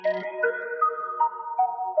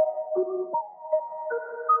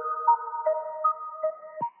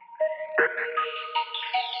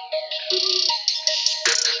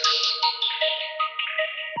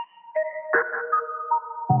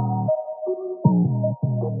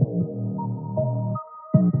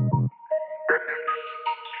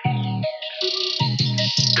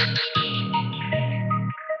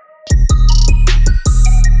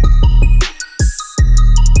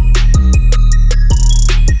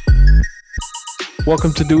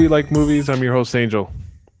Welcome to Do We Like Movies? I'm your host, Angel.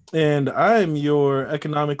 And I'm your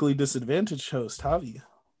economically disadvantaged host, Javi.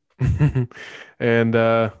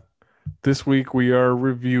 and this week we are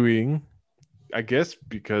reviewing, I guess,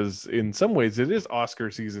 because in some ways it is Oscar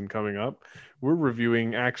season coming up. We're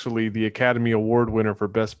reviewing actually the Academy Award winner for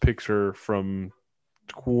Best Picture from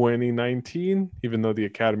 2019, even though the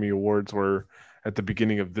Academy Awards were at the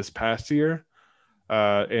beginning of this past year.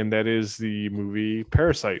 And that is the movie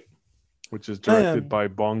Parasite, which is directed Man, by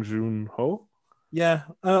Bong Joon-ho. yeah.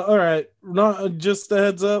 All right. Not just a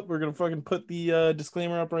heads up. We're gonna fucking put the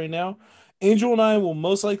disclaimer up right now. Angel and I will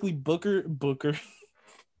most likely Booker.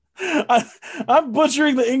 I, I'm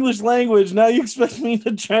butchering the English language. Now you expect me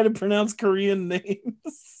to try to pronounce Korean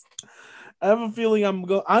names. I have a feeling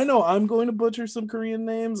I know I'm going to butcher some Korean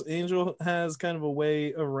names. Angel has kind of a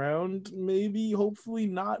way around maybe hopefully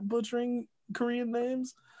not butchering Korean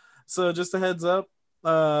names. So just a heads up.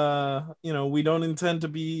 We don't intend to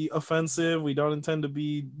be offensive. We don't intend to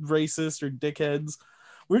be racist or dickheads.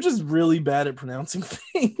 We're just really bad at pronouncing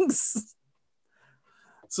things.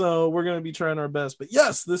 So we're going to be trying our best. But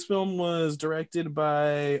yes, this film was directed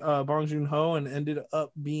by Bong Joon-ho and ended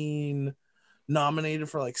up being nominated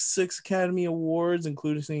for like 6 Academy Awards,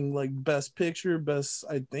 including like Best Picture, Best.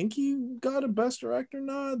 I think he got a Best Director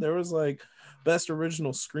nod. There was like Best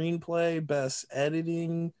Original Screenplay, Best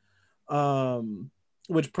Editing, um,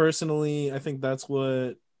 which personally I think that's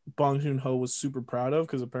what Bong Joon Ho was super proud of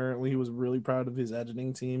because apparently he was really proud of his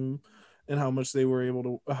editing team and how much they were able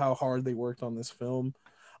to, how hard they worked on this film.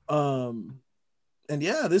 Um, and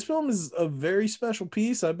yeah, this film is a very special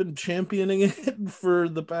piece. I've been championing it for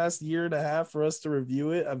the past year and a half for us to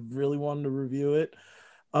review it. I've really wanted to review it.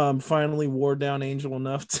 Finally wore down Angel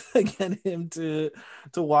enough to get him to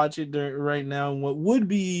watch it right now in what would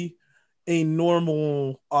be a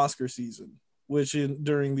normal Oscar season,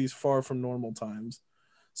 during these far from normal times.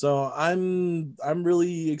 So I'm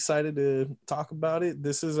really excited to talk about it.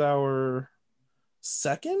 This is our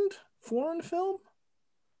second foreign film,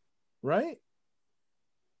 right?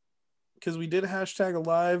 Because we did hashtag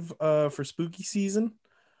alive for spooky season,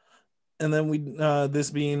 and then we this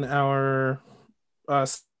being our uh,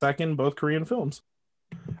 second both Korean films.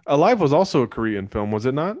 Alive was also a Korean film, was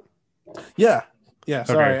it not? Yeah, yeah.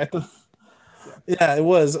 Okay. Sorry, yeah, it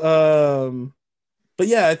was. But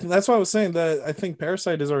yeah, that's why I was saying that I think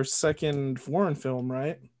Parasite is our second foreign film,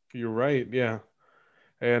 right? You're right. Yeah.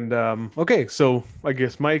 And okay, so I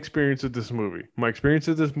guess my experience with this movie. My experience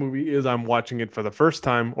with this movie is I'm watching it for the first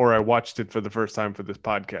time, or I watched it for the first time for this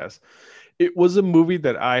podcast. It was a movie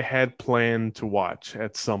that I had planned to watch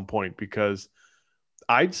at some point because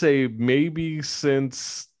I'd say maybe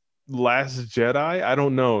since Last Jedi, I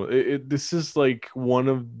don't know. This is like one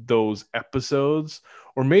of those episodes,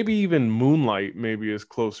 or maybe even Moonlight, maybe is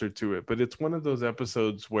closer to it. But it's one of those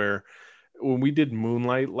episodes where when we did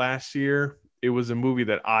Moonlight last year, it was a movie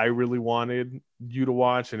that I really wanted you to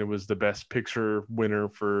watch, and it was the Best Picture winner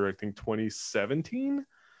for I think 2017.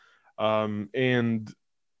 And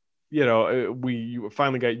we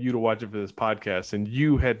finally got you to watch it for this podcast, and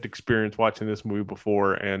you had experience watching this movie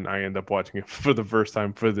before, and I ended up watching it for the first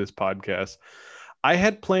time for this podcast. I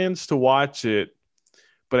had plans to watch it,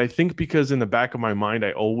 but I think because in the back of my mind,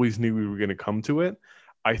 I always knew we were going to come to it.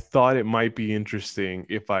 I thought it might be interesting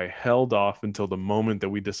if I held off until the moment that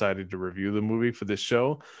we decided to review the movie for this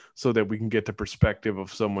show so that we can get the perspective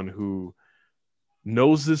of someone who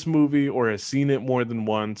knows this movie or has seen it more than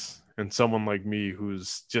once, and someone like me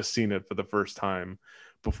who's just seen it for the first time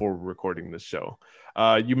before recording this show.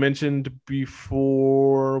 You mentioned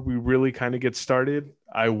before we really kind of get started,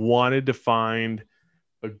 I wanted to find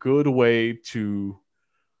a good way to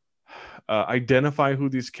identify who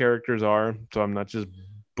these characters are, so I'm not just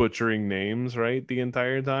butchering names right the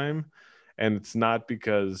entire time. And it's not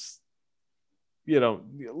because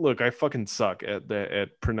look, I fucking suck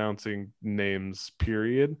at pronouncing names,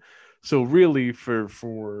 period. So really,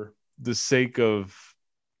 for the sake of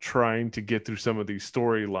trying to get through some of these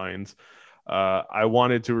storylines, I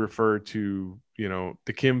wanted to refer to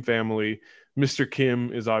the Kim family. Mr.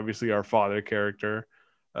 Kim is obviously our father character.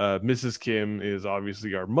 Mrs. Kim is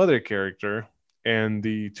obviously our mother character. And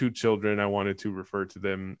the two children, I wanted to refer to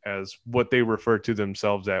them as what they refer to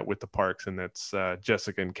themselves at with the Parks, and that's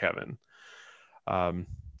Jessica and Kevin. Um,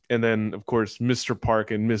 and then, of course, Mr. Park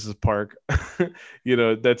and Mrs. Park.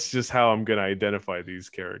 That's just how I'm going to identify these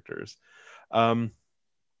characters. Um,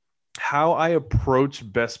 how I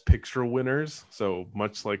approach Best Picture winners, so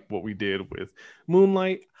much like what we did with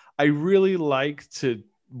Moonlight, I really like to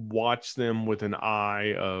watch them with an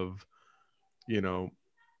eye of, you know,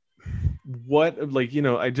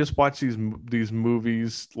 I just watch these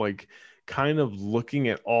movies like kind of looking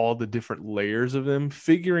at all the different layers of them,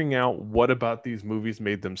 figuring out what about these movies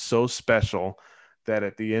made them so special that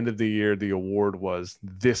at the end of the year, the award was,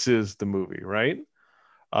 this is the movie, right?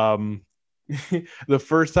 Um, the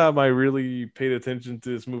first time I really paid attention to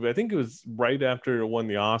this movie, I think it was right after it won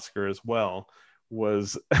the Oscar as well,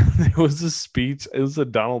 was it was a speech. It was a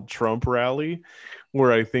Donald Trump rally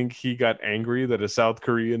where I think he got angry that a South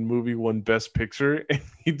Korean movie won Best Picture, and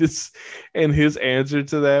he just and his answer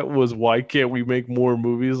to that was, "Why can't we make more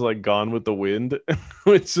movies like Gone with the Wind?"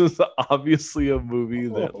 Which is obviously a movie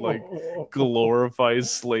that like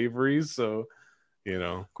glorifies slavery. So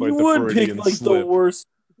You quite the would pick Freudian like the slip. worst.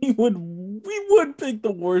 We would pick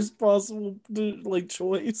the worst possible like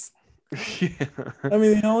choice. Yeah. I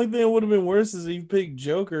mean, the only thing that would have been worse is if you picked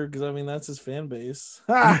Joker, because I mean that's his fan base.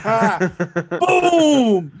 Ha ha!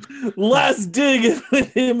 Boom! Last dig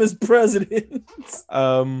with him as president.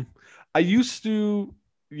 um, I used to,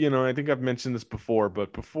 I think I've mentioned this before,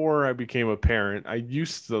 but before I became a parent, I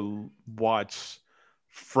used to watch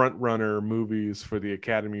front runner movies for the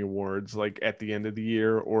Academy Awards, like at the end of the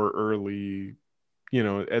year or early,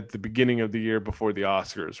 at the beginning of the year before the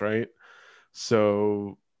Oscars, right?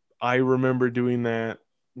 So I remember doing that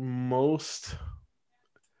most.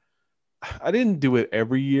 I didn't do it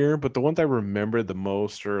every year, but the ones I remember the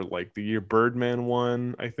most are like the year Birdman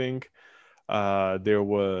won, I think. There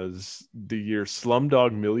was the year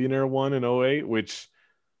Slumdog Millionaire won in '08, which,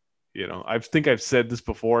 I think I've said this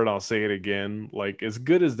before and I'll say it again. Like, as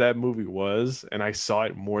good as that movie was, and I saw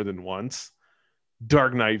it more than once,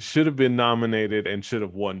 Dark Knight should have been nominated and should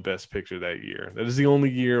have won Best Picture that year. That is the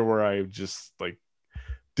only year where I just like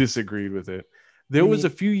disagreed with it. There You was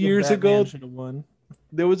mean a few the years Batman ago should have won?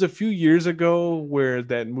 there was a few years ago where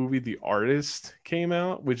that movie The Artist came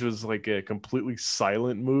out, which was like a completely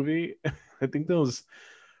silent movie. I think that was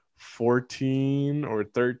 14 or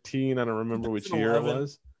 13. I don't remember which year it 2011.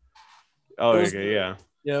 was. Oh, It was okay, the yeah.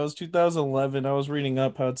 Yeah, it was 2011. I was reading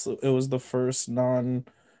up how it was the first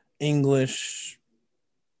non-English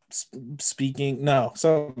speaking, no,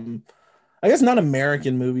 some I guess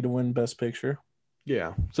non-American movie to win Best Picture.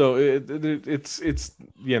 Yeah. So it's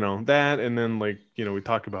that, and then like we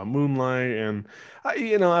talked about Moonlight, and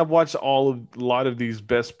I've watched a lot of these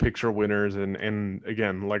Best Picture winners, and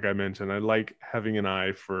again, like I mentioned, I like having an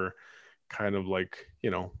eye for kind of like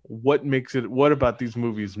what about these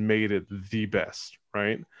movies made it the best,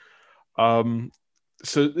 right? Um,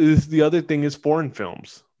 so the other thing is foreign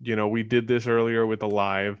films. We did this earlier with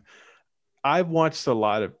Alive. I've watched a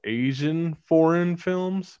lot of Asian foreign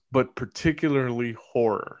films, but particularly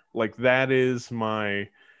horror. Like that is the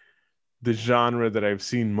genre that I've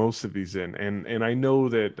seen most of these in. And I know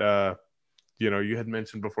that you had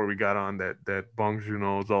mentioned before we got on that Bong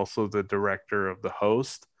Joon-ho is also the director of The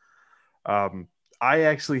Host. Um, I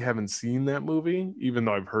actually haven't seen that movie, even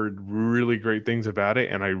though I've heard really great things about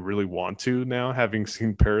it, and I really want to now, having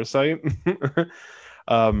seen Parasite.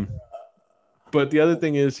 um, but the other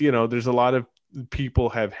thing is, there's a lot of people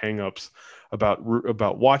have hangups about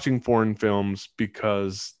watching foreign films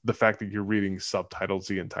because the fact that you're reading subtitles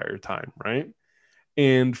the entire time, right?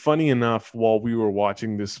 And funny enough, while we were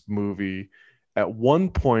watching this movie, at one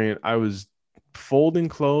point I was folding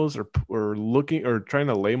clothes or looking or trying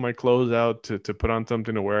to lay my clothes out to put on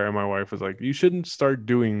something to wear, and my wife was like, "You shouldn't start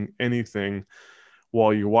doing anything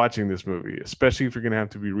while you're watching this movie, especially if you're going to have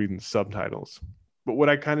to be reading subtitles." But what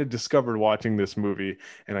I kind of discovered watching this movie,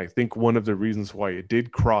 and I think one of the reasons why it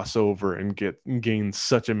did cross over and gain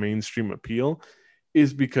such a mainstream appeal,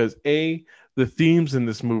 is because the themes in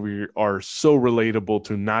this movie are so relatable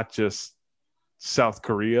to not just South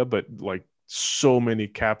Korea, but like so many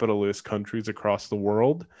capitalist countries across the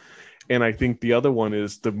world. And I think the other one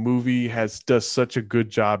is the movie does such a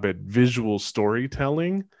good job at visual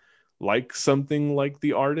storytelling, like something like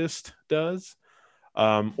The Artist does,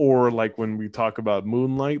 or like when we talk about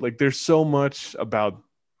Moonlight. Like there was so much about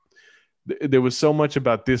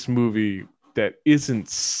this movie that isn't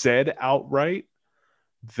said outright,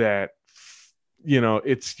 that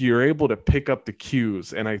you're able to pick up the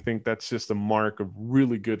cues, and I think that's just a mark of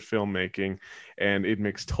really good filmmaking, and it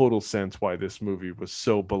makes total sense why this movie was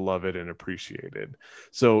so beloved and appreciated.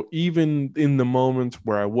 So even in the moments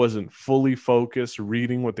where I wasn't fully focused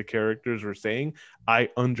reading what the characters were saying, I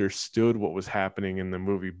understood what was happening in the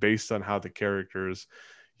movie based on how the characters,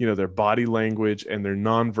 their body language and their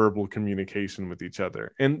nonverbal communication with each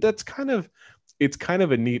other. And it's kind of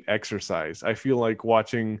a neat exercise. I feel like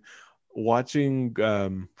watching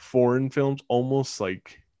foreign films,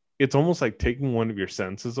 it's almost like taking one of your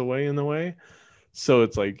senses away in a way. So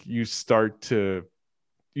it's like you start to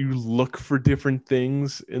you look for different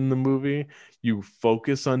things in the movie. You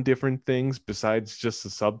focus on different things besides just the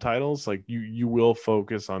subtitles. Like you will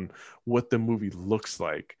focus on what the movie looks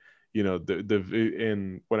like. You know,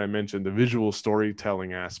 and what I mentioned, the visual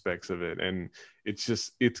storytelling aspects of it, and it's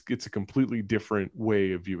a completely different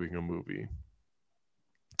way of viewing a movie.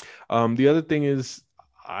 The other thing is,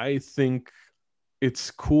 I think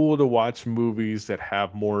it's cool to watch movies that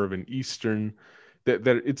have more of an Eastern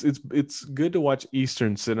that it's good to watch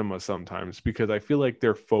Eastern cinema sometimes because I feel like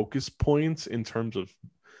their focus points in terms of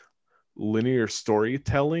linear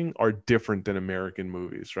storytelling are different than American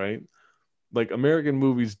movies, right? Like American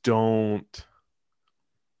movies don't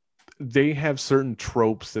they have certain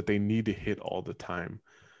tropes that they need to hit all the time.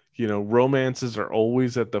 You know, romances are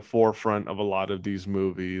always at the forefront of a lot of these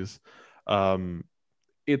movies. Um,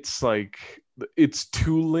 it's like it's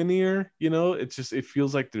too linear, you know, it's just it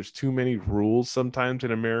feels like there's too many rules sometimes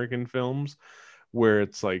in American films where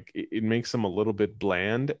it's like it makes them a little bit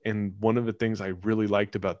bland. And one of the things I really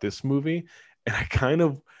liked about this movie, and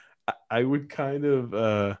I would kind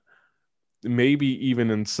of maybe even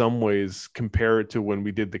in some ways compare it to when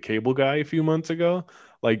we did the Cable Guy a few months ago.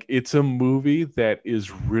 Like it's a movie that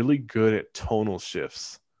is really good at tonal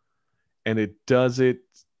shifts, and it does it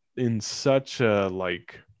in such a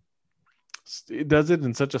like it does it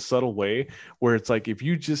in such a subtle way where it's like if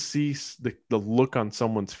you just see the look on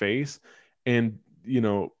someone's face and you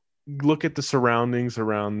know look at the surroundings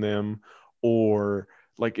around them, or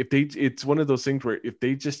like if they it's one of those things where if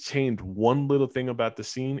they just change one little thing about the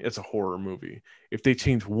scene, it's a horror movie. If they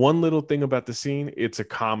change one little thing about the scene, it's a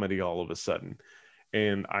comedy all of a sudden.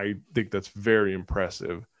 And I think that's very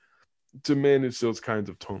impressive to manage those kinds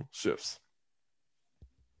of tonal shifts.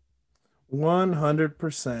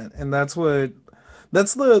 100%. And that's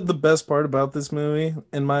the best part about this movie,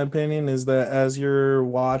 in my opinion, is that as you're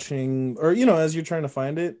watching, or as you're trying to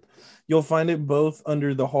find it, you'll find it both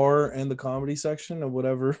under the horror and the comedy section of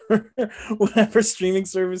whatever whatever streaming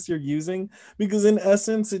service you're using. Because in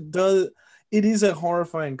essence, it is a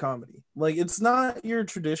horrifying comedy. Like, it's not your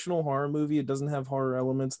traditional horror movie. It doesn't have horror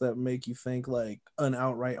elements that make you think like an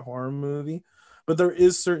outright horror movie, but there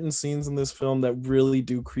is certain scenes in this film that really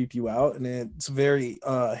do creep you out, and it's very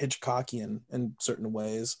Hitchcockian in certain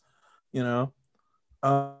ways, you know.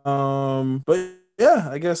 But yeah,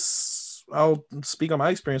 I guess I'll speak on my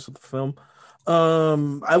experience with the film.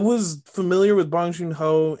 I was familiar with Bong Joon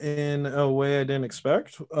Ho in a way I didn't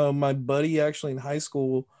expect. My buddy actually in high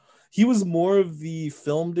school, he was more of the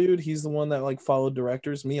film dude. He's the one that like followed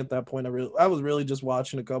directors. Me at that point, I was really just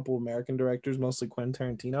watching a couple American directors, mostly Quentin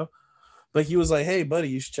Tarantino. But he was like, "Hey, buddy,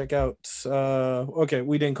 you should check out." Okay,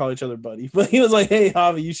 we didn't call each other buddy, but he was like, "Hey,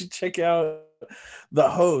 Javi, you should check out The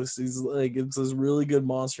Host." He's like, "It's this really good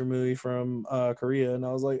monster movie from Korea," and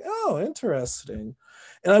I was like, "Oh, interesting."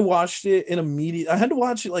 And I watched it in immediate. I had to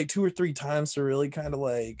watch it like 2 or 3 times to really kind of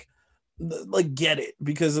like get it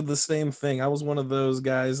because of the same thing. I was one of those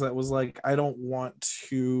guys that was like, I don't want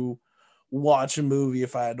to watch a movie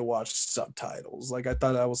if I had to watch subtitles. Like I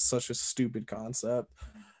thought that was such a stupid concept.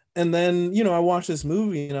 And then I watched this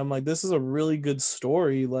movie and I'm like, this is a really good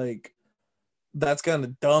story. Like, that's kind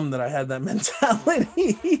of dumb that I had that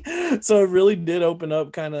mentality. So it really did open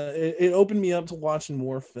up it opened me up to watching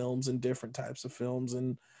more films and different types of films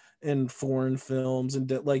and foreign films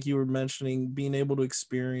and like you were mentioning, being able to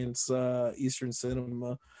experience Eastern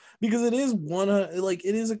cinema, because it is like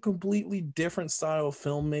it is a completely different style of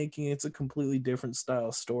filmmaking. It's a completely different style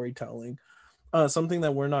of storytelling, something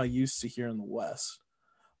that we're not used to here in the West.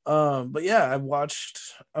 But yeah, I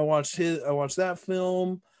watched that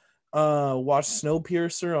film. Watched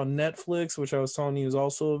Snowpiercer on Netflix, which I was telling you is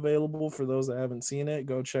also available for those that haven't seen it.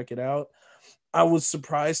 Go check it out. I was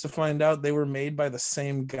surprised to find out they were made by the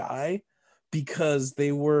same guy because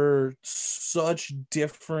they were such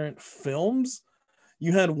different films.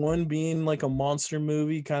 You had one being like a monster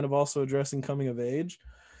movie, kind of also addressing coming of age.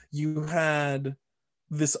 You had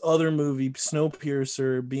this other movie,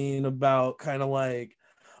 Snowpiercer, being about kind of like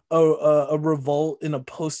a revolt in a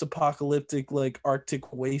post-apocalyptic like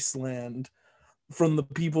Arctic wasteland from the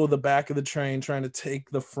people at the back of the train trying to take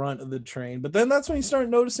the front of the train. But then that's when you start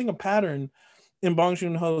noticing a pattern in Bong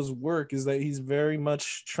Joon-ho's work, is that he's very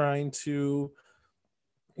much trying to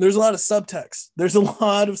there's a lot of subtext. There's a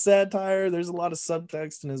lot of satire. There's a lot of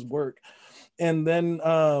subtext in his work. And then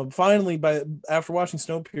finally, after watching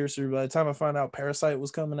Snowpiercer, by the time I found out Parasite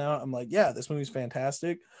was coming out, I'm like, yeah, this movie's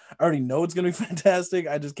fantastic. I already know it's gonna be fantastic.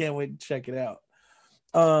 I just can't wait to check it out.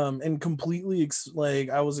 And completely like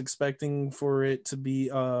I was expecting for it to be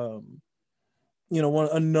another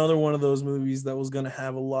one of those movies that was gonna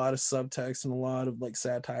have a lot of subtext and a lot of like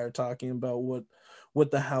satire talking about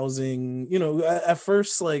what the housing, at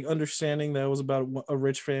first, like, understanding that it was about a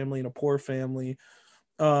rich family and a poor family,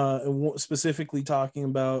 specifically talking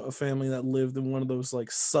about a family that lived in one of those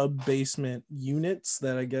like sub basement units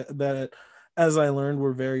that I get that, as I learned,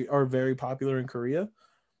 are very popular in Korea.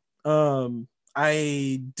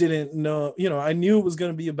 I didn't know, I knew it was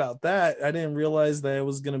going to be about that. I didn't realize that it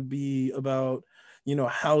was going to be about,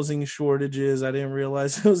 housing shortages. I didn't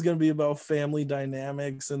realize it was going to be about family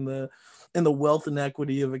dynamics and the wealth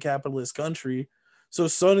inequity of a capitalist country. So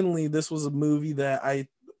suddenly this was a movie that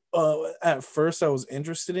at first I was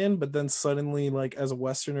interested in, but then suddenly, like, as a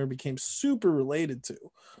Westerner, became super related to,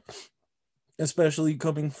 especially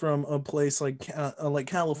coming from a place like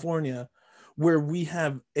California, where we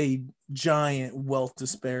have a giant wealth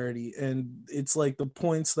disparity. And it's like the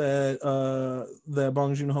points that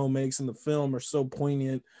Bong Joon-ho makes in the film are so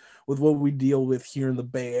poignant with what we deal with here in the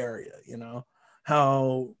Bay Area,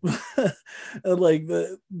 how like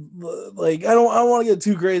like I don't want to get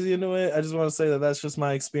too crazy into it. I just want to say that that's just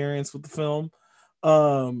my experience with the film.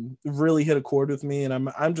 Really hit a chord with me, and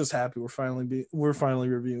I'm just happy we're finally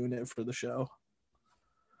reviewing it for the show.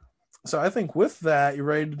 So I think with that, you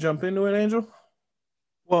ready to jump into it, Angel?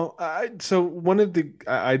 Well, so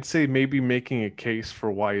I'd say maybe making a case for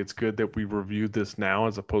why it's good that we reviewed this now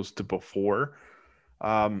as opposed to before,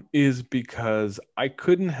 is because I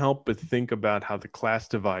couldn't help but think about how the class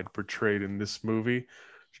divide portrayed in this movie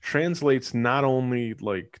translates not only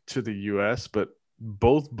like to the US, but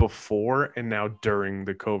both before and now during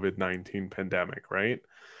the COVID-19 pandemic, right?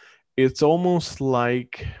 It's almost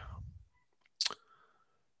like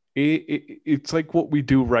it's like what we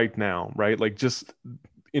do right now, right? Like just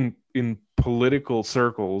in political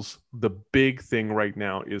circles, the big thing right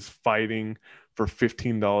now is fighting for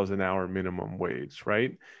 $15 an hour minimum wage,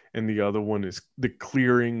 right? And the other one is the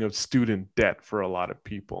clearing of student debt for a lot of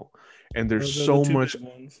people. And there's Those are the so two much, big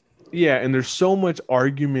ones. yeah, and there's so much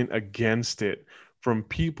argument against it from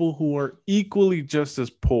people who are equally just as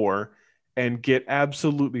poor and get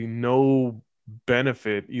absolutely no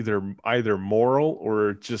benefit, either moral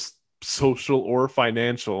or just social or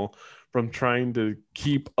financial, from trying to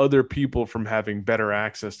keep other people from having better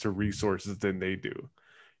access to resources than they do.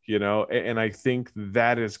 And I think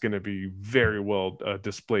that is going to be very well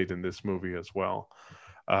displayed in this movie as well.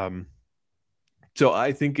 um, so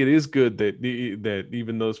I think it is good that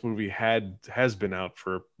even though this movie has been out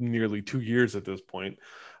for nearly 2 years at this point,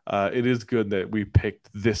 it is good that we picked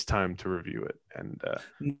this time to review it. And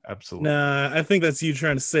absolutely. Nah, I think that's you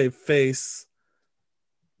trying to save face.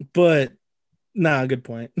 But nah, good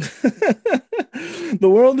point. The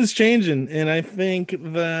world is changing, and I think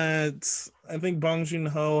Bong Joon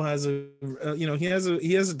Ho has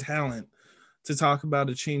he has a talent to talk about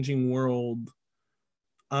a changing world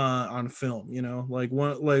on film. And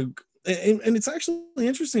it's actually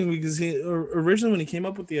interesting because originally, when he came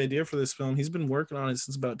up with the idea for this film, he's been working on it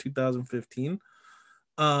since about 2015.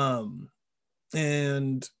 Um,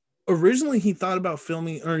 and originally he thought about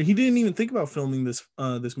filming, or he didn't even think about filming this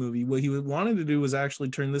movie. What he wanted to do was actually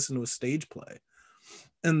turn this into a stage play.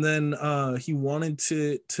 And then he wanted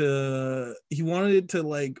it to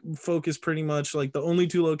like focus pretty much like the only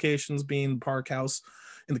two locations being Park House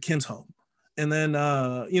and the Kim's home. And then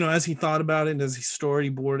as he thought about it and as he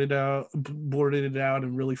storyboarded it out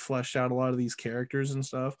and really fleshed out a lot of these characters and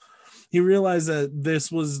stuff, he realized that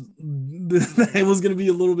it was going to be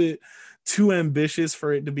a little bit too ambitious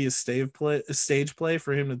for it to be a stage play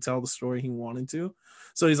for him to tell the story he wanted to.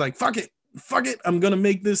 So he's like, fuck it, I'm gonna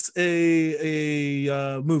make this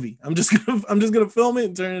a movie. I'm just gonna film it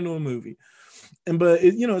and turn it into a movie. But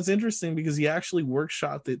it's interesting because he actually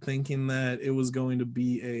workshopped it thinking that it was going to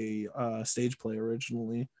be a stage play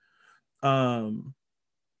originally. Yeah,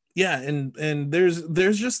 and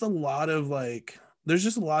there's just a lot of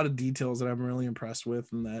details that I'm really impressed with,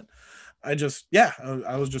 and that I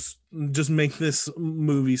was just make this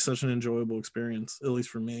movie such an enjoyable experience, at least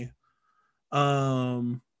for me.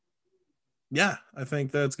 Um, yeah, I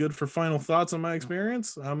think that's good for final thoughts on my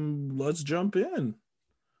experience. Let's jump in.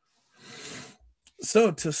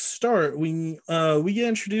 So to start, we get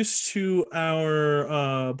introduced to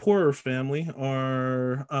our poorer family,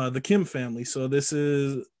 our the Kim family. So this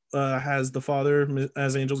is has the father,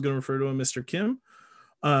 as Angel's going to refer to him, Mr. Kim,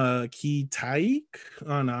 Ki Taik.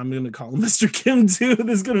 Oh no, I'm gonna call him Mr. Kim too.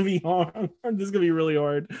 This is gonna be hard. This is gonna be really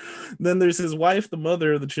hard. Then there's his wife, the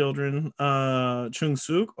mother of the children, Chung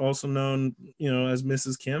Suk, also known, as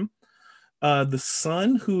Mrs. Kim. The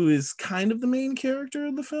son, who is kind of the main character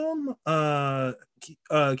of the film,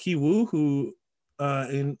 Ki Woo, who,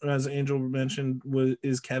 as Angel mentioned,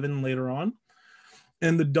 is Kevin later on,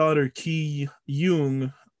 and the daughter Ki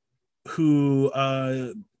Young, who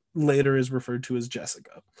later is referred to as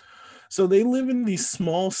Jessica. So they live in these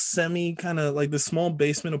small semi kind of like the small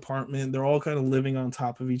basement apartment. They're all kind of living on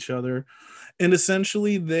top of each other. And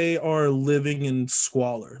essentially they are living in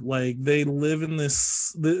squalor. Like they live in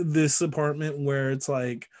this apartment where it's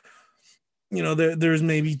like, you know, there's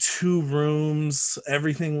maybe two rooms.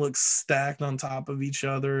 Everything looks stacked on top of each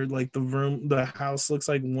other. Like the house looks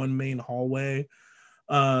like one main hallway.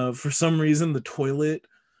 For some reason the toilet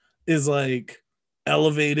is like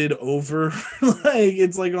elevated over like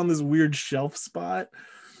it's like on this weird shelf spot.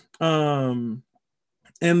 um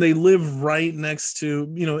and they live right next to,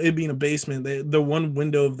 you know, it being a basement, the one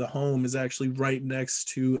window of the home is actually right next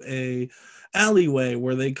to a alleyway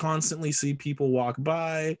where they constantly see people walk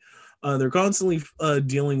by. They're constantly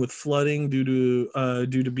dealing with flooding due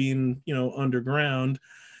to being, you know, underground,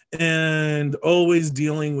 and always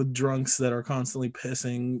dealing with drunks that are constantly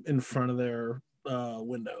pissing in front of their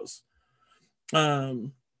windows.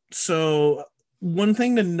 um, so one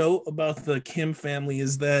thing to note about the Kim family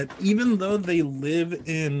is that even though they live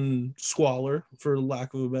in squalor, for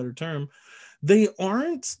lack of a better term, they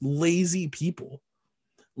aren't lazy people.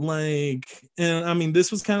 Like, and I mean,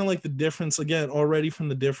 this was kind of like the difference again already from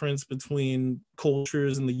the difference between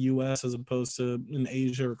cultures in the US as opposed to in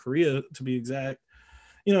Asia or Korea, to be exact.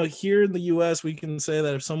 You know, here in the US, we can say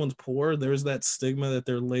that if someone's poor, there's that stigma that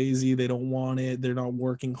they're lazy, they don't want it, they're not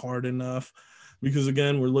working hard enough. Because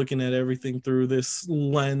again, we're looking at everything through this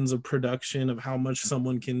lens of production of how much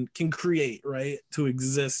someone can create, right, to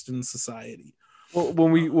exist in society. Well,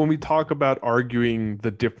 when we talk about arguing the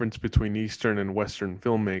difference between Eastern and Western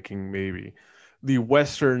filmmaking, maybe the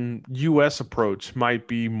Western U.S. approach might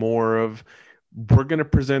be more of we're going to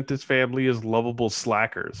present this family as lovable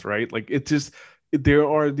slackers, right? Like it's just there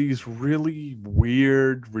are these really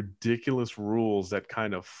weird, ridiculous rules that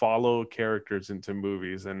kind of follow characters into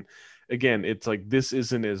movies. And again, it's like this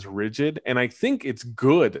isn't as rigid. And I think it's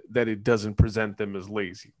good that it doesn't present them as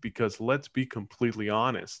lazy because let's be completely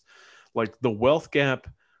honest, like the wealth gap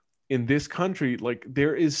in this country, like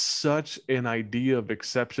there is such an idea of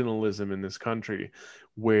exceptionalism in this country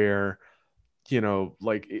where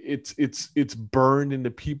like it's burned into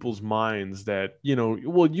people's minds that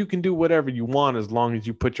well, you can do whatever you want as long as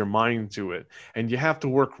you put your mind to it, and you have to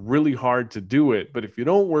work really hard to do it, but if you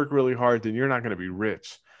don't work really hard, then you're not going to be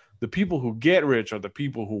rich. The people who get rich are the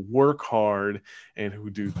people who work hard and who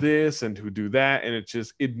do this and who do that, and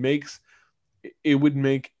it would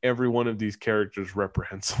make every one of these characters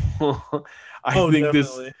reprehensible. I Oh, think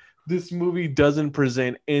definitely. this movie doesn't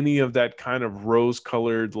present any of that kind of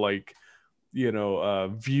rose-colored like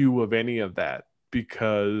view of any of that,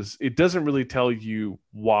 because it doesn't really tell you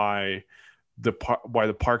why the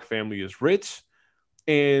Park family is rich,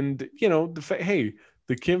 and hey,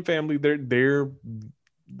 the Kim family,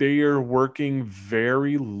 they are working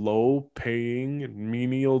very low paying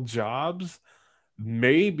menial jobs,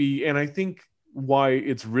 maybe. And I think why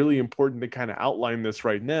it's really important to kind of outline this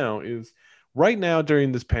right now is right now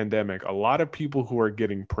during this pandemic, a lot of people who are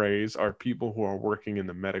getting praise are people who are working in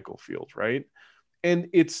the medical field, right? And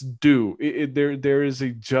it's due. There is a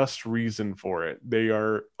just reason for it. They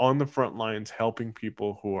are on the front lines helping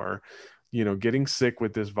people who are, getting sick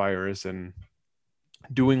with this virus and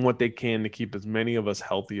doing what they can to keep as many of us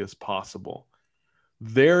healthy as possible.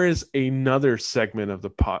 There is another segment of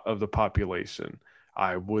the population.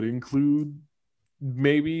 I would include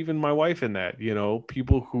maybe even my wife in that,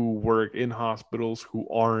 people who work in hospitals who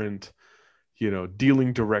aren't,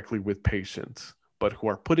 dealing directly with patients, but who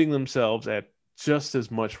are putting themselves at just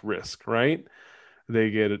as much risk, right?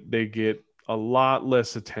 They get a lot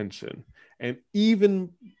less attention. And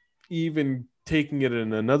even taking it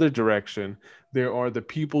in another direction, there are the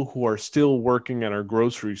people who are still working at our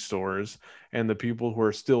grocery stores and the people who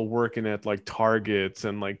are still working at like Targets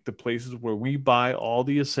and like the places where we buy all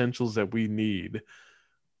the essentials that we need.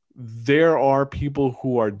 There are people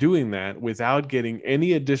who are doing that without getting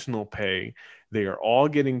any additional pay. There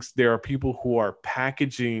are people who are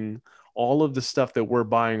packaging all of the stuff that we're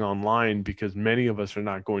buying online because many of us are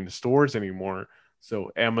not going to stores anymore.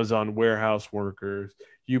 So Amazon warehouse workers,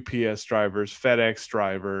 UPS drivers, FedEx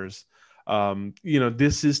drivers,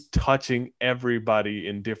 this is touching everybody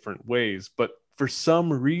in different ways. But for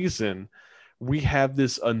some reason, we have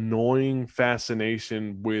this annoying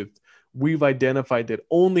fascination with, we've identified that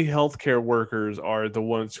only healthcare workers are the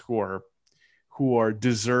ones who are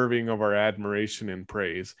deserving of our admiration and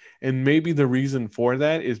praise. And maybe the reason for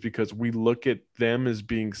that is because we look at them as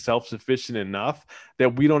being self-sufficient enough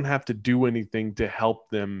that we don't have to do anything to help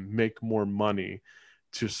them make more money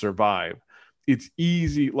to survive. it's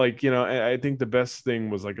easy. Like, you know, I think the best thing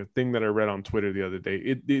was like a thing that I read on Twitter the other day.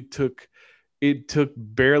 It took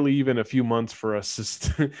barely even a few months for us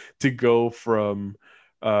to go from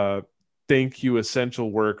uh thank you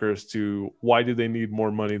essential workers to why do they need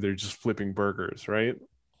more money? They're just flipping burgers, right?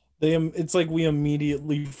 It's like we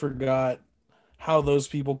immediately forgot how those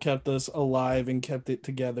people kept us alive and kept it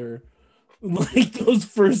together like those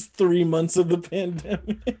first 3 months of the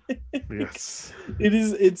pandemic. Yes.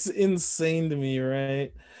 It's insane to me,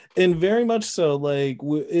 right? And very much so. Like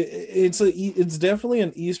it's definitely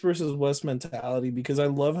an East versus West mentality, because I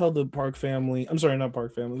love how the Park family, I'm sorry, not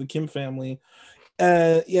Park family, the Kim family,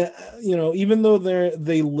 yeah, even though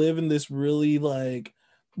they live in this really like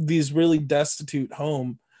these really destitute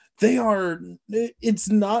home, they are it's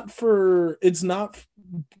not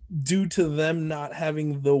due to them not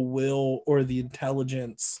having the will or the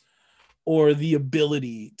intelligence or the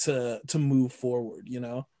ability to move forward,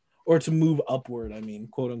 or to move upward, I mean,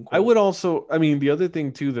 quote I unquote. would also, I mean, the other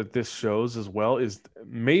thing too that this shows as well is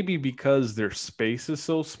maybe because their space is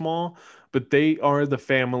so small, but they are the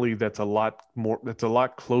family that's a lot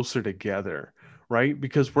closer together, right?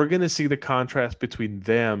 Because we're going to see the contrast between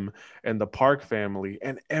them and the Park family,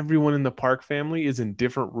 and everyone in the Park family is in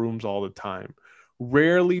different rooms all the time.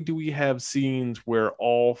 Rarely do we have scenes where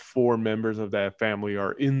all four members of that family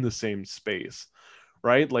are in the same space,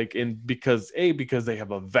 right? Like, in because they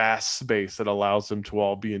have a vast space that allows them to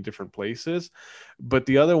all be in different places, but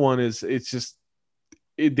the other one is it's just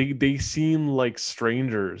they seem like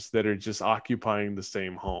strangers that are just occupying the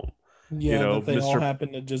same home. You Yeah, know, that they all Mr.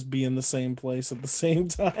 happen to just be in the same place at the same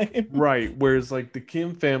time. Right. Whereas like the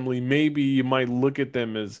Kim family, maybe you might look at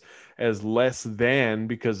them as less than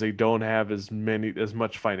because they don't have as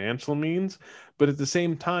much financial means, but at the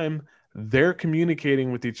same time, they're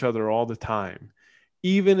communicating with each other all the time.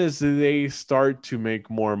 Even as they start to make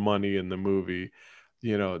more money in the movie,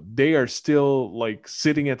 you know, they are still like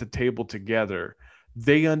sitting at the table together.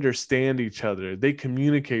 They understand each other. They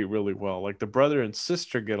communicate really well. Like the brother and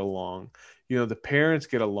sister get along, you know, the parents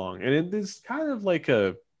get along. And it is kind of like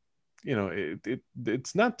a, you know,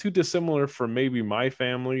 it's not too dissimilar from maybe my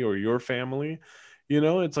family or your family. You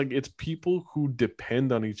know, it's like it's people who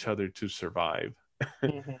depend on each other to survive.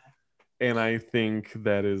 Mhm. And I think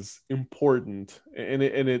that is important, and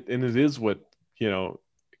it is what, you know,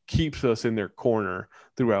 keeps us in their corner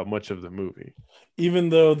throughout much of the movie. Even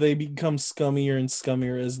though they become scummier and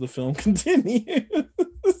scummier as the film continues.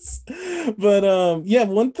 But yeah,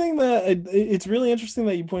 one thing that it's really interesting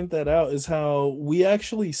that you point that out is how we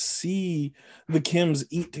actually see the Kims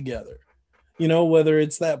eat together. Whether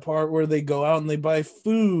it's that part where they go out and they buy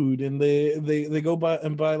food, and they go by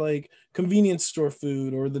and buy like convenience store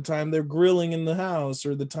food, or the time they're grilling in the house,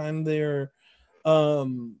 or the time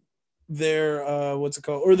um they're what's it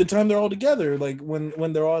called, or the time they're all together, like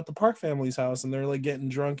when they're all at the Park family's house and they're like getting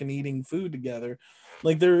drunk and eating food together.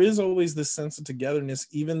 Like there is always this sense of togetherness,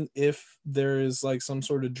 even if there is like some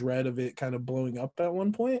sort of dread of it kind of blowing up at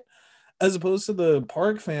one point, as opposed to the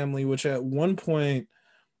Park family, which at one point,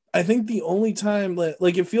 I think the only time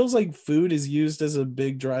like it feels like food is used as a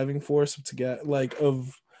big driving force to get like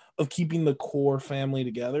of keeping the core family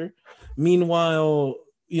together. Meanwhile,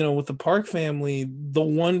 with the Park family, the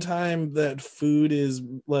one time that food is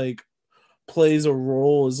like plays a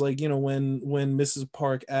role is like, when Mrs.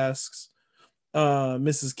 Park asks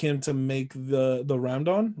Mrs. Kim to make the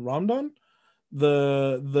ramdon,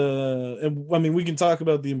 I mean, we can talk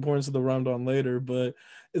about the importance of the ramdon later, but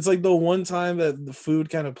it's like the one time that the food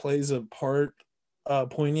kind of plays a part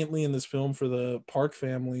poignantly in this film for the Park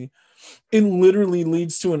family. It literally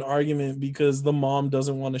leads to an argument because the mom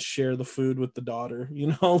doesn't want to share the food with the daughter.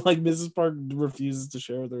 Like Mrs. Park refuses to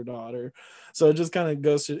share with her daughter. So it just kind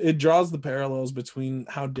of it draws the parallels between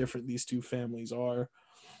how different these two families are.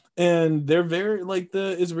 And they're very like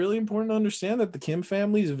it's really important to understand that the Kim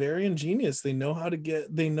family is very ingenious. They know how to get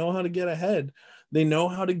ahead. They know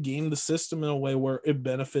how to game the system in a way where it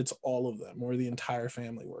benefits all of them, where the entire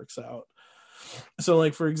family works out. So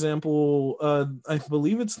like, for example, I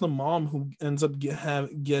believe it's the mom who ends up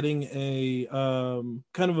getting a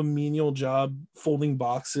kind of a menial job folding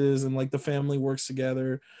boxes, and like the family works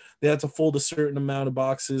together. They have to fold a certain amount of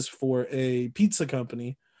boxes for a pizza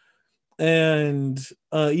company. And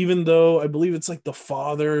even though I believe it's like the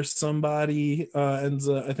father, somebody ends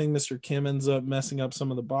up, I think Mr. Kim ends up messing up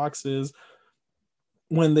some of the boxes.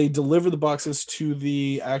 When they deliver the boxes to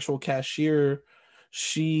the actual cashier,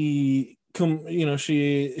 she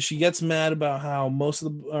gets mad about how most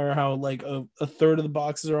of the or how like a third of the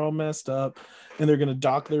boxes are all messed up, and they're gonna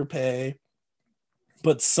dock their pay.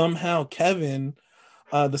 But somehow Kevin,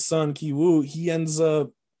 the son Kiwoo, he ends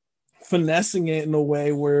up finessing it in a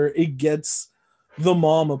way where it gets the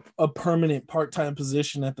mom a permanent part-time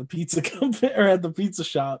position at the pizza company or at the pizza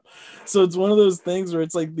shop. So it's one of those things where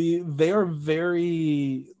it's like they are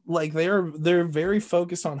very like they're very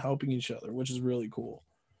focused on helping each other, which is really cool.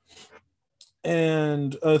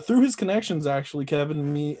 And through his connections, actually,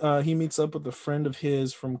 he meets up with a friend of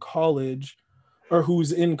his from college, or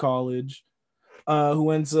who's in college,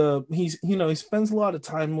 who ends up he spends a lot of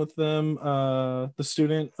time with them. The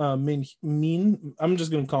student Min, I'm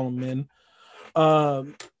just gonna call him Min.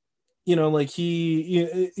 Um, like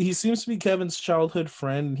he seems to be Kevin's childhood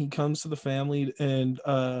friend, and he comes to the family and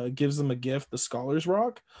gives them a gift, the Scholars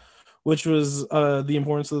Rock, which was the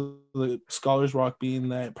importance of the Scholars Rock being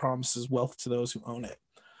that it promises wealth to those who own it.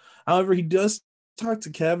 However, he does talk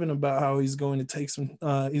to Kevin about how he's going to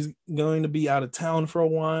he's going to be out of town for a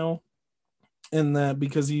while, and that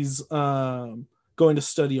because he's going to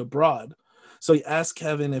study abroad. So he asked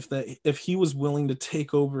Kevin if he was willing to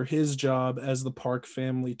take over his job as the Park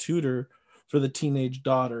family tutor for the teenage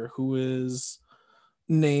daughter, who is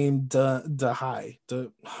named Dahai.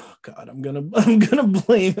 God, I'm gonna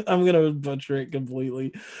butcher it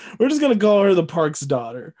completely. We're just gonna call her the Park's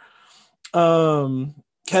daughter.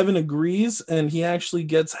 Kevin agrees, and he actually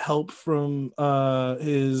gets help from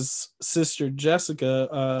his sister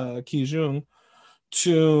Jessica Kijung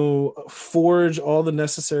to forge all the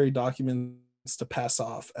necessary documents to pass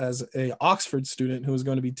off as a Oxford student who is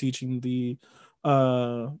going to be teaching the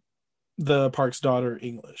Park's daughter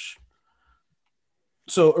English.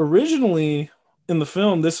 So originally in the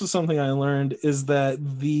film, this was something I learned, is that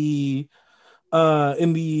in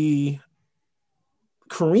the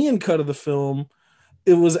Korean cut of the film,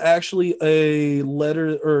 it was actually a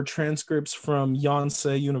letter or transcripts from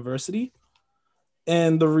Yonsei University.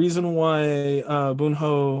 And the reason why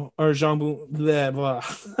Bunho or Jean Bun,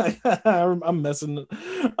 I'm messing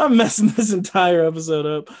this entire episode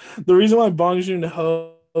up. The reason why Bong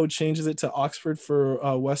Joon-ho changes it to Oxford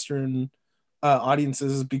for Western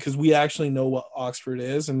audiences is because we actually know what Oxford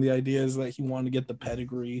is, and the idea is that he wanted to get the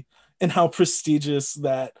pedigree and how prestigious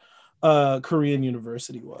that Korean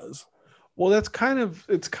university was. Well, it's kind of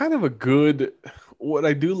a good. What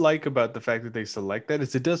I do like about the fact that they select that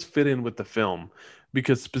is it does fit in with the film,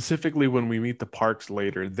 because specifically when we meet the Parks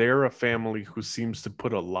later, they're a family who seems to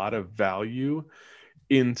put a lot of value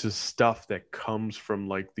into stuff that comes from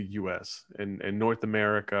like the US and North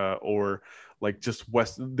America, or like just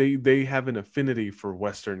they have an affinity for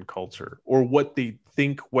Western culture, or what they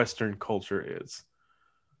think Western culture is.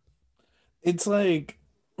 It's like,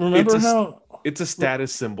 remember how it's a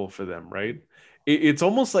status symbol for them, right? It's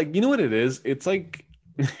almost like, you know what it is? It's like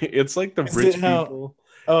it's like the rich people.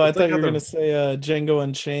 Oh, I thought you were gonna say Django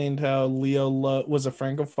Unchained, how Leo was a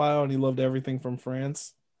Francophile and he loved everything from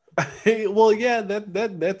France. Well, yeah,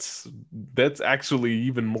 that's actually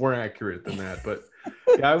even more accurate than that. But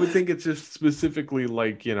yeah, I would think it's just specifically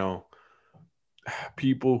like,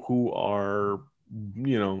 people who are,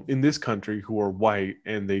 in this country who are white,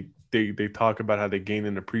 and they talk about how they gain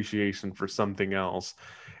an appreciation for something else,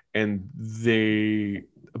 and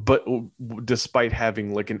but despite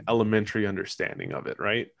having like an elementary understanding of it,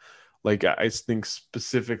 right? Like I think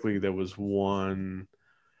specifically there was one,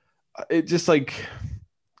 it just like,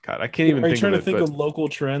 God, I can't even think of it. Are you trying to think of local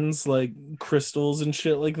trends like crystals and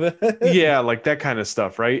shit like that? Yeah, like that kind of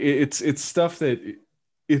stuff, right? It's stuff that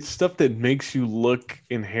makes you look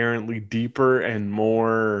inherently deeper and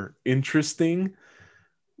more interesting.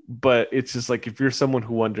 But it's just like, if you're someone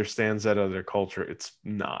who understands that other culture, it's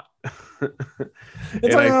not.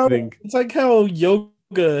 It's like how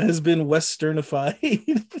yoga has been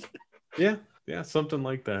Westernified. yeah, something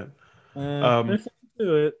like that. Do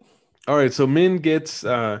it. All right, so Min gets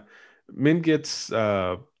Kevin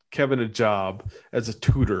a job as a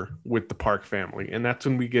tutor with the Park family, and that's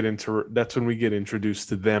when we get introduced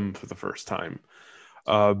to them for the first time.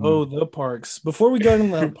 The Parks. Before we go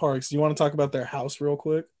into the Parks, do you want to talk about their house real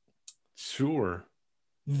quick? Sure.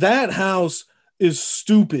 That house is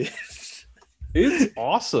stupid. It's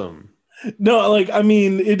awesome. No, like, I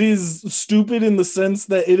mean, it is stupid in the sense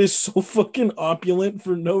that it is so fucking opulent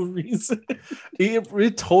for no reason.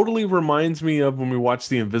 It totally reminds me of when we watched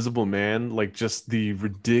The Invisible Man, like just the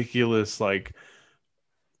ridiculous, like,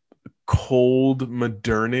 cold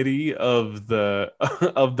modernity of the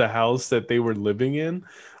of the house that they were living in,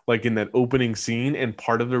 like in that opening scene. And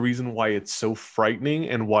part of the reason why it's so frightening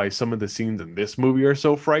and why some of the scenes in this movie are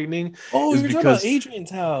so frightening is because talking about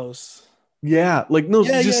Adrian's house. Yeah, like no,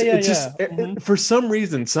 for some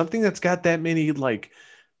reason, something that's got that many like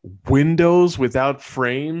windows without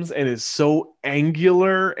frames and is so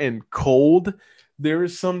angular and cold, there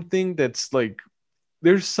is something that's like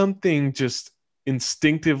there's something just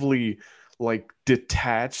instinctively like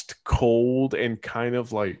detached, cold, and kind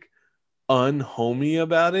of like unhomey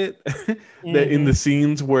about it. That in the Mm-hmm.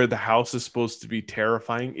 scenes where the house is supposed to be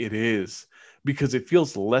terrifying, it is, because it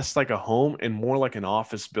feels less like a home and more like an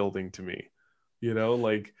office building to me. You know,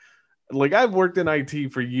 like I've worked in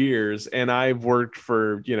IT for years, and I've worked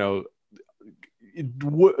for,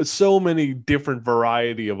 so many different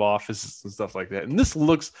variety of offices and stuff like that. And this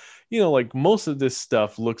looks, like most of this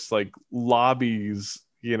stuff looks like lobbies,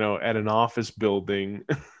 at an office building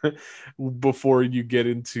before you get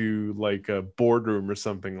into like a boardroom or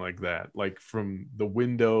something like that. Like from the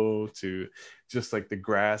window to just like the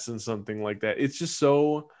grass and something like that. It's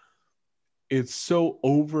so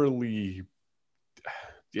overly,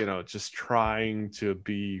 just trying to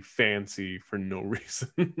be fancy for no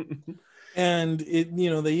reason. And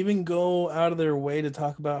they even go out of their way to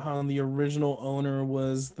talk about how the original owner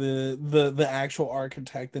was the actual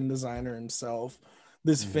architect and designer himself,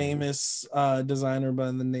 this Mhm. famous designer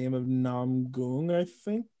by the name of Nam Gung, I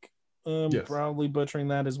think. Yes. Probably butchering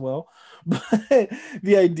that as well. But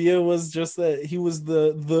the idea was just that he was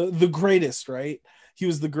the greatest, right? He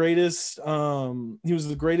was the greatest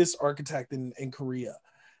architect in Korea.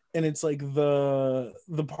 And it's like the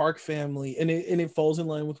Park family, and it falls in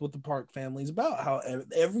line with what the Park family is about, how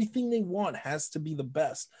everything they want has to be the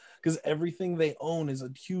best, because everything they own is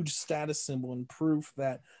a huge status symbol and proof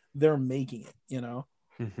that they're making it.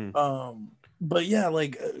 Hmm. But yeah,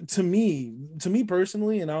 like to me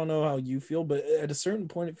personally, and I don't know how you feel, but at a certain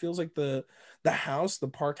point it feels like the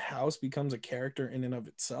Park house becomes a character in and of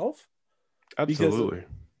itself, because Absolutely.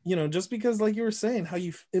 just because, like you were saying, how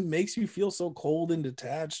it makes you feel so cold and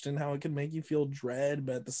detached, and how it can make you feel dread,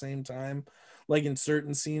 but at the same time, like in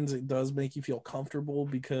certain scenes it does make you feel comfortable,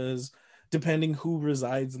 because depending who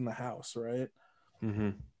resides in the house, right? Hmm.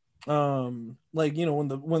 Like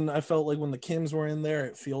when I felt like when the Kims were in there,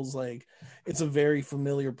 it feels like it's a very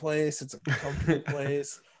familiar place, it's a comfortable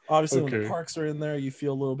place. Obviously when the Okay. Parks are in there, you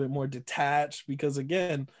feel a little bit more detached, because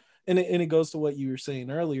again, and it goes to what you were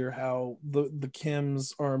saying earlier, how the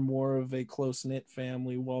Kims are more of a close-knit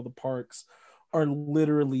family, while the Parks are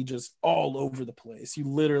literally just all over the place. You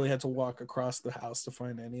literally had to walk across the house to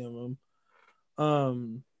find any of them.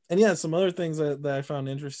 And yeah, some other things that I found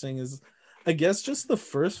interesting is, I guess, just the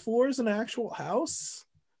first floor is an actual house.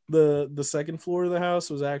 The second floor of the house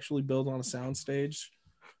was actually built on a soundstage.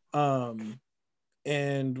 Um,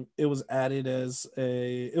 and it was added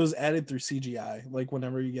through CGI, like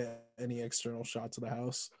whenever you get any external shots of the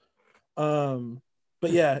house. Um,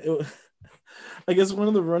 but yeah, I guess one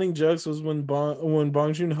of the running jokes was when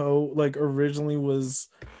Bong Joon Ho like originally was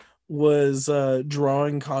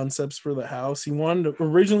drawing concepts for the house. He wanted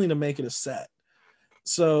originally to make it a set.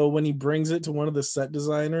 So when he brings it to one of the set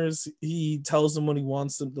designers, he tells them what he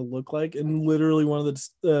wants them to look like, and literally one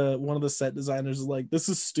of the set designers is like, "This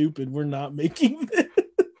is stupid. We're not making this."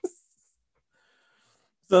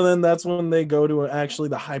 So then that's when they go to actually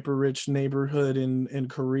the hyper rich neighborhood in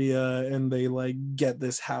Korea, and they like get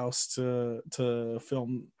this house to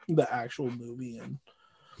film the actual movie in.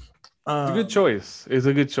 It's a good Um, choice. It's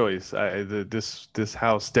a good choice. This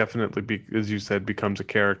house definitely, as you said, becomes a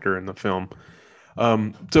character in the film.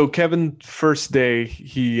 So Kevin, first day,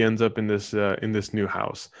 he ends up in this new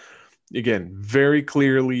house. Again, very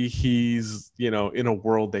clearly, he's in a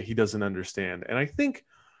world that he doesn't understand, and I think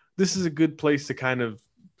this is a good place to kind of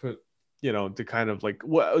put, to kind of like,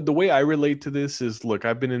 the way I relate to this is, look,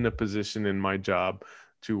 I've been in a position in my job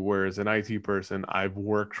to where, as an IT person, I've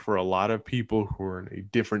worked for a lot of people who are in a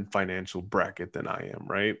different financial bracket than I am,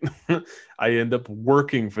 right? I end up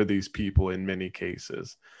working for these people in many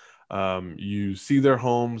cases. You see their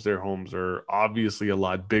homes are obviously a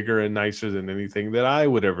lot bigger and nicer than anything that I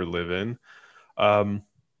would ever live in. Um,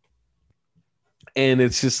 and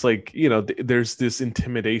it's just like, there's this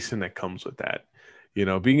intimidation that comes with that.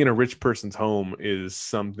 Being in a rich person's home is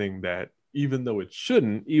something that, even though it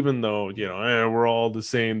shouldn't, even though, we're all the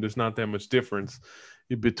same, there's not that much difference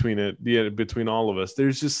between it, yeah, between all of us,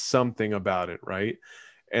 there's just something about it, right?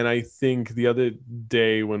 And I think the other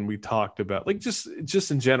day when we talked about, like, just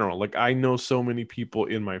in general, like, I know so many people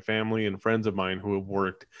in my family and friends of mine who have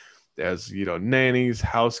worked as, nannies,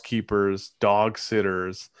 housekeepers, dog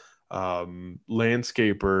sitters,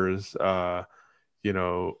 landscapers,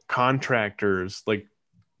 contractors, like,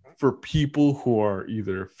 for people who are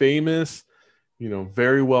either famous,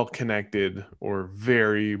 very well connected, or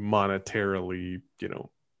very monetarily,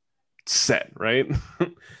 set, right?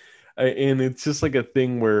 And it's just like a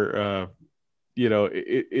thing where,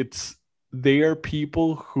 it's they are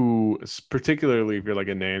people who, particularly if you're like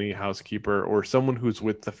a nanny, housekeeper, or someone who's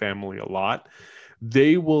with the family a lot,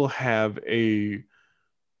 they will have a,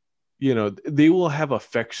 they will have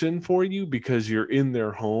affection for you because you're in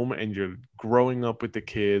their home and you're growing up with the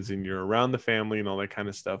kids and you're around the family and all that kind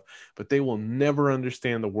of stuff, but they will never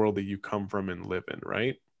understand the world that you come from and live in,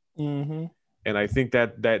 right? Mm-hmm. And I think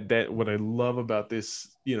that what I love about this,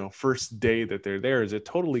 first day that they're there is it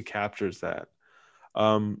totally captures that.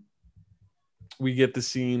 um we get the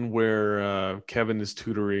scene where Kevin is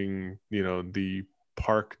tutoring, the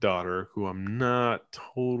Park daughter, who I'm not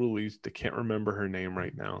totally, I can't remember her name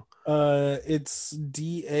right now. It's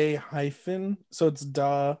DA hyphen, so it's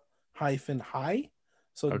da hyphen high,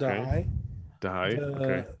 so Okay. die. Die. Da,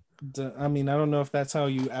 Okay. I mean, I don't know if that's how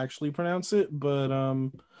you actually pronounce it, but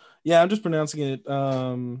yeah, I'm just pronouncing it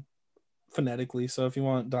phonetically. So if you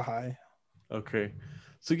want da high. Okay.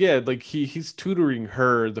 So yeah, like he's tutoring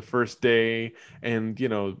her the first day, and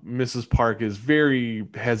Mrs. Park is very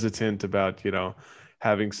hesitant about,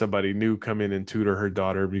 having somebody new come in and tutor her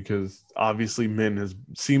daughter because obviously Min has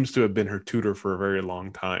seems to have been her tutor for a very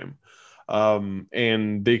long time.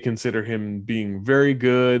 And they consider him being very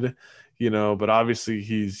good, but obviously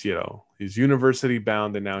he's university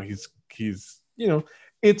bound, and now he's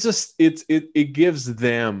it's just it gives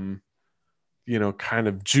them, kind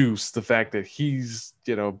of juice the fact that he's,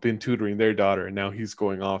 been tutoring their daughter and now he's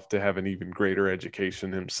going off to have an even greater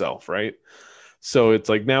education himself, right? So it's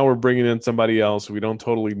like now we're bringing in somebody else we don't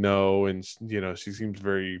totally know, and she seems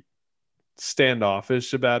very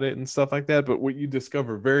standoffish about it and stuff like that. But what you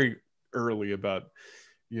discover very early about,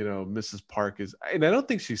 Mrs. Park is, and I don't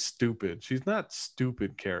think she's stupid. She's not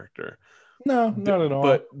stupid character. No, not at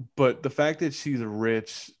all. But the fact that she's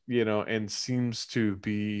rich, and seems to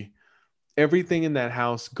be, everything in that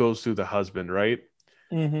house goes through the husband, right?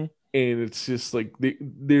 Mm-hmm. And it's just like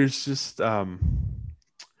there's just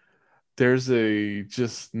there's a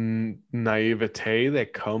just naivete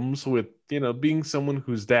that comes with, being someone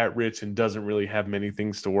who's that rich and doesn't really have many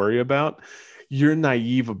things to worry about. You're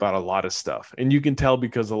naive about a lot of stuff, and you can tell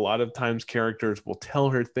because a lot of times characters will tell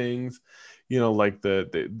her things, like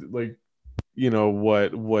the like,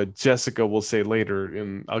 what Jessica will say later,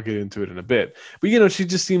 and I'll get into it in a bit. But she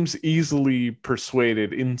just seems easily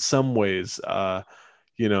persuaded in some ways,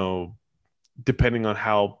 you know depending on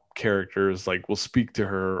how characters like will speak to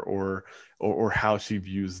her, or how she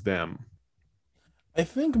views them. I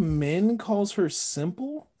think Min calls her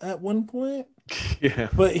simple at one point, Yeah.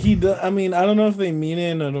 but I mean, I don't know if they mean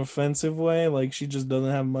it in an offensive way, like she just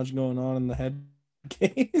doesn't have much going on in the head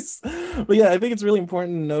case. But yeah, I think it's really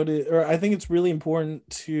important to note it, or I think it's really important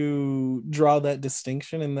to draw that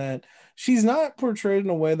distinction in that she's not portrayed in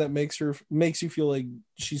a way that makes you feel like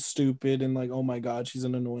she's stupid and like, oh my god, she's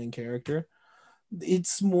an annoying character.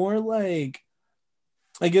 It's more like,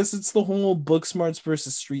 I guess it's the whole book smarts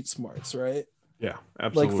versus street smarts, right? Yeah,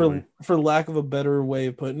 Like absolutely. for lack of a better way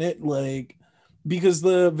of putting it, like because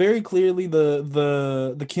the very clearly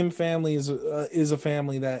the Kim family is a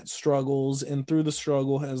family that struggles, and through the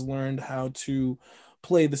struggle has learned how to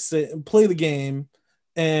play the game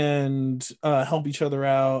and help each other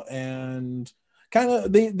out, and kind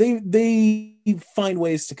of they find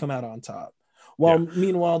ways to come out on top. While Yeah.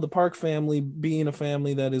 meanwhile, the Park family, being a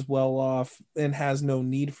family that is well off and has no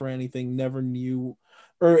need for anything, never knew,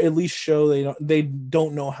 or at least show they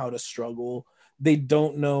don't know how to struggle. They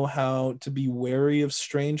don't know how to be wary of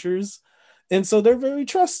strangers. And so they're very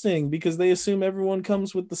trusting because they assume everyone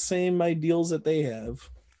comes with the same ideals that they have.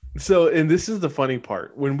 So, and this is the funny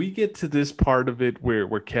part. When we get to this part of it where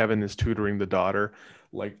Kevin is tutoring the daughter,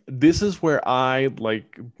 like this is where I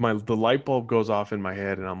like the light bulb goes off in my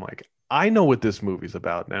head, and I'm like, I know what this movie's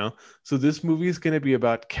about now. So this movie is going to be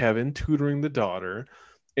about Kevin tutoring the daughter,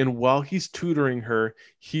 and while he's tutoring her,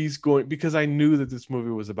 he's going, because I knew that this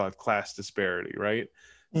movie was about class disparity, right?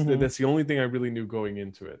 So Mm-hmm. that's the only thing I really knew going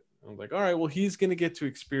into it. I was like, all right, well, he's going to get to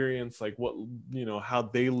experience like what, how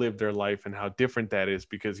they live their life and how different that is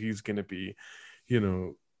because he's going to be, you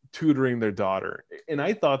know, tutoring their daughter. And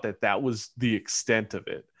I thought that that was the extent of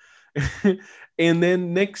it. And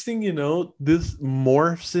then next thing you know, this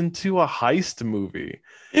morphs into a heist movie.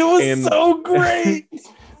 It was And so great.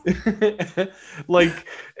 like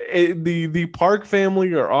the Park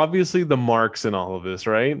family are obviously the marks in all of this,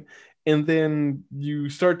 right? And then you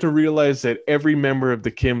start to realize that every member of the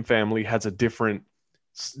Kim family has a different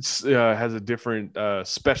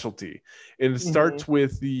specialty, and it Mm-hmm. starts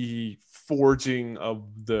with the forging of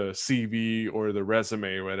the CV or the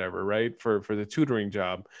resume or whatever, right? For the tutoring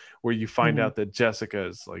job, where you find Mm-hmm. out that Jessica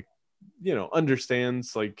is like,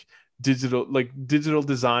 understands like digital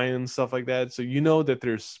design and stuff like that. So that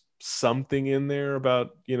there's something in there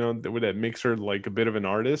about, that makes her like a bit of an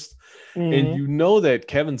artist. And Mhm. you know that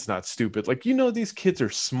Kevin's not stupid. Like, these kids are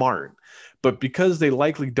smart, but because they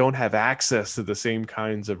likely don't have access to the same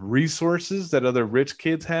kinds of resources that other rich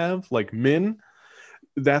kids have, like Min,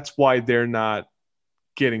 that's why they're not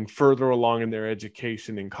getting further along in their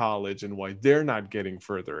education in college and why they're not getting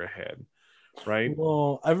further ahead, right?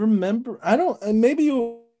 Well, I remember. I don't. And maybe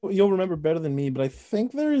you'll remember better than me, but I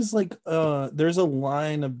think there's a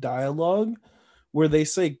line of dialogue where they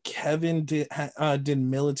say Kevin did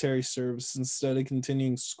military service instead of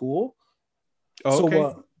continuing school. Oh, So okay.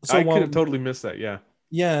 what? So I could have what? totally missed that. Yeah.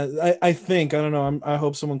 Yeah, I think, I don't know. I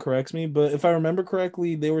hope someone corrects me, but if I remember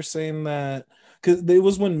correctly, they were saying that because it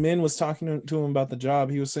was when Min was talking to him about the job.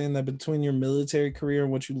 He was saying that between your military career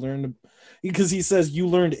and what you learned, because he says you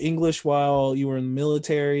learned English while you were in the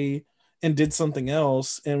military and did something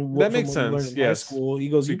else, and That what from makes what you learned sense. in high Yes. school. He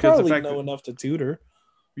goes, you Because the probably fact know that, enough to tutor.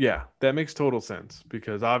 yeah, that makes total sense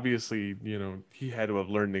because obviously, he had to have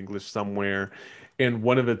learned English somewhere. And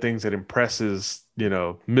one of the things that impresses,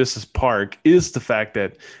 Mrs. Park is the fact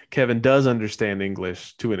that Kevin does understand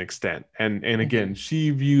English to an extent. And again, Mhm.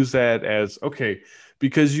 she views that as okay,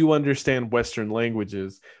 because you understand Western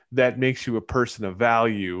languages, that makes you a person of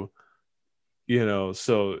value,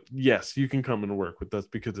 so yes, you can come and work with us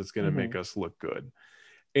because it's going to make Mhm. us look good.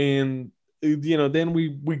 And then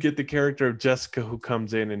we get the character of Jessica who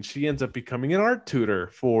comes in and she ends up becoming an art tutor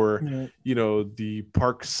for Yeah. the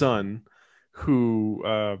Park son, who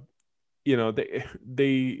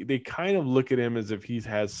they kind of look at him as if he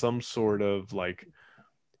has some sort of like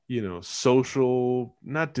social,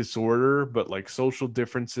 not disorder, but like social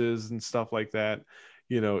differences and stuff like that.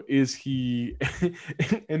 Is he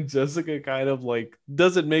and Jessica kind of like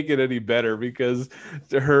doesn't make it any better because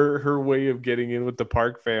her way of getting in with the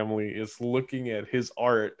Park family is looking at his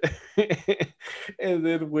art. And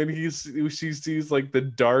then when she sees like the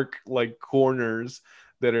dark like corners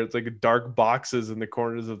that are like dark boxes in the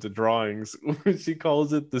corners of the drawings, she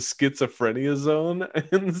calls it the schizophrenia zone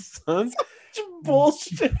in the sun.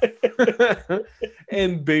 Bullshit.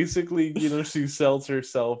 And basically, she sells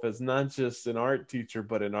herself as not just an art teacher,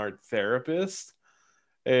 but an art therapist.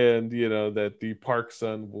 And, that the Park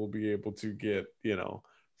son will be able to get,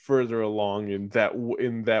 further along in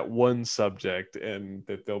that one subject, and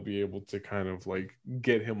that they'll be able to kind of like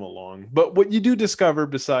get him along. But what you do discover,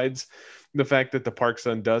 besides the fact that the Park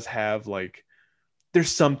son does have like there's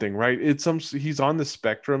something, right? He's on the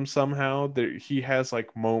spectrum somehow. There he has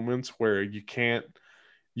like moments where you can't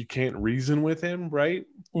reason with him, right?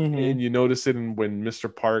 Hmm. And you notice it when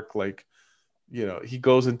Mr. Park, like, he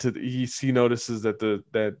goes into he notices that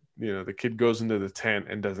the kid goes into the tent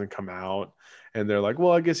and doesn't come out, and they're like,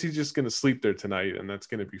 well, I guess he's just gonna sleep there tonight, and that's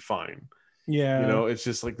gonna be fine. Yeah. It's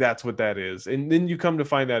just like that's what that is, and then you come to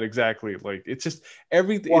find out exactly like it's just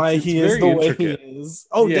everything. It's Why it's he is very the way he intricate. is.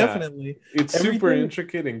 Oh, Yeah, definitely. it's super Everything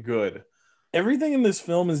intricate and good. everything in this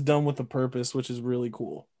film is done with a purpose, which is really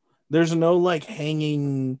cool. There's no like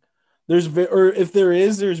hanging or if there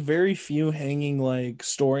is, there's very few hanging like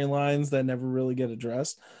storylines that never really get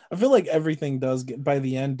addressed. I feel like everything does get by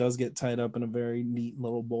the end does get tied up in a very neat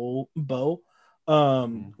little bow.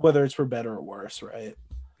 Mm. Whether it's for better or worse, right?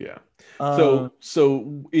 Yeah. Um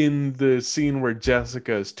So in the scene where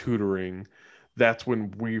Jessica is tutoring, that's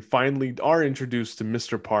when we finally are introduced to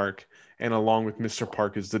Mr. Park, and along with Mr.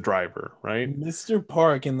 Park is the driver, right? Mr.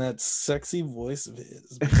 Park and that sexy voice of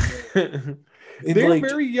his, man. It They're like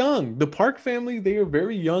very young. The Park family, they are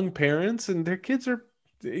very young parents, and their kids are,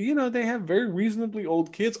 they have very reasonably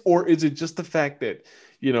old kids. Or is it just the fact that,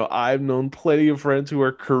 I've known plenty of friends who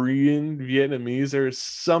are Korean, Vietnamese. There's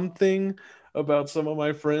something about some of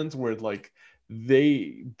my friends where like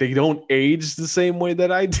they don't age the same way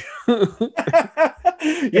that I do.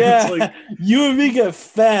 It's like yeah, you and me get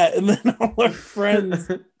fat, and then all our friends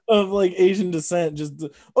of like Asian descent just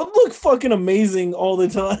look fucking amazing all the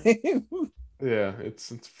time. yeah,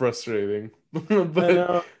 it's frustrating. I But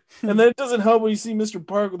know. And then it doesn't help when you see Mr.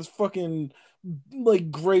 Park with his fucking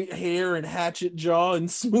like great hair and hatchet jaw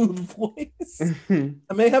and smooth voice.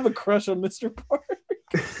 I may have a crush on Mr. Park.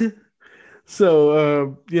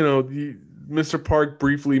 So, Mr. Park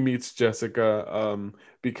briefly meets Jessica,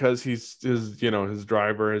 because his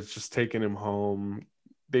driver has just taken him home.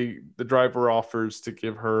 The driver offers to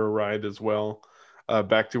give her a ride as well,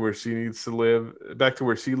 back to where she needs to live, back to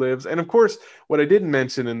where she lives. And of course, what I didn't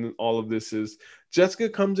mention in all of this is Jessica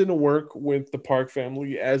comes into work with the Park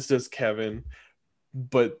family, as does Kevin,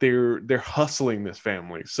 but they're hustling this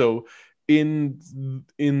family. So in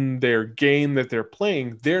their game that they're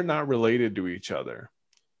playing, they're not related to each other.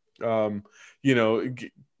 um you know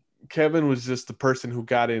Kevin was just the person who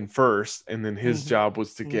got in first, and then his Mhm. job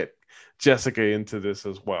was to get Jessica into this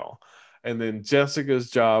as well. And then Jessica's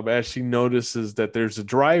job, as she notices that there's a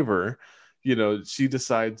driver, she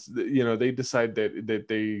decides that, they decide that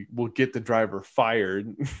they will get the driver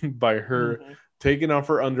fired by her Mhm. taking off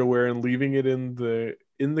her underwear and leaving it in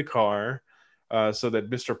the car, so that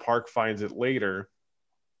Mr. Park finds it later.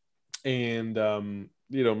 And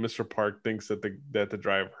Mr. Park thinks that the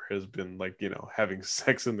driver has been, like, having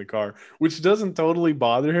sex in the car, which doesn't totally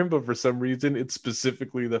bother him, but for some reason it's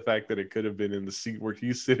specifically the fact that it could have been in the seat where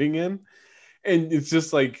he's sitting in. And it's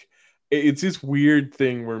just like, it's this weird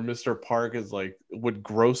thing where Mr. Park is like, what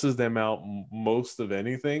grosses them out most of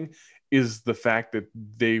anything is the fact that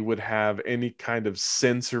they would have any kind of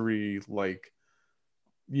sensory, like,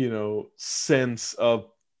 sense of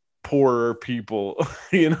poorer people.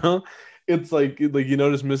 you know it's like you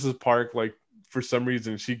notice Mrs. Park, like, for some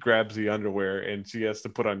reason she grabs the underwear and she has to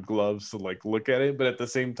put on gloves to, like, look at it, but at the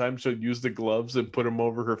same time she'll use the gloves and put them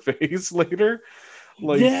over her face later,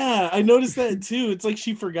 like. Yeah, I noticed that too. It's like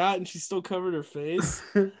she forgot and she still covered her face.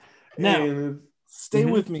 Now, And stay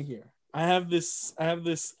mhm. with me here. I have this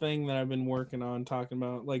thing that I've been working on talking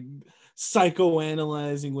about, like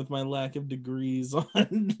psychoanalyzing with my lack of degrees on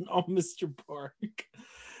Mr. Park.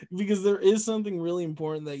 Because there is something really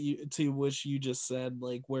important that you to which you just said,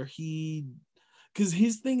 like where he because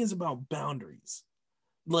his thing is about boundaries.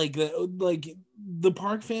 Like the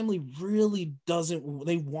Park family really doesn't,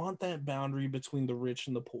 they want that boundary between the rich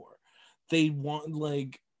and the poor. They want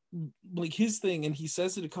like his thing, and he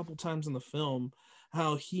says it a couple times in the film,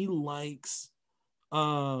 how he likes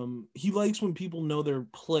when people know their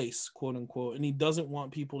place, quote unquote, and he doesn't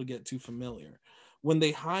want people to get too familiar. When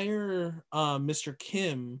they hire Mr.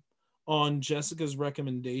 Kim on Jessica's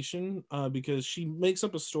recommendation, because she makes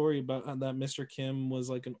up a story about that Mr. Kim was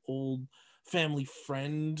like an old family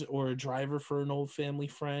friend or a driver for an old family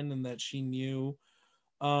friend, and that she knew,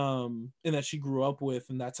 and that she grew up with,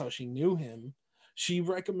 and that's how she knew him. She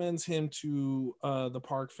recommends him to the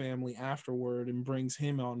Park family afterward and brings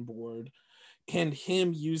him on board, and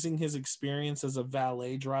him using his experience as a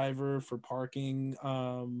valet driver for parking,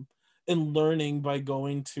 and learning by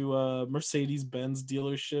going to a Mercedes Benz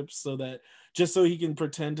dealership, so that just so he can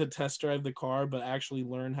pretend to test drive the car but actually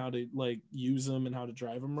learn how to like use them and how to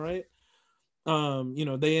drive them right.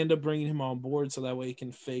 They end up bringing him on board so that way he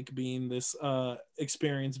can fake being this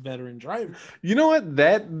experienced veteran driver. You know what?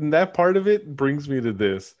 That part of it brings me to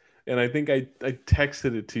this. And I think I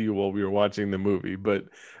texted it to you while we were watching the movie, but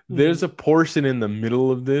there's Mhm. a portion in the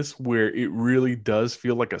middle of this where it really does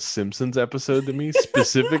feel like a Simpsons episode to me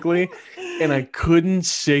specifically. And I couldn't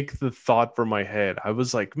shake the thought from my head. I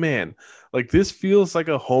was like, man, like, this feels like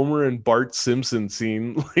a Homer and Bart Simpson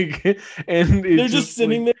scene. Like, and They're it's just just like,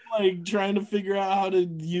 sitting there like trying to figure out how to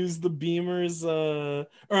use the Beamer's or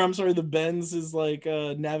I'm sorry, the Benz's like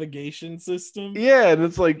navigation system. yeah, and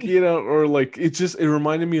it's like, or like, it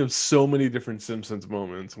reminded me of so many different Simpsons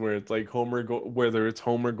moments where it's like whether it's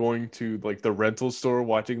Homer going to, like, the rental store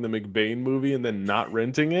watching the McBain movie and then not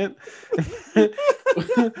renting it.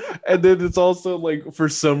 And then it's also like, for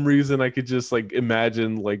some reason I could just, like,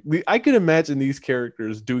 imagine, like, I could imagine these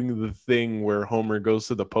characters doing the thing where Homer goes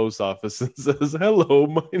to the post office and says, "Hello,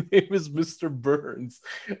 my name is Mr. Burns.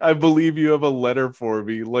 I believe you have a letter for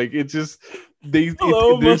me." Like, it just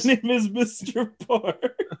Hello, my there's name is Mr.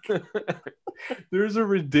 Park. there's a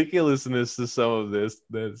ridiculousness to some of this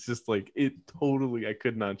that's just like, it totally, I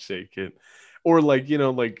could not shake it. Or, like,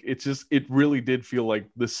 like, it really did feel like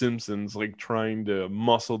the Simpsons, like, trying to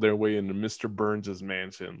muscle their way into Mr. Burns's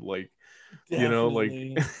mansion, like, like.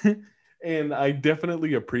 Definitely. And I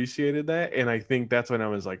definitely appreciated that, and I think that's when I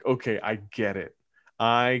was like, okay, I get it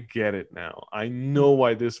now. I know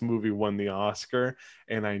why this movie won the Oscar,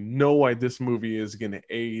 and I know why this movie is going to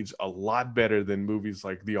age a lot better than movies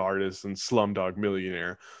like The Artist and Slumdog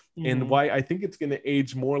Millionaire, and Mhm. why I think it's going to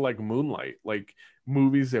age more like Moonlight, like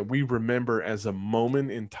movies that we remember as a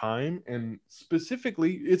moment in time, and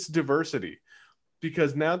specifically its diversity.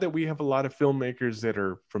 Because now that we have a lot of filmmakers that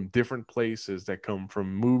are from different places, that come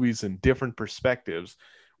from movies and different perspectives,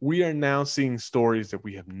 we are now seeing stories that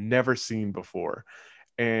we have never seen before.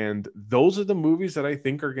 And those are the movies that I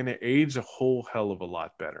think are going to age a whole hell of a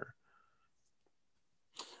lot better.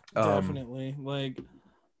 Um, Definitely. Like,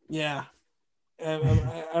 yeah,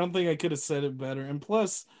 I don't think I could have said it better. And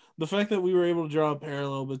plus, the fact that we were able to draw a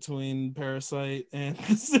parallel between Parasite and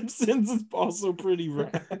The Simpsons is also pretty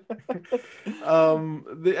rad.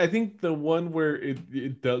 I think the one where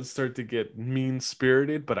it does start to get mean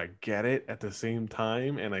spirited, but I get it at the same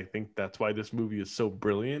time, and I think that's why this movie is so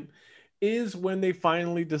brilliant, is when they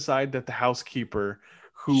finally decide that the housekeeper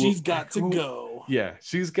she's got to who go. yeah,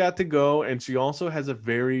 she's got to go, and she also has a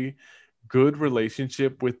very good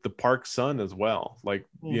relationship with the Park son as well. Like,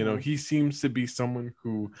 Mhm. he seems to be someone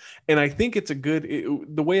who, and I think it's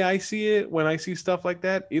the way I see it when I see stuff like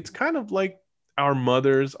that, it's kind of like our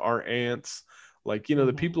mothers, our aunts, like, the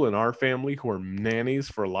Mhm. people in our family who are nannies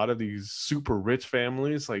for a lot of these super rich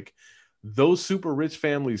families, like those super rich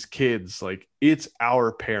families' kids, like it's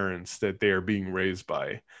our parents that they are being raised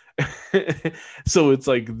by. So it's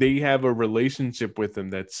like they have a relationship with them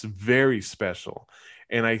that's very special.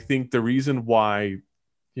 And I think the reason why,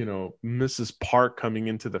 Mrs. Park coming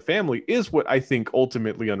into the family is what I think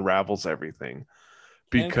ultimately unravels everything.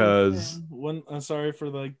 Can Because confirm one. Sorry for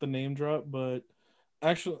like the name drop, but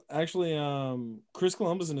actually, Chris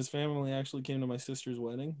Columbus and his family actually came to my sister's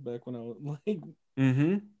wedding back when I was like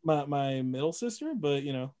mm-hmm. my middle sister. But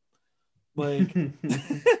like,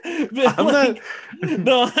 but I'm not. like,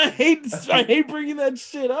 no, I hate bringing that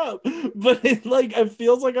shit up, but it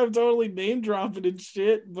feels like I'm totally name dropping and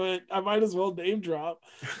shit, but I might as well name drop.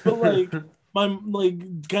 But like, my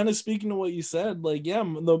like kind of speaking to what you said, like, yeah,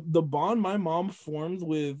 the bond my mom formed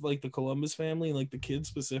with like the Columbus family, like the kids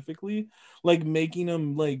specifically, like making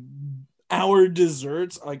them like our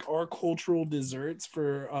desserts, like our cultural desserts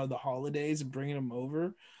for the holidays and bringing them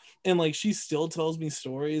over. And like she still tells me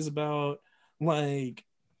stories about like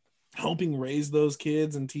helping raise those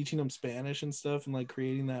kids and teaching them Spanish and stuff and like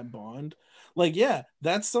creating that bond. Like, yeah,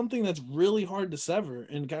 that's something that's really hard to sever.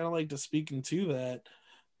 And kind of like to speak into that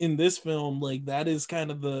in this film, like that is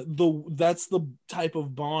kind of that's the type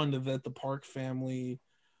of bond that the Park family,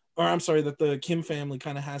 or I'm sorry, that the Kim family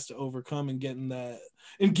kind of has to overcome and getting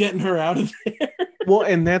her out of there. Well,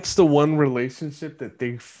 and that's the one relationship that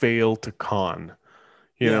they fail to con.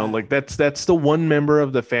 Yeah. Like that's the one member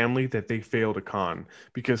of the family that they fail to con,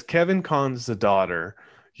 because Kevin cons the daughter,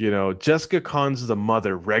 Jessica cons the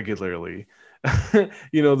mother regularly.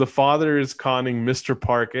 The father is conning Mr.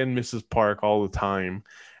 Park and Mrs. Park all the time.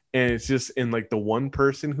 And it's just, and like the one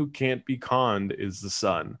person who can't be conned is the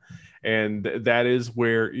son. And that is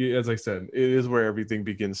where, as I said, it is where everything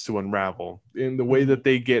begins to unravel. In the way Mhm. that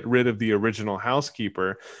they get rid of the original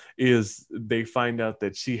housekeeper is they find out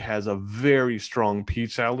that she has a very strong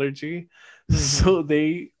peach allergy. Mhm. So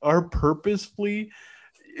they are purposefully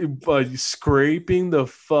scraping the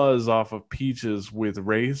fuzz off of peaches with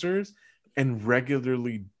razors and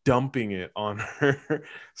regularly dumping it on her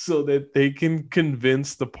so that they can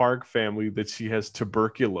convince the Park family that she has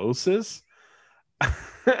tuberculosis.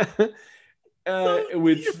 So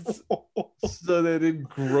Which, evil. so that it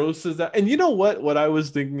grosses out. And you know what I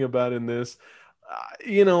was thinking about in this,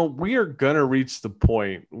 we are gonna reach the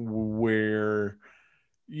point where,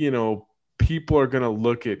 you know, people are going to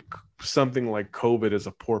look at something like COVID as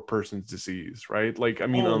a poor person's disease, right? Like, I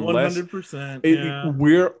mean, Oh, unless 100%. Yeah.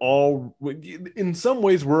 we're all, in some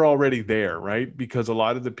ways, we're already there, right? Because a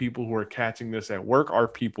lot of the people who are catching this at work are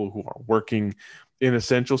people who are working in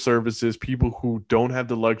essential services, people who don't have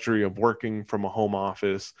the luxury of working from a home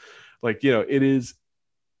office. Like, it is,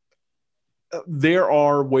 there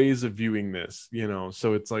are ways of viewing this,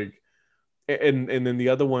 so it's like, and then the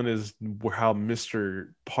other one is how Mr.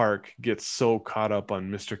 Park gets so caught up on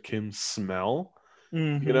Mr. Kim's smell,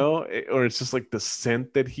 Hmm. or it's just like the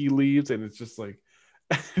scent that he leaves, and it's just like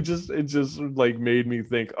it just like made me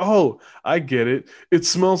think, oh, I get it. It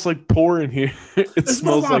smells like poor in here. It It smells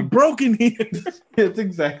smells like like broken here. it's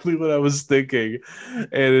exactly what I was thinking,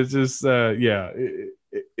 and it's just yeah,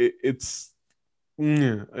 it's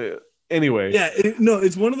anyway, Yeah, no,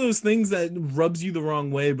 it's one of those things that rubs you the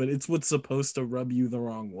wrong way, but it's what's supposed to rub you the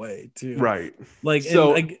wrong way too. right. Like, and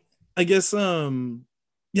So I guess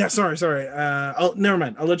yeah, sorry. I'll never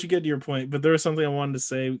mind. I'll let you get to your point, but there was something I wanted to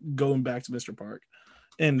say going back to Mr. Park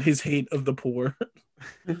and his hate of the poor.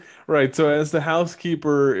 right. So, as the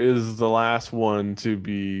housekeeper is the last one to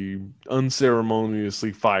be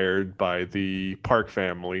unceremoniously fired by the Park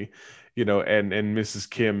family, and Mrs.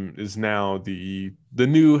 Kim is now the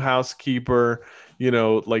new housekeeper.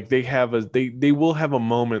 Like they will have a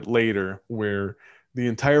moment later where the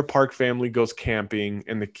entire Park family goes camping,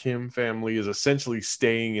 and the Kim family is essentially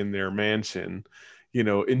staying in their mansion.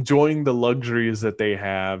 Enjoying the luxuries that they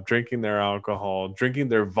have, drinking their alcohol, drinking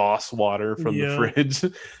their Voss water from the Yeah. fridge,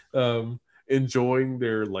 enjoying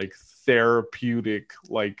their like therapeutic,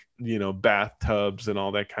 like, bathtubs and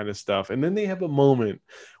all that kind of stuff. And then they have a moment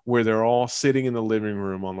where they're all sitting in the living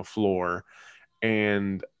room on the floor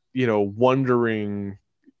and, wondering,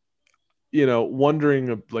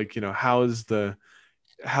 like,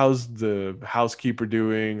 how's the housekeeper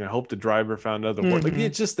doing? I hope the driver found other work. Like, Hmm.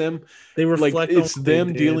 it's just them, They like reflect on it's what they them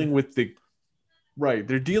did. dealing with the Right.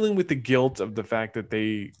 They're dealing with the guilt of the fact that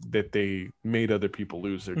they made other people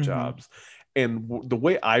lose their Mm-hmm. jobs. And the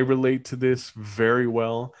way I relate to this very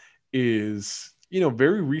well is,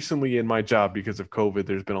 very recently in my job because of COVID,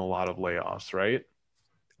 there's been a lot of layoffs, right?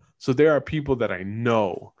 So there are people that I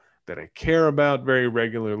know that I care about very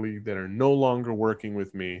regularly that are no longer working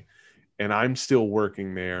with me, and I'm still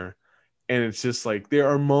working there. And it's just like there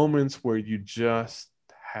are moments where you just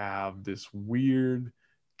have this weird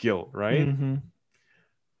guilt, right? Mm-hmm.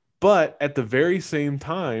 But at the very same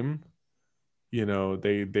time, they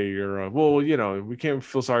are well, we can't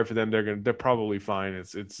feel sorry for them. They're probably fine.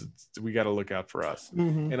 It's we got to look out for us.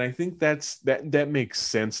 Mm-hmm. And I think that makes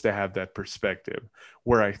sense to have that perspective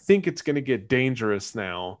where I think it's going to get dangerous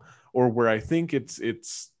now, or where I think it's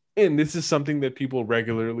and this is something that people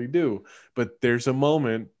regularly do, but there's a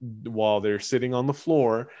moment while they're sitting on the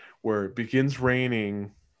floor where it begins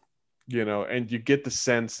raining, and you get the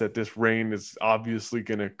sense that this rain is obviously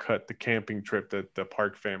going to cut the camping trip that the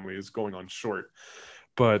Park family is going on short.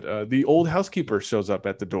 But the old housekeeper shows up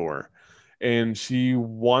at the door and she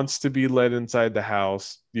wants to be let inside the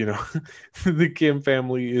house. The Kim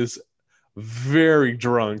family is very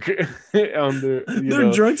drunk on the,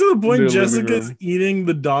 They're drunk to the in point their living Jessica's room. eating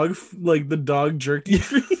the dog, like the dog jerky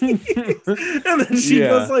treats, and then she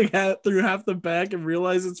goes Yeah. like through half the pack and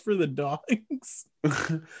realizes it's for the dogs.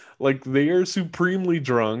 Like they are supremely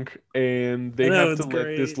drunk and I they know have to it's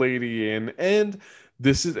let this great. lady in, and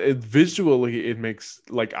this is visually it makes,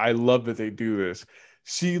 like, I love that they do this.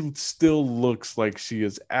 She still looks like she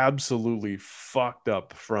is absolutely fucked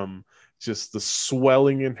up from just the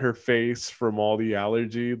swelling in her face from all the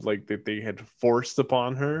allergy like that they had forced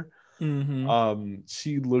upon her. Mm-hmm.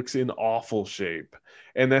 She looks in awful shape,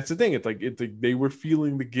 and that's the thing. It's like they were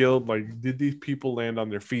feeling the guilt, like, did these people land on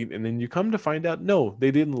their feet? And then you come to find out, no, they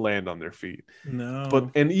didn't land on their feet. But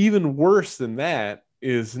No. and even worse than that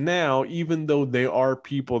is now, even though they are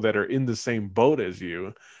people that are in the same boat as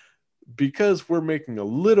you, because we're making a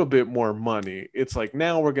little bit more money, it's like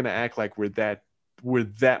now we're going to act like we're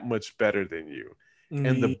that much better than you.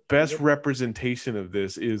 And the best Yep. representation of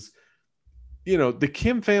this is, the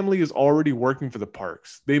Kim family is already working for the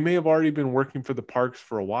parks. They may have already been working for the parks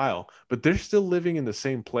for a while, but they're still living in the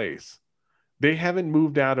same place. They haven't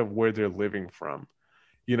moved out of where they're living from.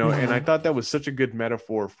 And I Mhm. thought that was such a good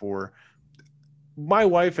metaphor for my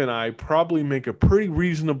wife and I probably make a pretty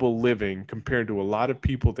reasonable living compared to a lot of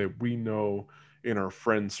people that we know in our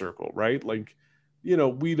friend circle, right? Like,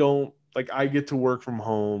 we don't, like, I get to work from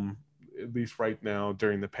home, at least right now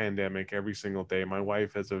during the pandemic, every single day. My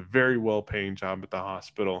wife has a very well paying job at the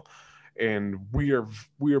hospital, and we are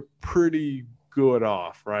pretty good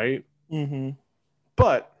off, right? Mhm.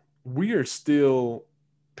 But we are still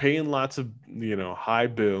paying lots of, high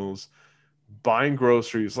bills, buying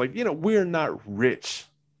groceries. Like, we're not rich.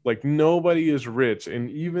 Like, nobody is rich.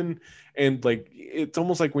 And like, it's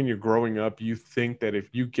almost like when you're growing up, you think that if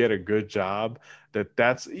you get a good job,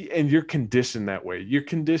 and you're conditioned that way. You're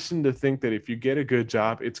conditioned to think that if you get a good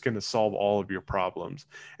job, it's going to solve all of your problems.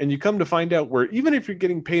 And you come to find out where even if you're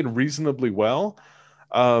getting paid reasonably well,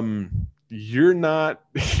 you're not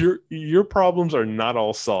your problems are not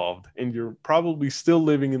all solved, and you're probably still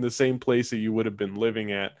living in the same place that you would have been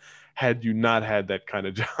living at had you not had that kind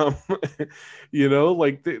of job.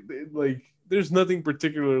 Like like there's nothing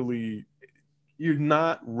particularly, you're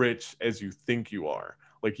not rich as you think you are.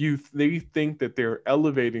 Like, they think that they're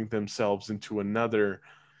elevating themselves into another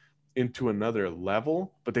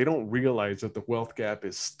level, but they don't realize that the wealth gap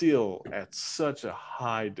is still at such a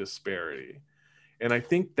high disparity. And I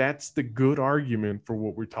think that's the good argument for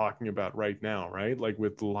what we're talking about right now, right? Like,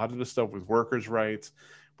 with a lot of the stuff with workers' rights,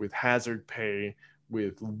 with hazard pay,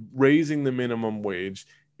 with raising the minimum wage,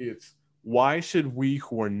 it's why should we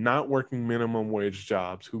who are not working minimum wage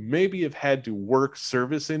jobs, who maybe have had to work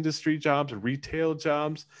service industry jobs, retail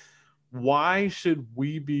jobs, why should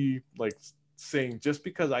we be like saying just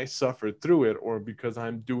because I suffered through it or because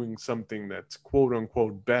I'm doing something that's quote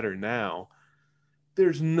unquote better now,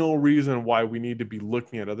 there's no reason why we need to be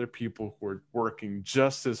looking at other people who are working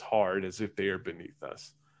just as hard as if they are beneath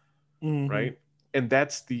us, Mhm. right? And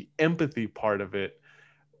that's the empathy part of it,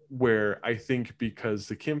 where I think because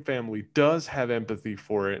the Kim family does have empathy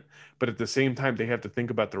for it, but at the same time, they have to think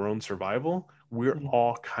about their own survival. We're Mhm.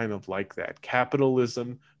 all kind of like that.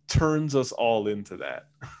 Capitalism turns us all into that.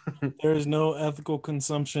 There is no ethical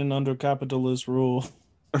consumption under capitalist rule.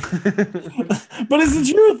 But it's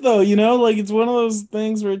the truth though, like it's one of those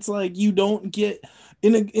things where it's like you don't get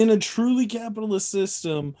in a truly capitalist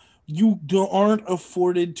system, aren't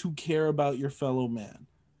afforded to care about your fellow man.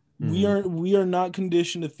 We Mhm. are we are not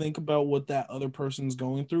conditioned to think about what that other person's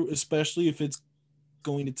going through, especially if it's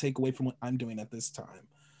going to take away from what I'm doing at this time.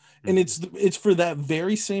 Mm-hmm. And it's for that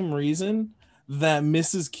very same reason that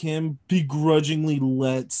Mrs. Kim begrudgingly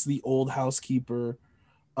lets the old housekeeper,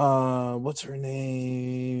 what's her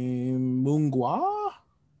name, Mungwa,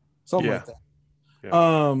 something like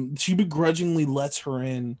that. She begrudgingly lets her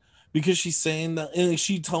in because she's saying that, and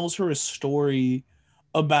she tells her a story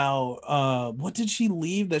about what did she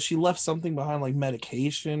leave, that she left something behind, like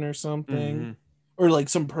medication or something, Mm-hmm. or like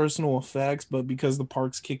some personal effects, but because the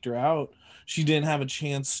parks kicked her out, she didn't have a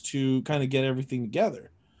chance to kind of get everything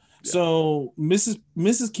together. So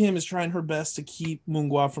Mrs. Kim is trying her best to keep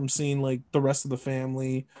Mungwa from seeing like the rest of the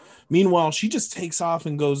family. Meanwhile, she just takes off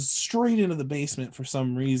and goes straight into the basement for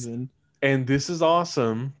some reason. And this is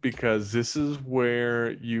awesome because this is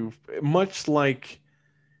where you, much like,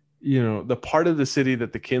 the part of the city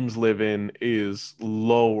that the Kims live in is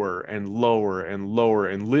lower and lower and lower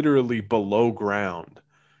and literally below ground,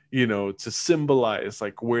 to symbolize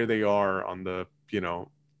like where they are on the,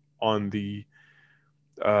 on the,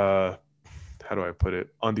 uh, how do I put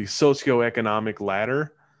it? On the socioeconomic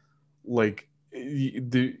ladder. Like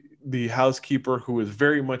the housekeeper, who is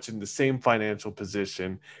very much in the same financial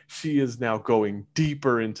position, she is now going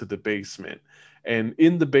deeper into the basement. And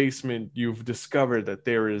in the basement, you've discovered that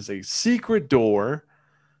there is a secret door.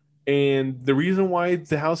 And the reason why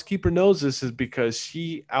the housekeeper knows this is because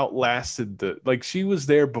she outlasted she was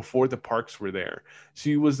there before the parks were there.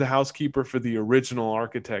 She was the housekeeper for the original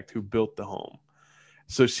architect who built the home.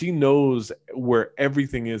 So she knows where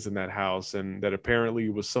everything is in that house, and that apparently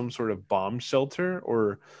was some sort of bomb shelter,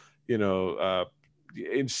 or,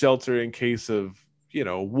 in shelter in case of,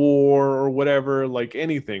 war or whatever, like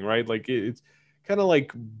anything, right? Like it's kind of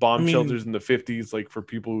like bomb shelters in the 50s, like for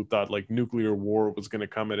people who thought like nuclear war was going to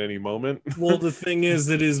come at any moment. Well, the thing is,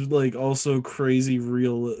 it is like also crazy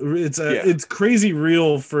real. It's crazy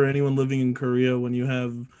real for anyone living in Korea when you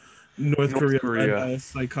have North Korea led by a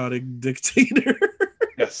psychotic dictator.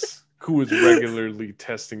 Yes, who is regularly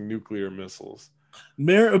testing nuclear missiles.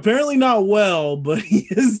 Apparently not well, but he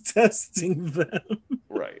is testing them.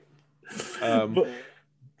 Right.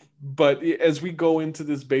 But as we go into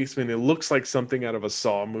this basement, it looks like something out of a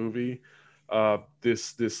Saw movie.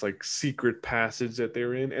 This like secret passage that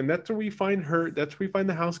they're in, and that's where we find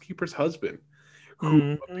the housekeeper's husband,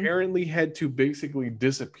 who apparently had to basically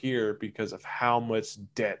disappear because of how much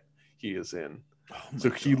debt he is in. So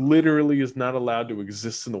he literally is not allowed to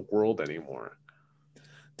exist in the world anymore.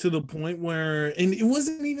 To the point where, and it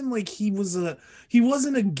wasn't even like he wasn't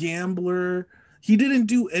a gambler. He didn't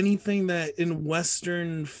do anything that in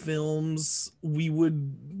Western films we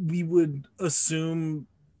would assume,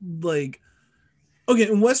 like, okay,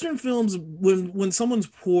 in Western films, when someone's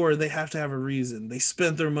poor, they have to have a reason. They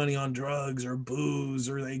spent their money on drugs or booze,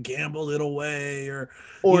 or they gambled it away, or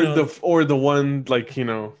the one, like,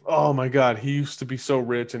 oh my God, he used to be so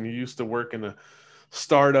rich and he used to work in a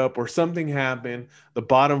startup, or something happened, the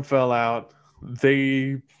bottom fell out.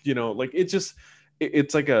 They, like, it's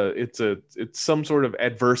some sort of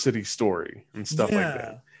adversity story and stuff like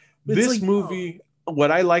that. This movie, what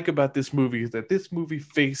I like about this movie is that this movie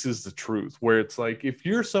faces the truth, where it's like, if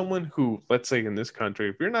you're someone who, let's say in this country,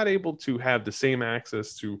 if you're not able to have the same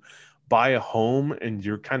access to buy a home, and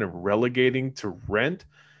you're kind of relegating to rent,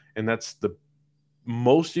 and that's the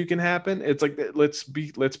most you can happen, it's like, let's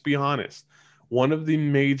be honest. One of the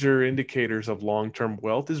major indicators of long-term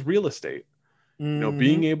wealth is real estate.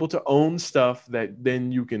 Being able to own stuff that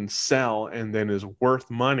then you can sell and then is worth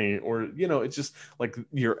money, or, it's just like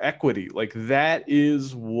your equity. Like, that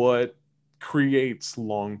is what creates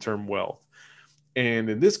long-term wealth. And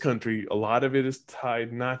in this country, a lot of it is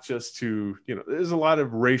tied not just to, there's a lot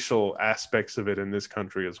of racial aspects of it in this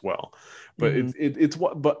country as well. But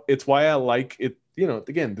it's why I like it.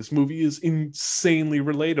 Again, this movie is insanely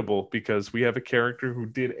relatable because we have a character who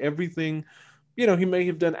did everything. He may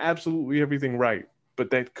have done absolutely everything right,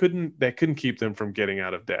 but that couldn't keep them from getting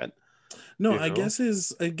out of debt. No, I guess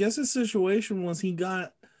his situation was he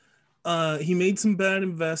made some bad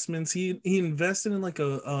investments. He invested in like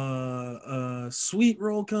a sweet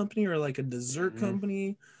roll company, or like a dessert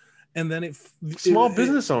company, and then small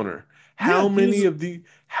business owner. How many of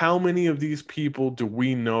these people do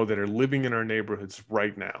we know that are living in our neighborhoods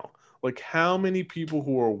right now? Like, how many people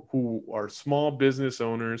who are small business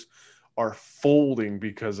owners are folding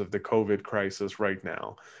because of the COVID crisis right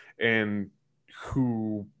now, and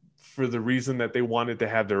who, for the reason that they wanted to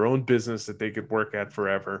have their own business that they could work at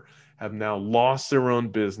forever, have now lost their own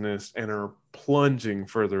business and are plunging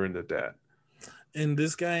further into debt. And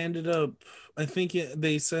this guy ended up, I think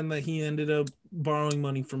they said that he ended up borrowing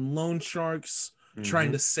money from loan sharks,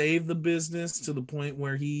 trying to save the business to the point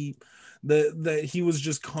where that he was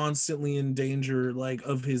just constantly in danger, like,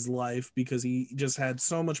 of his life, because he just had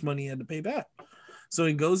so much money he had to pay back. So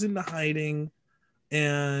he goes into hiding,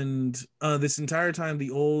 and this entire time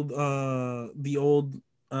the old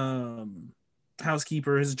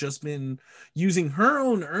housekeeper has just been using her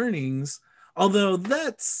own earnings, although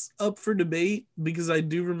that's up for debate, because I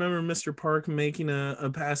do remember Mr. Park making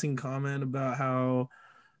a passing comment about how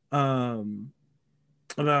Moon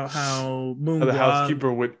The Gua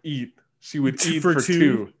housekeeper would eat. She would eat for for two.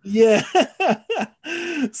 two. Yeah.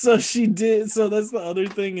 So she did. So that's the other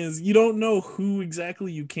thing, is you don't know who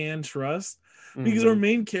exactly you can trust, because our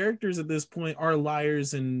main characters at this point are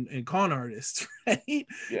liars and con artists, right?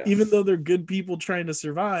 Yes. Even though they're good people trying to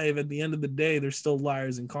survive, at the end of the day, they're still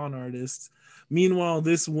liars and con artists. Meanwhile,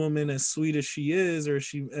 this woman, as sweet as she is, or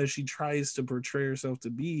as she tries to portray herself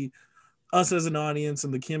to be, us as an audience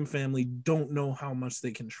and the Kim family don't know how much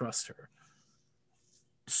they can trust her.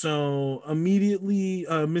 So immediately,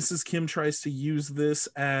 Mrs. Kim tries to use this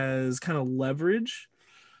as kind of leverage,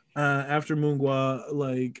 after Moon Gua,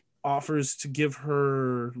 like, offers to give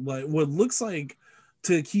her, like, what looks like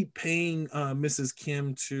to keep paying Mrs.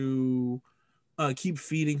 Kim to keep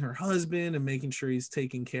feeding her husband and making sure he's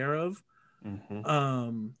taken care of.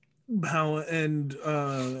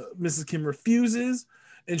 Mrs. Kim refuses,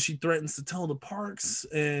 and she threatens to tell the Parks.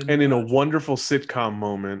 And in a wonderful sitcom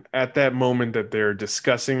moment, at that moment that they're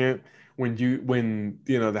discussing it, when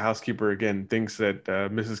the housekeeper again thinks that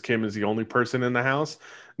Mrs. Kim is the only person in the house,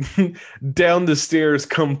 down the stairs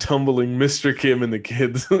come tumbling Mr. Kim and the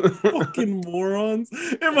kids. Fucking morons.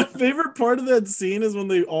 And my favorite part of that scene is when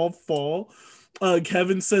they all fall.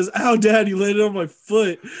 Kevin says, "Ow, Dad, you landed on my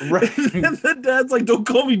foot." Right. And the dad's like, "Don't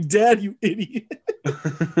call me Dad, you idiot."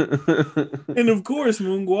 And of course,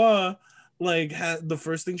 Moon Gua, like, the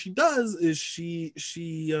first thing she does is she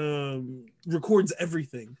records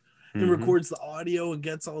everything, and records the audio and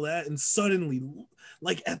gets all that, and suddenly,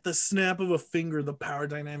 like, at the snap of a finger, the power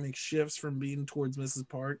dynamic shifts from being towards Mrs.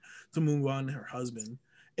 Park to Moon Gua and her husband,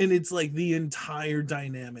 and it's like the entire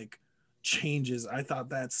dynamic changes. I thought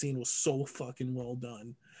that scene was so fucking well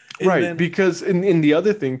done. And right, then, because in the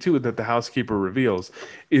other thing too that the housekeeper reveals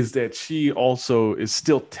is that she also is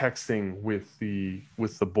still texting with the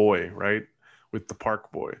boy, right? With the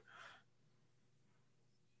Park boy.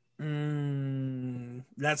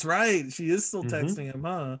 that's right. She is still texting him,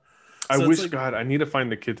 huh? I So wish, like, God, I need to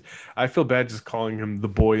find the kids. I feel bad just calling him the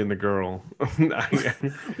boy and the girl.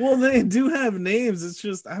 well, they do have names. It's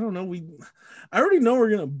just, I don't know. I already know we're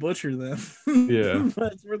gonna butcher them. Yeah.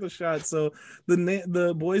 But it's worth a shot. So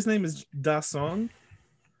the boy's name is Da Song.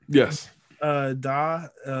 Yes. Da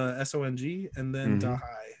Song, and then Da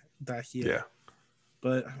Hye. Yeah.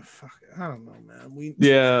 But fuck, I don't know, man.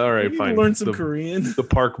 All right, we need fine. to learn some Korean. The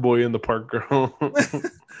Park boy and the Park girl.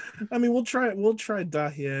 I mean, we'll try Da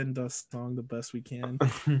Hye and Da Song the best we can.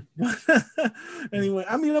 Anyway,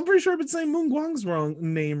 I mean, I'm pretty sure I've been saying Moon Guang's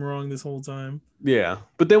name wrong this whole time. Yeah,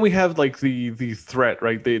 but then we have like the threat,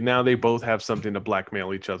 right? They both have something to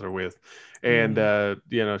blackmail each other with, and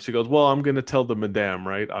she goes, "Well, I'm gonna tell the madame,"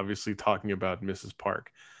 right? Obviously talking about Mrs.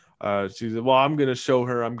 Park. She said, "Well, I'm gonna show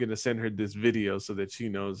her. I'm gonna send her this video so that she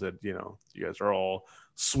knows that you guys are all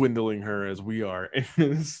swindling her as we are." And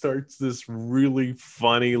it starts this really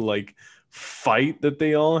funny like fight that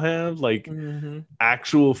they all have, like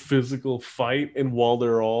actual physical fight, and while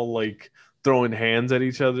they're all like throwing hands at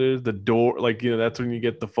each other, the door, like, that's when you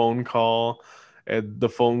get the phone call, and the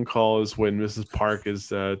phone call is when Mrs. Park is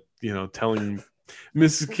telling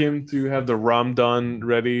Mrs. Kim to have the ramdon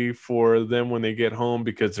ready for them when they get home,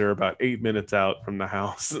 because they're about 8 minutes out from the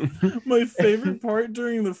house. My favorite part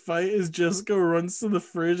during the fight is Jessica runs to the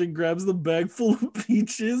fridge and grabs the bag full of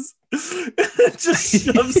peaches and just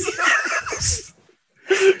shoves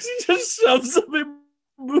she just shoves them in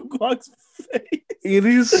Moonguang's face. It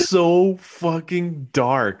is so fucking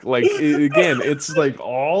dark. Like, again, it's like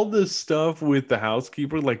all this stuff with the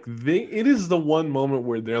housekeeper. Like, it is the one moment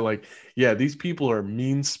where they're like, yeah, these people are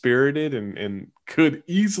mean spirited and could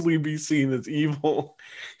easily be seen as evil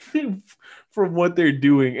from what they're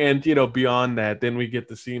doing. And, beyond that, then we get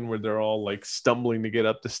the scene where they're all like stumbling to get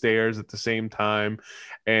up the stairs at the same time.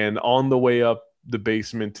 And on the way up the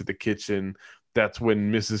basement to the kitchen, that's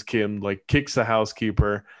when Mrs. Kim like kicks the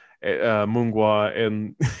housekeeper, Moon Gua,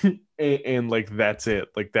 and like that's it.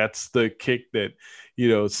 Like, that's the kick that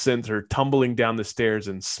sends her tumbling down the stairs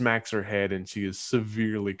and smacks her head, and she is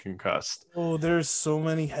severely concussed. Oh, there's so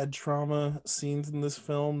many head trauma scenes in this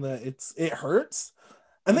film that it hurts.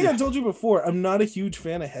 I think I told you before, I'm not a huge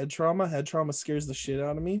fan of head trauma. Head trauma scares the shit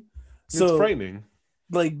out of me. So it's frightening.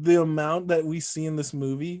 like the amount that we see in this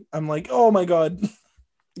movie, I'm like, oh my god.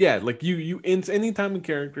 Yeah, like anytime a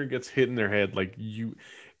character gets hit in their head, like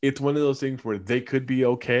it's one of those things where they could be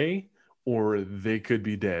okay or they could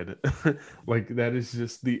be dead. Like that is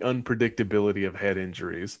just the unpredictability of head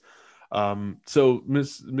injuries. So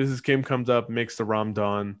Mrs. Kim comes up, makes the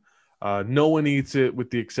ramdan. No one eats it with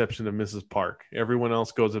the exception of Mrs. Park. Everyone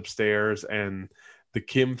else goes upstairs, and the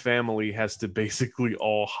Kim family has to basically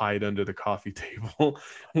all hide under the coffee table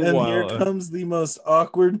And here while comes the most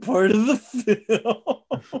awkward part of the film.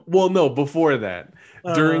 well, no, before that,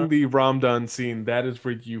 uh, during the Ramdan scene, that is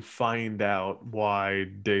where you find out why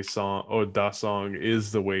Daesung or Dasong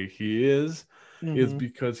is the way he is mhm.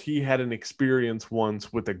 because he had an experience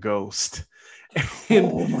once with a ghost. And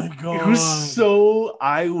Oh my it was god. so,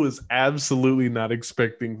 I was absolutely not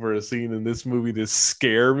expecting for a scene in this movie to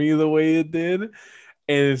scare me the way it did. And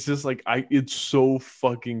it's just like, it's so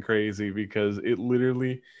fucking crazy because it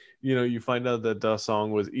literally, you find out that Da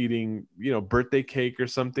Song was eating, birthday cake or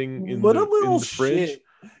something in What a the little fridge. shit.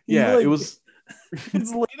 He Yeah, it like was.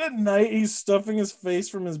 it's late at night. He's stuffing his face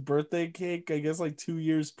from his birthday cake, I guess like 2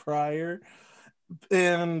 years prior.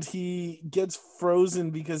 And he gets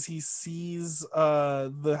frozen because he sees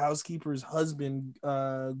the housekeeper's husband,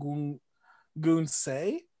 Goon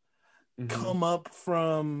Se, Mhm. come up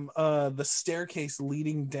from the staircase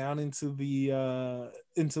leading down into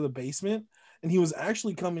the basement, and he was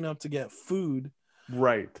actually coming up to get food,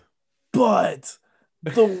 Right. but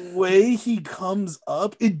the way he comes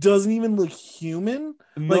up, it doesn't even look human.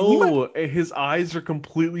 Like we might. No, his eyes are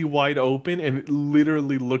completely wide open, and it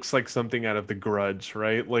literally looks like something out of The Grudge,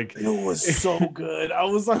 right? Like, It was so good. I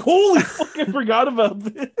was like, holy fuck, I forgot about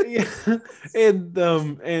this. yeah, and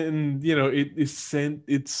it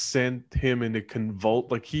sent him into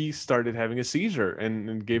like he started having a seizure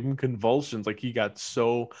and gave him convulsions. Like he got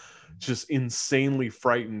so just insanely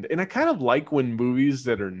frightened. And I kind of like when movies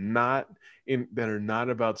that are not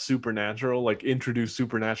about supernatural, like introduce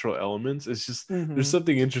supernatural elements. It's just there's Mm-hmm.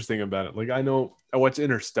 something interesting about it. Like I know I watched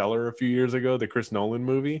Interstellar a few years ago, the Chris Nolan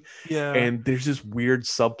movie, Yeah. and there's this weird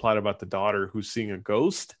subplot about the daughter who's seeing a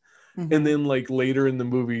ghost. And Mm-hmm. then like later in the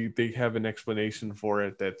movie they have an explanation for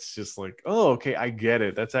it that's just like, oh, okay, I get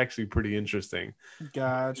it. That's actually pretty interesting.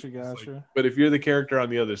 Gotcha, It's like, gotcha. but if you're the character on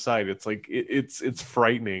the other side, it's like it's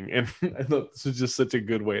frightening. And I thought this was just such a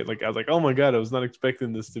good way. Like I was like, oh my god, I was not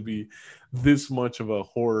expecting this to be this much of a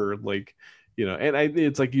horror. Like, and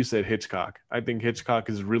it's like you said, Hitchcock. I think Hitchcock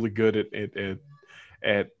is really good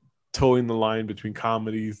at towing the line between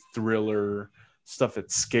comedy, thriller, stuff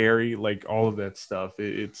that's scary, like all of that stuff.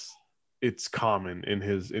 It's common in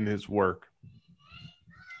his work.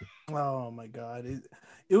 Oh my god.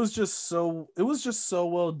 It was just so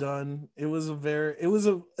well done. It was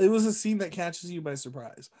a scene that catches you by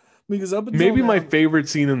surprise. Because up until Maybe my now, favorite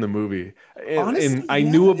scene in the movie, and honestly, I yeah,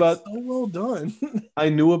 knew it's about so well done. I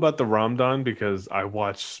knew about the Ramdan because I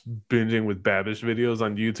watch binging with Babish videos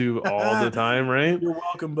on YouTube all the time, right? You're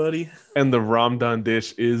welcome, buddy. And the Ramdan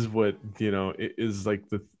dish is what, it is like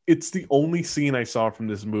it's the only scene I saw from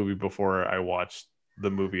this movie before I watched the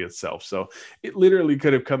movie itself. So it literally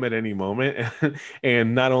could have come at any moment.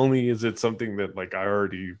 And not only is it something that like I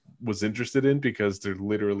already was interested in because they're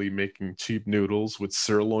literally making cheap noodles with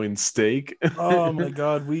sirloin steak. Oh my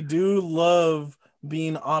god, we do love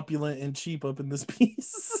being opulent and cheap up in this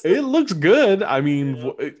piece. It looks good. I mean,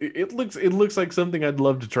 Yeah, it looks like something I'd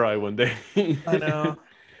love to try one day. I know.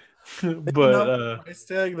 Maybe But not the price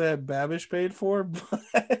tag that Babish paid for, but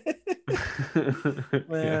yeah.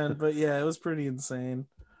 man, but yeah, it was pretty insane.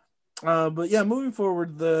 But yeah, moving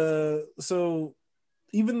forward, so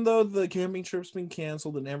even though the camping trip's been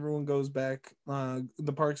canceled and everyone goes back,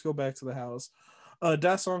 the parks go back to the house.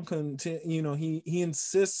 Dasong he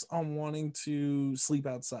insists on wanting to sleep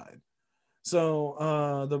outside. So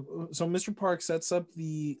Mr. Park sets up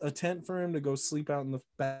a tent for him to go sleep out in the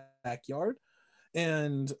backyard,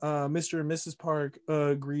 and Mr. and Mrs. Park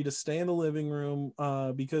agree to stay in the living room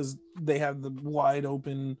because they have the wide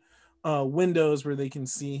open windows where they can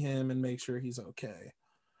see him and make sure he's okay.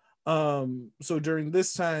 So during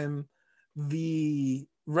this time, the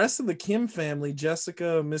rest of the Kim family,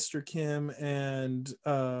 Jessica, Mr. Kim, and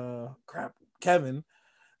Kevin,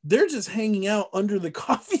 they're just hanging out under the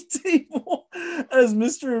coffee table as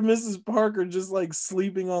Mr. and Mrs. Park are just like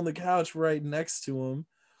sleeping on the couch right next to him.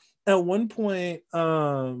 At one point,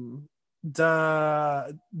 Da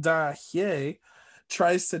Hye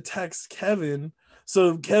tries to text Kevin.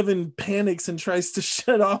 So Kevin panics and tries to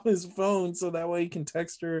shut off his phone so that way he can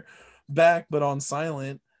text her back, but on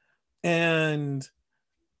silent. And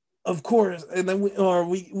of course, and then we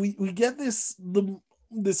get this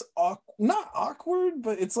not awkward,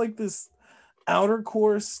 but it's like this outer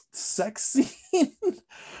course sex scene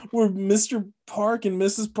where Mr. Park and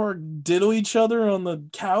Mrs. Park diddle each other on the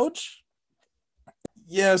couch.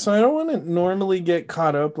 Yeah, so I don't want to normally get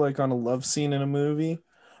caught up like on a love scene in a movie,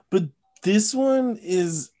 but this one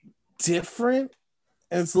is different.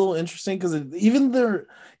 And it's a little interesting because even the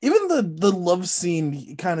love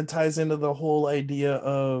scene kind of ties into the whole idea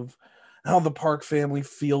of how the Park family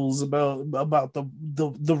feels about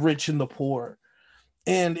the rich and the poor.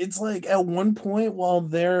 And it's like at one point while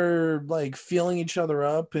they're like feeling each other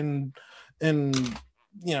up and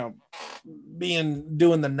you know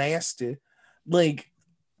doing the nasty, like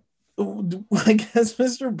I guess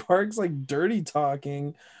Mr. Park's like dirty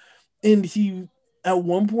talking, and he at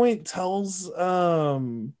one point tells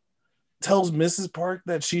Mrs. Park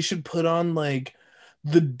that she should put on like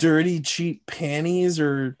the dirty cheap panties,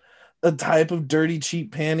 or a type of dirty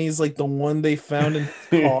cheap panties like the one they found in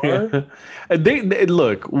his car. Yeah. And they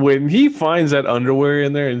look, when he finds that underwear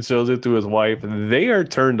in there and shows it to his wife, they are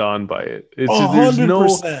turned on by it. It's just,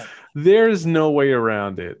 100%. there's no way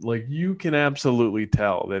around it. Like, you can absolutely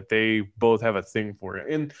tell that they both have a thing for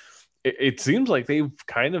it. And it seems like they've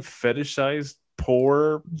kind of fetishized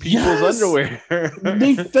poor people's Yes, underwear.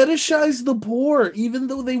 they fetishize the poor, even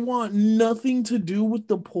though they want nothing to do with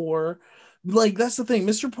the poor. Like, that's the thing.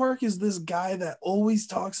 Mr. Park is this guy that always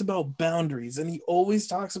talks about boundaries, and he always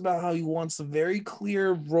talks about how he wants a very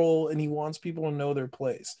clear role and he wants people to know their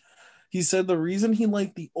place. He said the reason he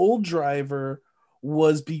liked the old driver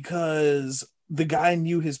was because the guy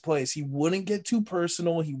knew his place. He wouldn't get too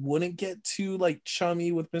personal, he wouldn't get too like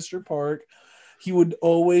chummy with Mr. Park. He would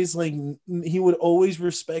always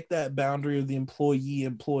respect that boundary of the employee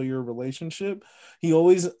employer relationship. He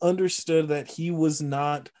always understood that he was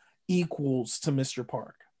not equals to Mr.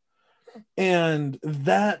 Park. And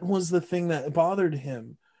that was the thing that bothered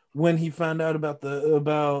him when he found out about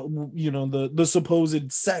the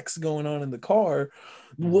supposed sex going on in the car.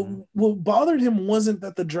 Mhm. What bothered him wasn't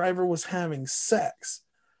that the driver was having sex.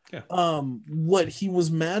 Yeah. What he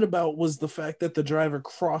was mad about was the fact that the driver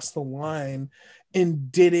crossed the line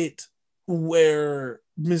and did it where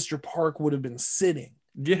Mr. Park would have been sitting.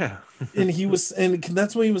 Yeah. And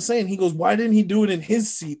that's what he was saying. He goes, why didn't he do it in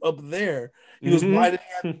his seat up there? He goes, why did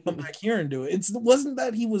he have to come back here and do it? It wasn't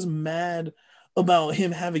that he was mad about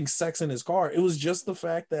him having sex in his car. It was just the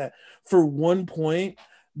fact that for one point,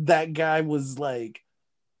 that guy was like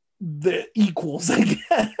the equals, I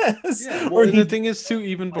guess. Yeah, well, Or and the he thing is too,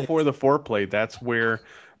 even before the foreplay, that's where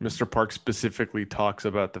Mr. Park specifically talks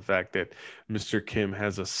about the fact that Mr. Kim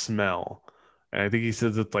has a smell. And I think he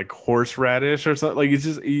says it's like horseradish or something. Like, it's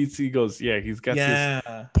just he goes, yeah, he's got this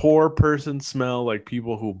yeah. poor person smell, like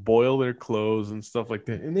people who boil their clothes and stuff like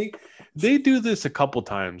that. And they do this a couple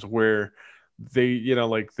times where they,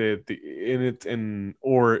 like the in it, and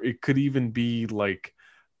or it could even be like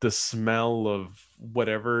the smell of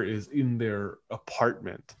whatever is in their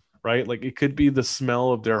apartment, right? Like, it could be the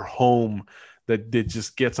smell of their home that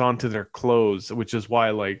just gets onto their clothes, which is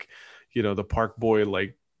why, like, the Park boy,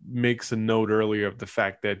 like, makes a note earlier of the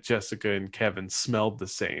fact that Jessica and Kevin smelled the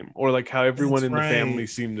same, or like how everyone That's in the family right.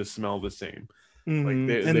 seemed to smell the same. Like, Mm-hmm.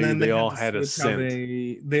 they And they, then they they all had to had a switch how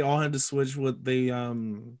scent. they all had to switch what their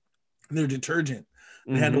detergent.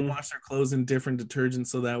 They had to Hmm. wash their clothes in different detergents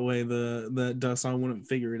so that way the dust on wouldn't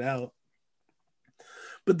figure it out.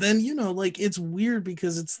 But then like it's weird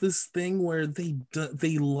because it's this thing where they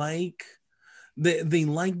like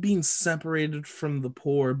being separated from the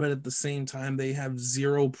poor, but at the same time they have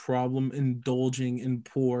zero problem indulging in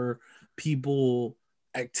poor people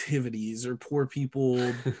activities or poor people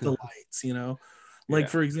delights. Like, Yeah.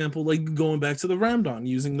 for example, like going back to the Ramdon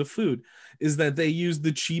using the food, is that they use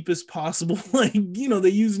the cheapest possible, like, they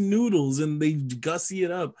use noodles and they gussy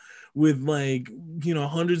it up with like,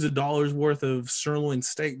 hundreds of dollars worth of sirloin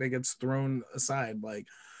steak that gets thrown aside. Like,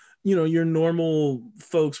 your normal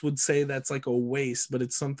folks would say that's like a waste, but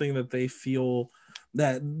it's something that they feel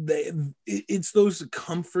that it's those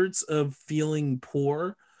comforts of feeling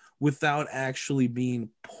poor without actually being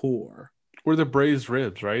poor. Or the braised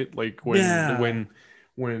ribs, right? Like, when Yeah.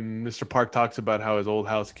 Mr. Park talks about how his old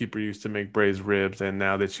housekeeper used to make braised ribs, and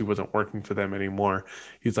now that she wasn't working for them anymore,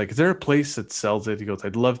 he's like, "Is there a place that sells it?" He goes,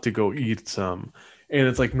 "I'd love to go eat some." And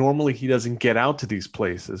it's like, normally he doesn't get out to these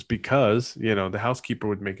places because the housekeeper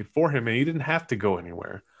would make it for him, and he didn't have to go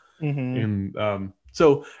anywhere. Mm-hmm. And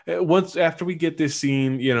so once after we get this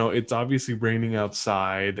scene, it's obviously raining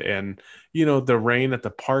outside, and the rain at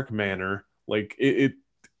the Park Manor, like it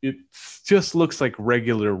just looks like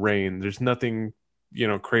regular rain. There's nothing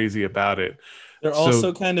crazy about it. They're So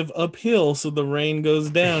also kind of uphill, so the rain goes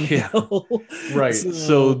yeah, downhill. right. So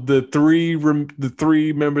So, the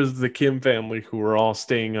three members of the Kim family who are all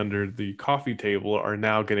staying under the coffee table are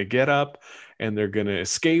now going to get up and they're going to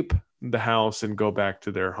escape the house and go back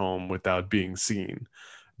to their home without being seen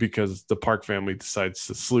because the Park family decides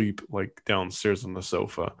to sleep like downstairs on the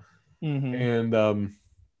sofa. mhm. And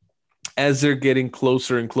as they're getting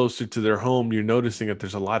closer and closer to their home, you're noticing that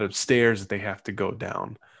there's a lot of stairs that they have to go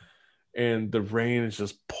down and the rain is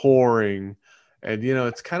just pouring, and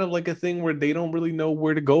it's kind of like a thing where they don't really know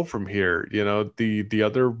where to go from here. The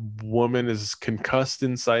other woman is concussed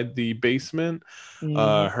inside the basement.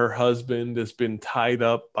 Mhm. Her husband has been tied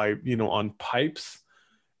up by on pipes,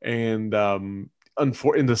 and and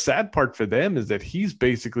the sad part for them is that he's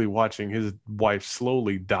basically watching his wife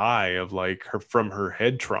slowly die of like her from her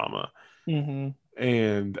head trauma, Mhm.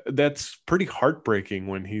 and that's pretty heartbreaking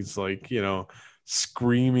when he's like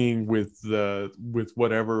screaming with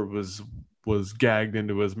whatever was gagged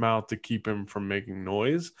into his mouth to keep him from making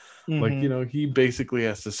noise. Like Mhm. he basically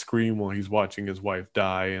has to scream while he's watching his wife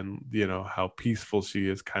die, and how peaceful she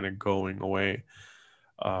is kind of going away.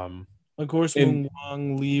 um Of course, and Moon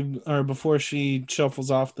Wang leave or before she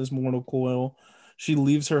shuffles off this mortal coil, she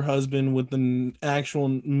leaves her husband with the actual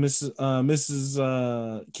Mrs.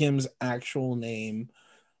 Kim's actual name,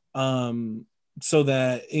 um, so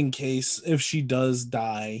that in case if she does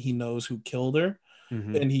die, he knows who killed her,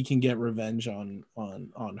 mhm. and he can get revenge on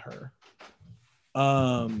her.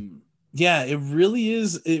 Um, yeah, it really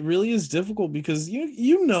is difficult because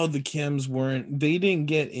the Kims they didn't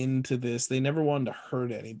get into this. They never wanted to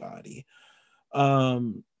hurt anybody.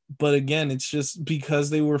 um but again, it's just because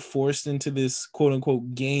they were forced into this quote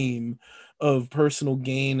unquote game of personal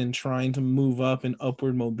gain and trying to move up in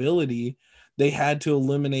upward mobility, they had to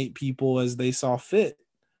eliminate people as they saw fit.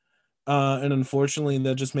 And unfortunately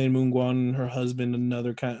that just made Moon Guan and her husband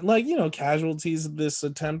another kind of like casualties of this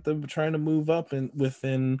attempt of trying to move up in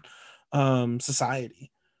within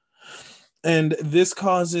society. And this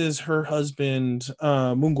causes her husband,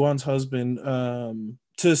 Moon Guan's husband,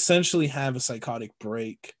 to essentially have a psychotic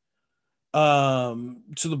break, to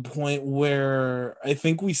the point where I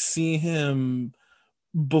think we see him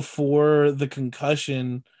before the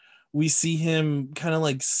concussion. We see him kind of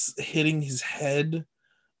like hitting his head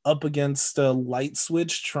up against a light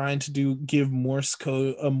switch, trying to give Morse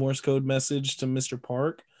code message to Mr.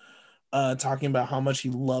 Park, talking about how much he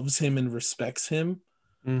loves him and respects him.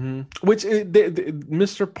 Which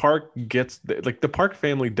Mr. Park gets, like the Park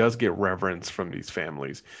family does get reverence from these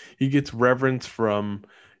families. He gets reverence from,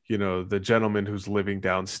 the gentleman who's living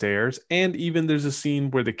downstairs. And even there's a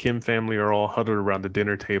scene where the Kim family are all huddled around the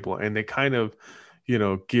dinner table and they kind of,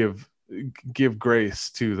 give grace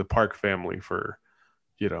to the Park family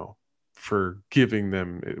you know, for giving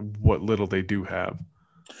them what little they do have.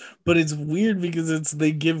 But it's weird because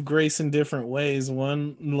they give grace in different ways.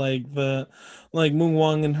 One, like Moon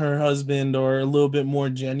Wang and her husband are a little bit more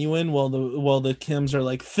genuine, while the Kims are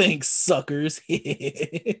like, thanks, suckers.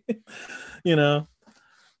 you know.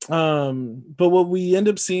 But what we end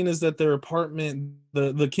up seeing is that their apartment,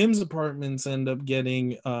 the Kim's apartments, end up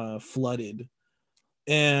getting flooded.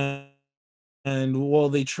 And while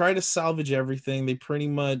they try to salvage everything, they pretty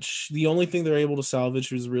much the only thing they're able to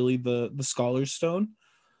salvage is really the Scholar's Stone.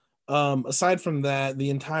 Aside from that,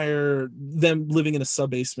 the entire them living in a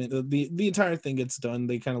sub basement, the entire thing gets done.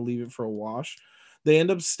 They kind of leave it for a wash. They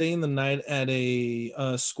end up staying the night at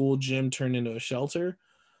a school gym turned into a shelter,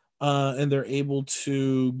 and they're able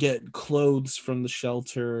to get clothes from the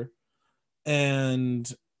shelter. And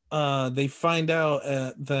they find out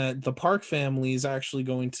that the Park family is actually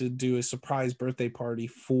going to do a surprise birthday party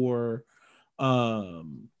for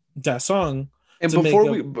Da Sung And to make up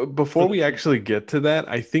for before the. we actually get to that,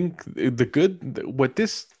 I think what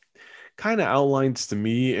this kind of outlines to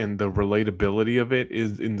me and the relatability of it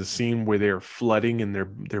is in the scene where they're flooding and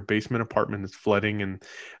their basement apartment is flooding and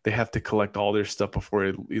they have to collect all their stuff before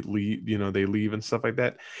it leave, they leave and stuff like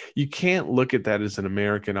that. You can't look at that as an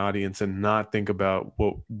American audience and not think about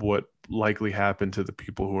what likely happened to the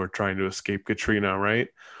people who are trying to escape Katrina, right?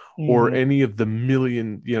 Or Mhm. any of the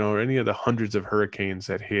million, or any of the hundreds of hurricanes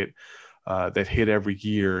that hit every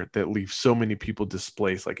year that leave so many people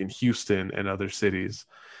displaced, like in Houston and other cities.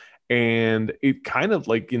 And it kind of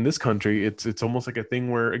like in this country, it's almost like a thing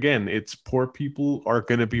where again, it's poor people are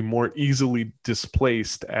going to be more easily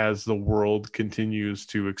displaced as the world continues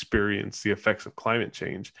to experience the effects of climate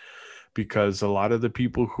change. Because a lot of the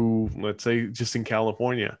people who, let's say, just in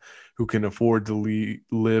California, who can afford to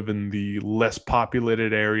live in the less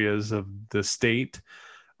populated areas of the state,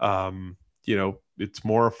 it's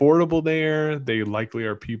more affordable there. They likely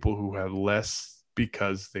are people who have less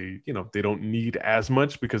because they don't need as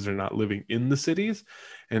much because they're not living in the cities,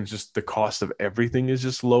 and just the cost of everything is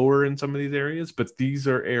just lower in some of these areas. But these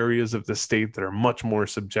are areas of the state that are much more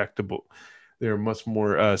subjectable. They're much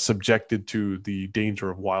more subjected to the danger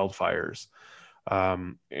of wildfires,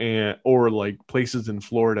 and or like places in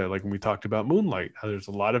Florida, like when we talked about Moonlight, how there's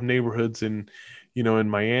a lot of neighborhoods in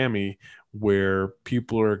Miami where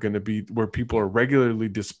people are regularly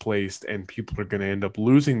displaced, and people are going to end up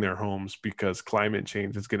losing their homes because climate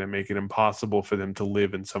change is going to make it impossible for them to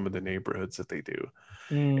live in some of the neighborhoods that they do.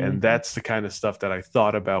 And that's the kind of stuff that I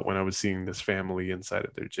thought about when I was seeing this family inside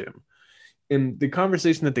of their gym. And the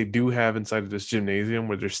conversation that they do have inside of this gymnasium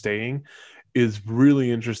where they're staying is really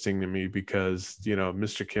interesting to me because,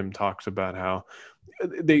 Mr. Kim talks about how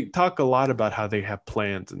they talk a lot about how they have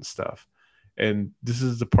plans and stuff. And this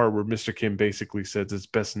is the part where Mr. Kim basically says it's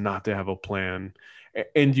best not to have a plan.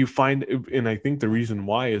 And I think the reason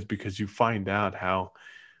why is because you find out how,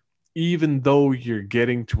 even though you're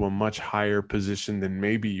getting to a much higher position than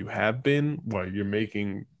maybe you have been, while you're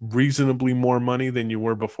making reasonably more money than you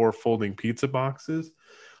were before folding pizza boxes,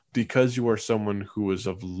 because you are someone who is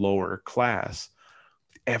of lower class,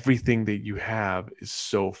 everything that you have is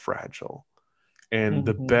so fragile. And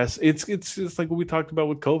the best, it's just like what we talked about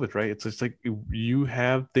with COVID, right? It's just like you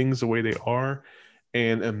have things the way they are.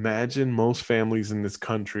 And imagine most families in this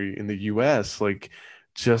country, in the US, like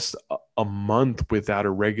just a month without a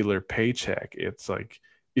regular paycheck. It's like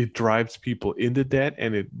it drives people into debt,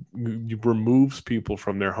 and it removes people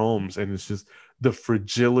from their homes. And it's just the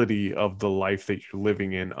fragility of the life that you're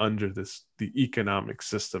living in under the economic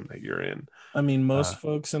system that you're in. I mean, most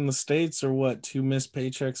folks in the States are what, 2 missed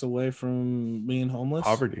paychecks away from being homeless?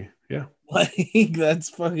 Poverty. Yeah. Like, that's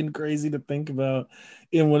fucking crazy to think about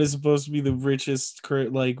in what is supposed to be the richest,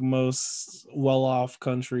 like most well-off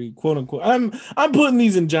country, quote unquote. I'm putting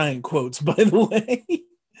these in giant quotes, by the way.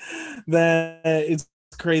 That it's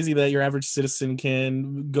crazy that your average citizen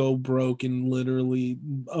can go broke in literally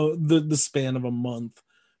the span of a month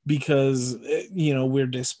because we're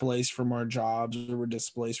displaced from our jobs, or we're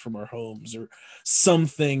displaced from our homes, or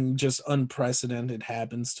something just unprecedented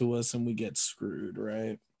happens to us and we get screwed,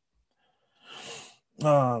 right?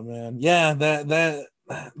 Oh man, yeah,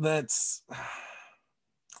 that's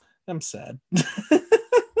I'm sad.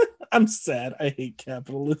 I'm sad. I hate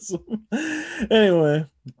capitalism. Anyway,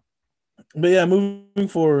 but yeah, moving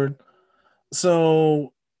forward.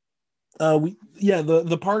 So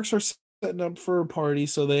the parks are setting up for a party,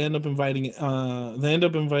 so they end up inviting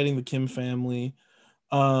the Kim family.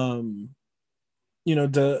 Dahai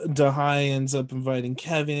ends up inviting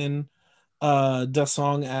Kevin.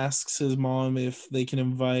 Dasong asks his mom if they can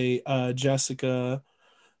invite Jessica,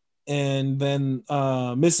 and then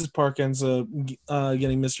Mrs. Park ends up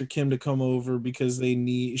getting Mr. Kim to come over because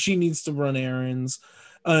she needs to run errands.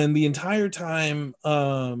 And the entire time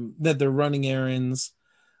that they're running errands,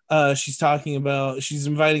 she's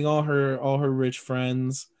inviting all her rich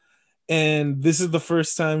friends, and this is the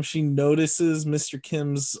first time she notices Mr.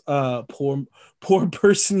 Kim's poor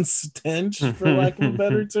person stench, for lack of a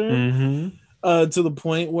better term. To the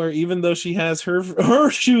point where even though she has her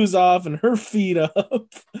shoes off and her feet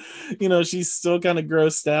up, she's still kind of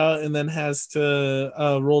grossed out, and then has to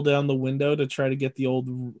roll down the window to try to get the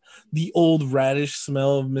old radish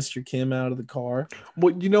smell of Mr. Kim out of the car.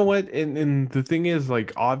 Well, you know what? And the thing is,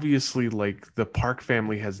 like, obviously, like, the Park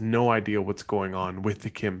family has no idea what's going on with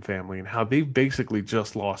the Kim family and how they've basically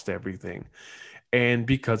just lost everything. And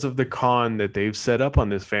because of the con that they've set up on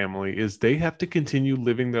this family, is they have to continue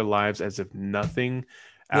living their lives as if nothing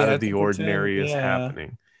out of the ordinary is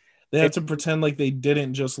happening. They have to pretend like they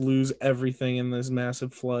didn't just lose everything in this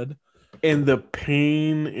massive flood. And the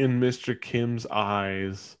pain in Mr. Kim's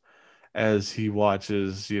eyes as he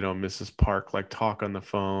watches, Mrs. Park like talk on the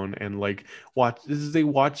phone, and like they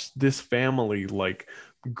watch this family like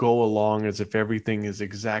go along as if everything is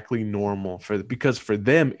exactly normal because for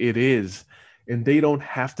them it is. And they don't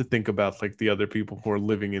have to think about like the other people who are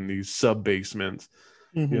living in these sub basements.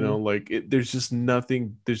 There's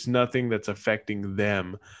nothing that's affecting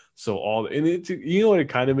them. So it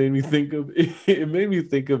kind of made me think of it made me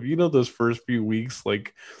think of those first few weeks,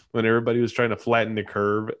 like when everybody was trying to flatten the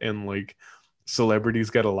curve, and like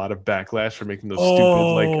celebrities got a lot of backlash for making those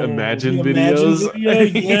stupid like Imagine videos.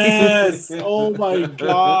 Yes. Oh my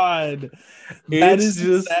god, that is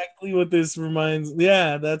just exactly what this reminds.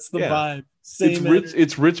 Yeah, that's the vibe.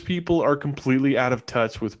 It's rich people are completely out of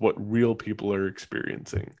touch with what real people are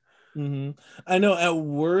experiencing. I know at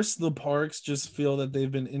worst the parks just feel that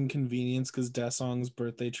they've been inconvenienced because Dasong's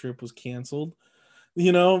birthday trip was canceled.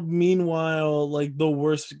 Meanwhile, like the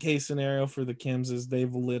worst case scenario for the Kims is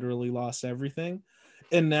they've literally lost everything.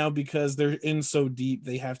 And now because they're in so deep,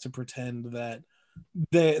 they have to pretend that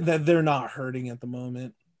they're not hurting at the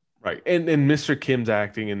moment. Right. And Mr. Kim's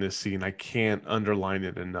acting in this scene, I can't underline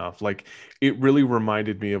it enough. Like it really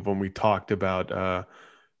reminded me of when we talked about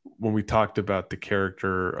the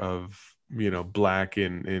character of, Black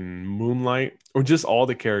in Moonlight, or just all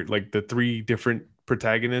the character, like the three different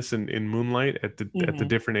protagonists in Moonlight at the Mhm.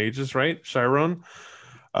 different ages, right? Chiron.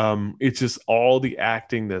 It's just all the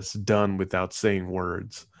acting that's done without saying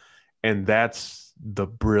words. And that's the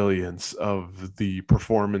brilliance of the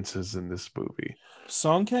performances in this movie.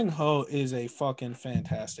 Song Kang Ho is a fucking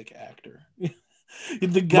fantastic actor. The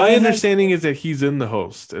My guy has understanding is that he's in The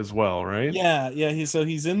Host as well, right? yeah,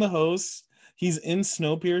 he's in The Host. He's in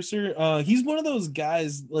Snowpiercer. He's one of those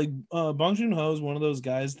guys like Bong Joon-ho is one of those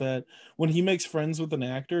guys that when he makes friends with an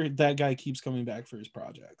actor, that guy keeps coming back for his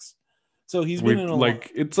projects. So he's been We in a lot.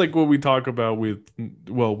 like it's like what we talk about with,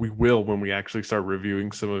 well, we will when we actually start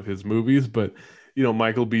reviewing some of his movies, but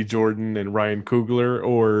Michael B. Jordan and Ryan Coogler,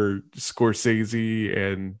 or Scorsese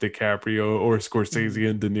and DiCaprio, or Scorsese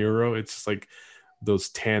and De Niro. It's just like those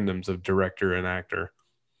tandems of director and actor.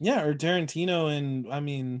 Yeah, or Tarantino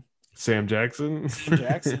and Sam Jackson. Sam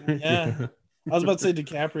Jackson. Yeah. Yeah. I was about to say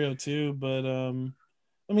DiCaprio too, but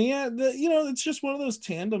yeah, it's just one of those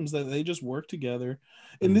tandems that they just work together.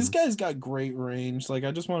 And this Mhm. guy's got great range. Like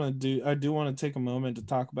I do want to take a moment to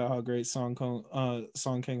talk about how great Song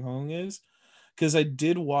Kang Hong is, because I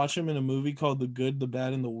did watch him in a movie called The Good, the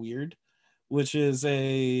Bad, and the Weird, which is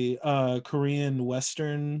a Korean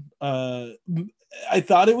Western. I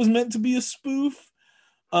thought it was meant to be a spoof.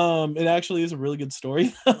 It actually is a really good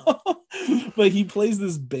story, but he plays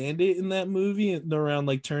this bandit in that movie around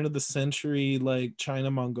like turn of the century, like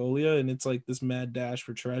China, Mongolia, and it's like this mad dash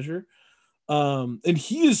for treasure. And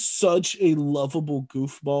he is such a lovable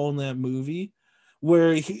goofball in that movie,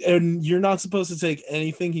 and you're not supposed to take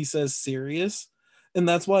anything he says serious, and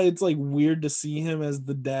that's why it's like weird to see him as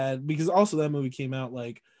the dad, because also that movie came out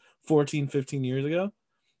like 14, 15 years ago,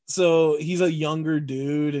 so he's a younger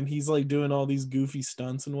dude and he's like doing all these goofy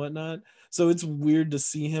stunts and whatnot. So it's weird to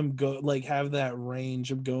see him go like have that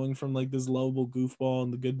range of going from like this lovable goofball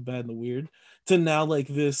and the good, the bad, and the weird to now like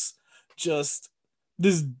just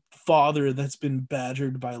this father that's been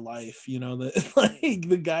badgered by life, that like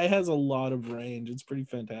the guy has a lot of range. It's pretty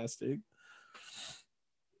fantastic.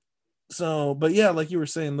 So, but yeah, like you were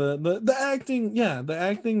saying, the acting, yeah, the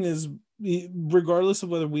acting is, regardless of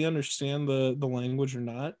whether we understand the language or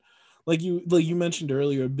not. Like you mentioned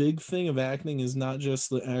earlier, a big thing of acting is not just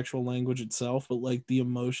the actual language itself, but like the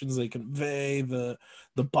emotions they convey, the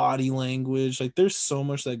body language. Like there's so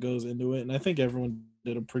much that goes into it, and I think everyone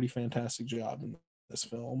did a pretty fantastic job in this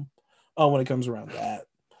film. When it comes around that.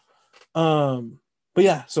 But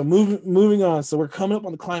yeah, so moving on. So we're coming up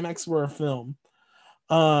on the climax of our film.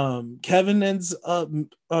 Kevin ends up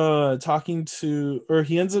talking to, or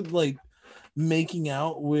he ends up like making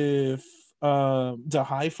out with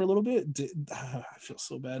Dahai for a little bit. I feel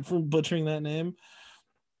so bad for butchering that name.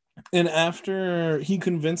 And after he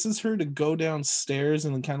convinces her to go downstairs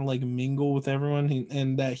and kind of like mingle with everyone,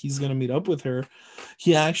 and that he's going to meet up with her,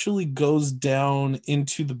 he actually goes down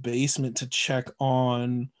into the basement to check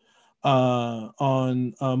on Moon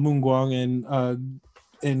Guang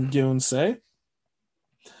and Gyun Se.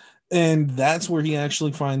 And that's where he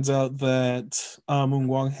actually finds out that Moon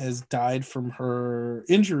Guang has died from her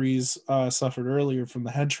injuries suffered earlier from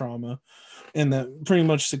the head trauma, and that pretty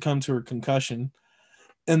much succumbed to her concussion.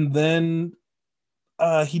 And then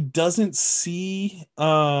he doesn't see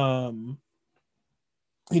Gunsei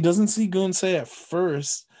at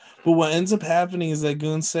first, but what ends up happening is that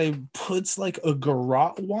Gunsei puts like a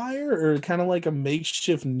garrote wire or kind of like a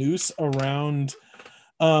makeshift noose around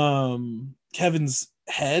Kevin's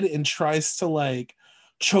head and tries to like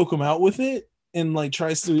choke him out with it, and like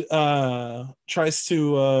tries to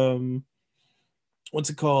what's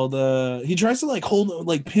it called, he tries to like hold,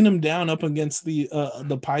 like pin him down up against the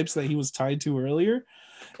pipes that he was tied to earlier.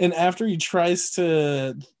 And after he tries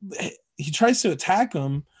to attack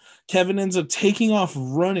him, Kevin ends up taking off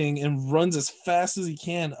running and runs as fast as he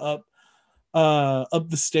can up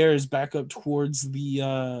the stairs back up towards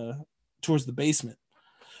the basement.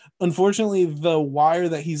 Unfortunately, the wire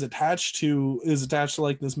that he's attached to is attached to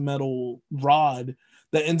like this metal rod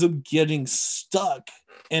that ends up getting stuck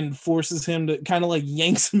and forces him to kind of like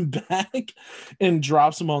yanks him back and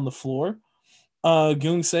drops him on the floor.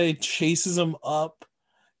 Gung Se chases him up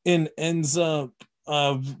and ends up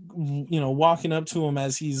walking up to him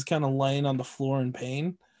as he's kind of laying on the floor in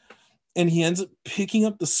pain, and he ends up picking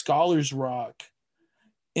up the scholar's rock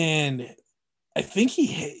and I think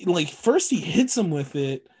first he hits him with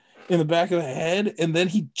it in the back of the head, and then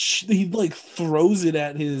he like throws it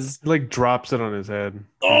at his. He, like drops it on his head.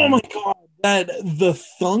 Oh my god! That the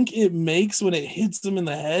thunk it makes when it hits him in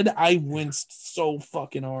the head, I winced so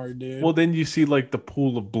fucking hard, dude. Well, then you see like the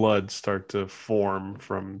pool of blood start to form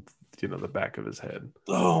from the back of his head.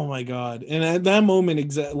 Oh my god! And at that moment,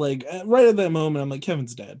 right at that moment, I'm like,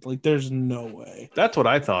 Kevin's dead. Like, there's no way. That's what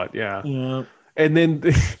I thought. Yeah. Yeah. And then,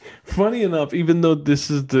 funny enough, even though this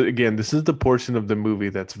is the portion of the movie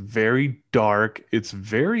that's very dark,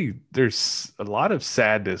 there's a lot of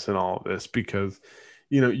sadness in all of this because,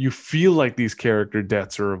 you feel like these character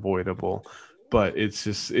deaths are avoidable, but it's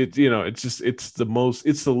the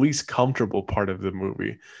least comfortable part of the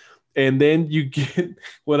movie. And then you get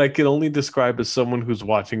what I can only describe as someone who's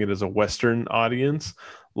watching it as a Western audience,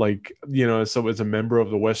 like, so as a member of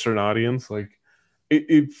the Western audience, like,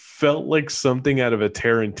 it felt like something out of a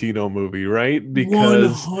Tarantino movie, right?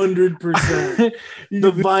 Because 100%.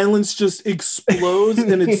 The violence just explodes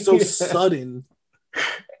and it's so sudden.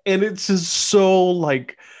 And it's just so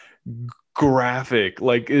like graphic.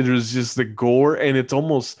 Like it was just the gore, and it's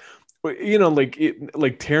almost like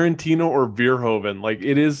Tarantino or Verhoeven. Like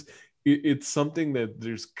it's something that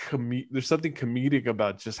there's something comedic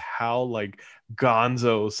about just how like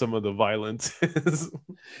gonzo some of the violence is.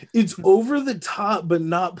 It's over the top, but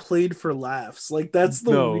not played for laughs. Like that's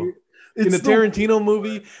the weird. In a Tarantino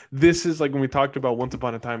movie, this is like when we talked about Once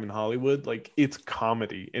Upon a Time in Hollywood. Like it's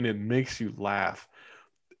comedy and it makes you laugh.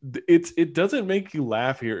 It doesn't make you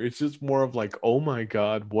laugh here. It's just more of like, oh my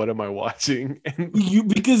god, what am I watching? And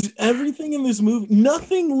because everything in this movie,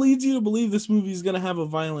 nothing leads you to believe this movie is gonna have a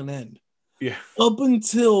violent end. Yeah. Up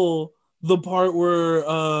until the part where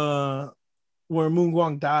Moon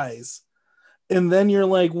Guang dies, and then you're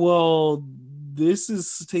like, well, this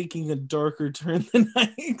is taking a darker turn than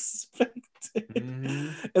I expected. Mm-hmm.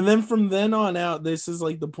 And then from then on out, this is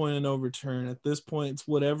like the point of no return. At this point, it's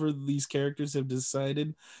whatever these characters have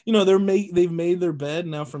decided. They've made their bed.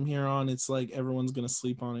 Now from here on, it's like everyone's gonna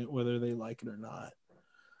sleep on it, whether they like it or not.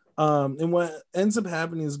 And what ends up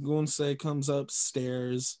happening is Gunsei comes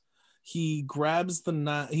upstairs. He grabs a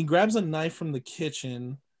knife from the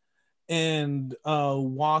kitchen and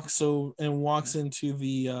walks into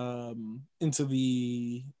the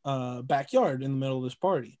backyard in the middle of this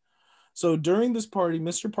party. So during this party,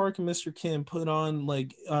 Mr. Park and Mr. Kim put on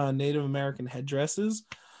like Native American headdresses.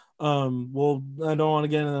 Well, I don't want to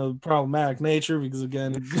get into problematic nature because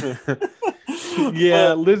again,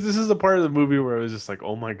 yeah, this is a part of the movie where I was just like,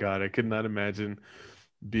 oh my god, I could not imagine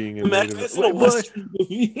being a Western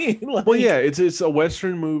movie. Well, yeah, it's a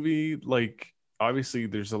Western movie. Like obviously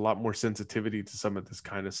there's a lot more sensitivity to some of this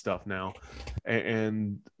kind of stuff now,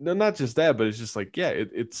 and no, not just that, but it's just like, yeah,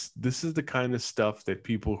 this is the kind of stuff that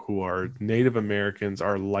people who are Native Americans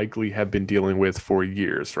are likely have been dealing with for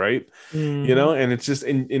years, right? And it's just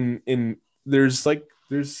in there's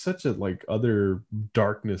such a like other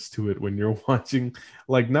darkness to it when you're watching,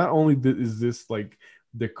 like not only is this like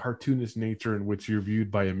the cartoonish nature in which you're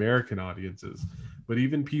viewed by American audiences, but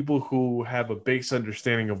even people who have a base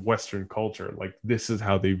understanding of Western culture, like this is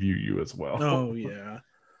how they view you as well. Oh yeah.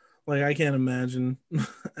 Like I can't imagine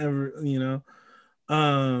ever,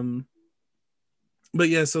 but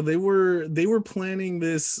yeah, so they were planning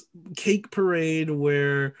this cake parade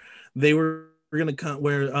where they were going to come,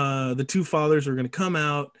 where the two fathers were going to come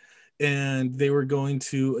out and they were going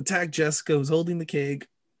to attack Jessica, who's holding the cake.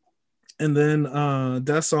 And then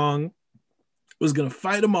Daesung was going to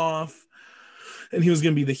fight him off, and he was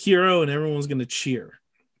going to be the hero, and everyone was going to cheer.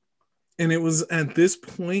 And it was at this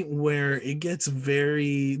point where it gets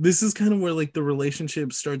this is kind of where like the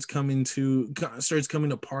relationship starts coming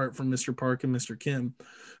apart from Mr. Park and Mr. Kim,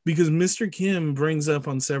 because Mr. Kim brings up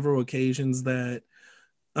on several occasions that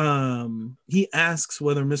he asks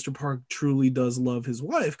whether Mr. Park truly does love his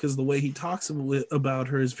wife, because the way he talks about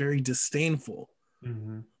her is very disdainful.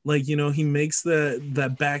 Mm-hmm. Like, he makes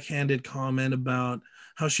that backhanded comment about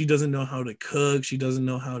how she doesn't know how to cook, she doesn't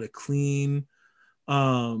know how to clean,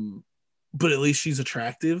 but at least she's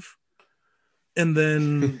attractive. And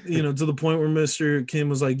then, to the point where Mr. Kim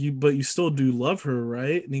was like, but you still do love her,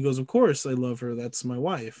 right? And he goes, of course I love her. That's my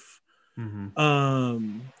wife. Mm-hmm.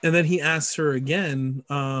 And then he asks her again,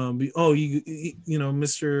 Mr.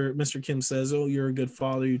 Kim says, oh, you're a good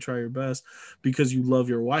father. You try your best because you love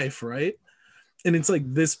your wife, right? And it's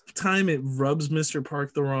like this time it rubs Mr.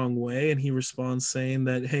 Park the wrong way. And he responds saying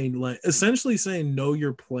that, hey, like essentially saying, know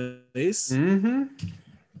your place. Mm-hmm.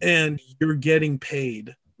 And you're getting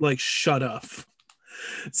paid. Like, shut up.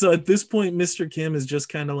 So at this point, Mr. Kim is just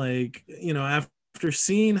kind of like, after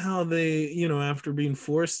seeing how they, after being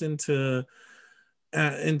forced into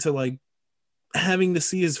like having to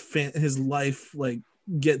see his life like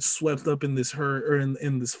get swept up in this hurt or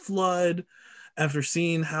in this flood, after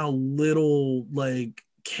seeing how little like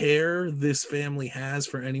care this family has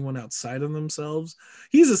for anyone outside of themselves,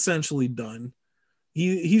 he's essentially done.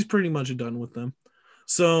 He's pretty much done with them.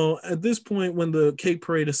 So at this point, when the cake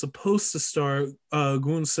parade is supposed to start,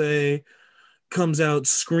 Gunsei comes out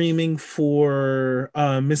screaming for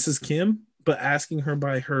Mrs. Kim, but asking her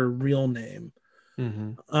by her real name,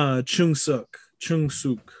 Chung Suk,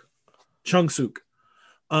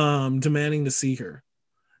 demanding to see her.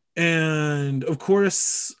 And of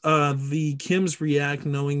course, the Kims react,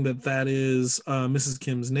 knowing that is Mrs.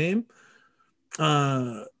 Kim's name.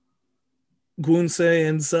 Gunsei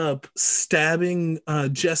ends up stabbing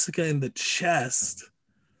Jessica in the chest,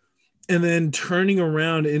 and then turning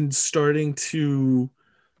around and starting to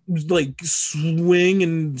like swing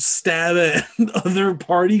and stab at other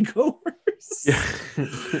party goers. Yeah.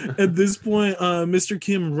 At this point, Mr.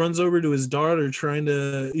 Kim runs over to his daughter, trying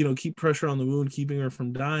to keep pressure on the wound, keeping her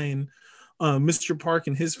from dying. Mr. Park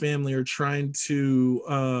and his family are trying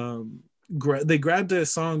to they grabbed a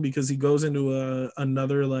song because he goes into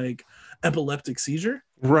another like epileptic seizure.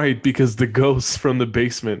 Right, because the ghost from the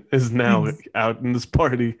basement is now out in this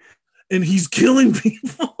party. And he's killing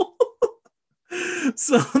people.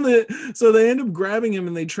 so they end up grabbing him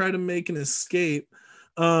and they try to make an escape.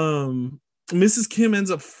 Mrs. Kim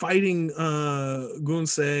ends up fighting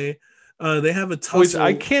Gunsei. They have a tussle.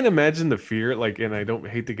 I can't imagine the fear, like, and I don't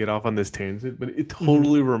hate to get off on this tangent, but it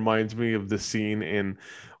totally reminds me of the scene in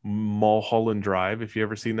Mulholland Drive, if you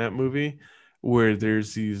ever seen that movie, where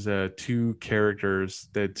there's these two characters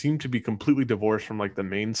that seem to be completely divorced from like the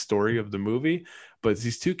main story of the movie, but it's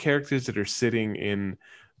these two characters that are sitting in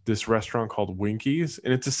this restaurant called Winkies,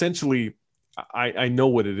 and it's essentially, I know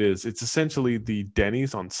what it is. It's essentially the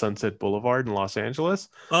Denny's on Sunset Boulevard in Los Angeles.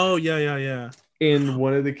 Oh, yeah. And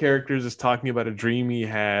one of the characters is talking about a dream he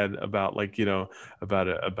had about like,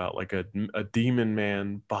 about like a demon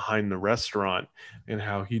man behind the restaurant, and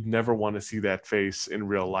how he'd never want to see that face in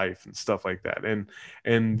real life and stuff like that.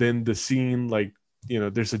 And then the scene, like,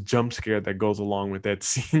 there's a jump scare that goes along with that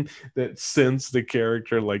scene that sends the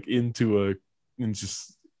character like into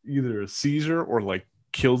just either a seizure or like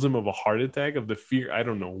kills him of a heart attack of the fear. I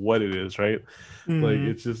don't know what it is, right? Like,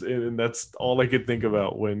 it's just, and that's all I could think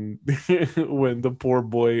about when when the poor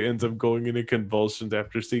boy ends up going into convulsions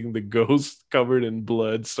after seeing the ghost covered in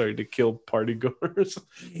blood starting to kill party goers.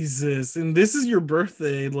 Jesus. And this is your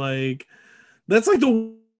birthday. Like, that's like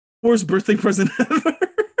the worst birthday present ever.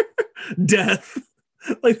 Death.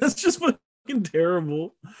 Like, that's just fucking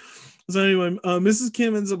terrible. So anyway, Mrs.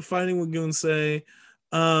 Kim ends up fighting with Gunsei.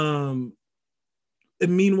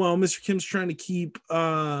 And meanwhile, Mr. Kim's trying to keep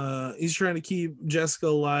Jessica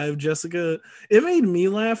alive. Jessica, it made me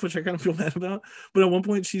laugh, which I kind of feel bad about. But at one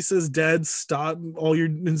point she says, "Dad, stop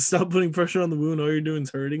putting pressure on the wound. All you're doing is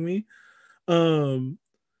hurting me."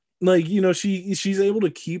 Like, she's able to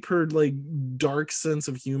keep her like dark sense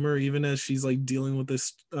of humor even as she's like dealing with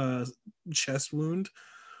this chest wound.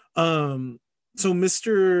 So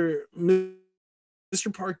Mr.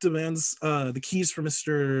 Park demands the keys for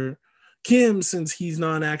Mr. Kim, since he's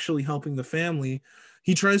not actually helping the family.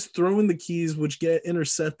 He tries throwing the keys, which get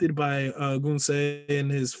intercepted by Gunsei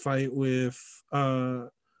in his fight with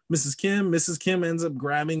Mrs. Kim. Mrs. Kim ends up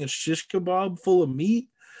grabbing a shish kebab full of meat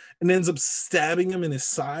and ends up stabbing him in his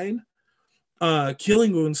side,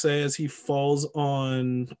 killing Gunsei as he falls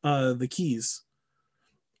on the keys.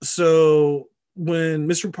 So when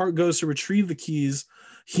Mr. Park goes to retrieve the keys,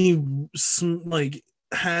 he like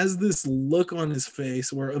has this look on his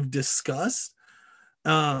face of disgust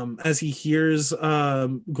as he hears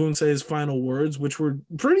Gunsei's final words, which were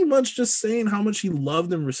pretty much just saying how much he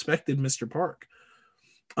loved and respected Mr. Park.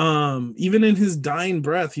 Even in his dying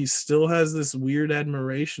breath, he still has this weird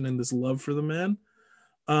admiration and this love for the man.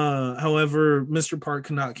 However, Mr. Park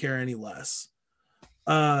cannot care any less.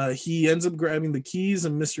 He ends up grabbing the keys,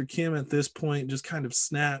 and Mr. Kim at this point just kind of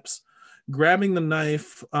snaps, grabbing the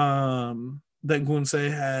knife that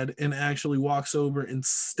Gunsei had, and actually walks over and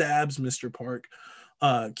stabs Mr. Park,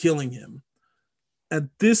 killing him. At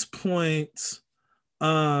this point,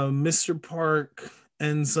 Mr. Park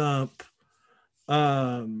ends up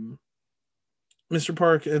Mr.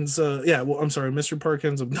 Park ends up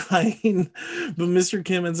dying, but Mr.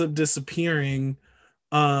 Kim ends up disappearing,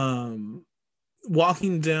 walking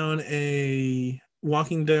down a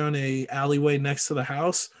alleyway next to the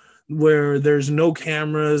house where there's no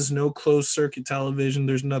cameras, no closed circuit television,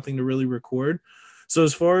 there's nothing to really record. So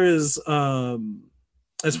as far as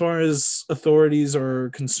as far as authorities are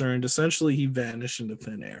concerned, essentially he vanished into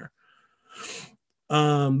thin air.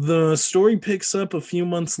 The story picks up a few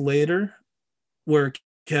months later where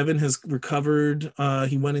Kevin has recovered.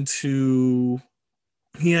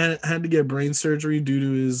 He had to get brain surgery due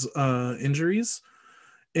to his injuries,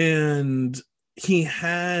 and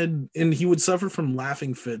he would suffer from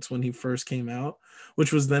laughing fits when he first came out,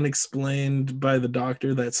 which was then explained by the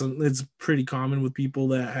doctor that it's pretty common with people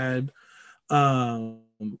that had kind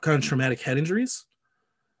of traumatic head injuries.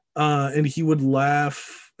 And he would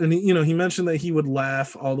laugh, and he mentioned that he would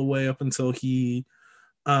laugh all the way up until he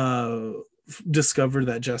uh, discovered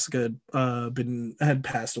that Jessica had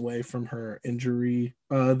passed away from her injury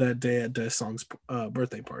that day at Daesung's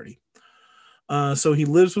birthday party. So he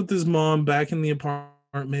lives with his mom back in the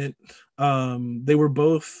apartment. They were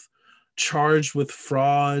both charged with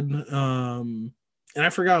fraud, and I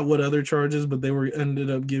forgot what other charges, but they were ended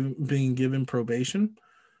up being given probation.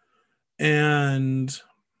 And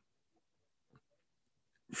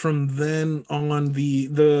from then on,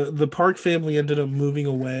 the Park family ended up moving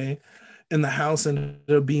away, and the house ended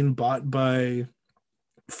up being bought by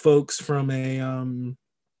folks from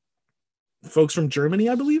Germany,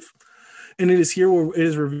 I believe. And it is here where it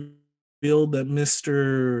is revealed that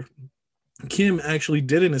Mr. Kim actually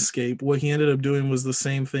didn't escape. What he ended up doing was the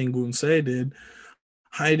same thing Gunsei did,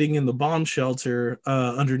 hiding in the bomb shelter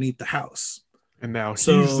underneath the house. And now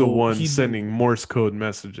he's the one sending Morse code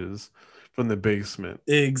messages from the basement.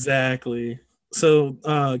 Exactly.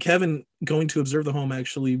 So Kevin, going to observe the home,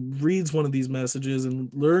 actually reads one of these messages and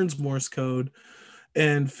learns Morse code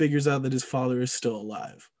and figures out that his father is still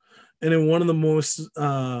alive. And in one of the more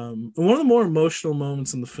emotional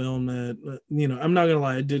moments in the film that, I'm not gonna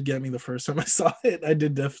lie, it did get me the first time I saw it. I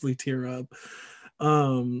did definitely tear up.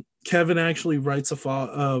 Kevin actually writes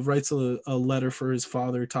a letter for his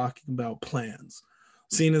father talking about plans.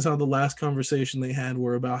 Seeing as how the last conversation they had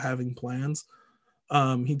were about having plans,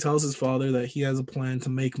 he tells his father that he has a plan to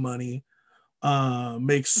make money,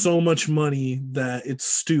 make so much money that it's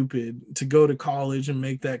stupid to go to college and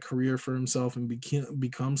make that career for himself and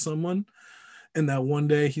become someone, and that one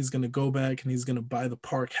day he's going to go back and he's going to buy the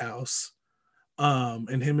Park house,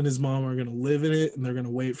 and him and his mom are going to live in it, and they're going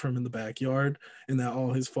to wait for him in the backyard, and that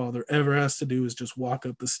all his father ever has to do is just walk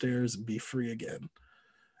up the stairs and be free again.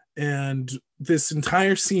 And this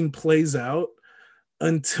entire scene plays out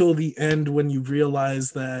until the end, when you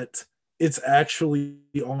realize that it's actually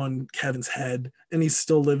on Kevin's head and he's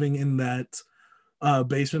still living in that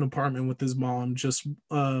basement apartment with his mom, just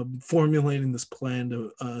formulating this plan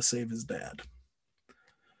to save his dad.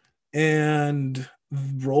 And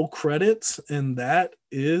roll credits, and that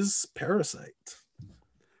is Parasite.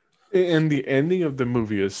 And the ending of the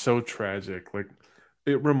movie is so tragic. Like,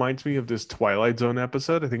 it reminds me of this Twilight Zone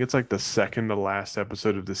episode. I think it's like the second to last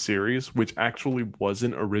episode of the series, which actually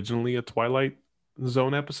wasn't originally a Twilight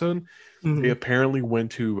Zone episode. Mm-hmm. They apparently went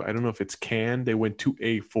to, I don't know if it's Cannes, they went to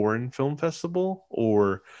a foreign film festival,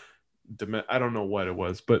 or I don't know what it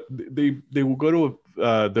was, but they will go to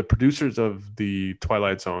the producers of the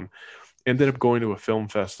Twilight Zone ended up going to a film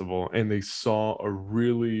festival, and they saw a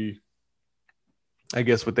really, I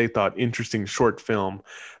guess what they thought, interesting short film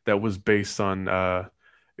that was based on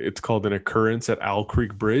it's called An Occurrence at Owl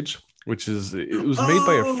Creek Bridge, which is, it was made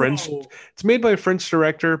by a French, it's made by a French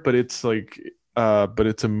director, but it's like but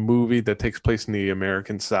it's a movie that takes place in the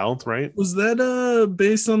American South, right? Was that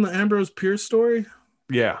based on the Ambrose Pierce story?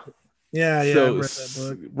 Yeah. Yeah, so, I've read that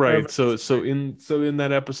book. Right. So in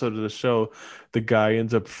that episode of the show, the guy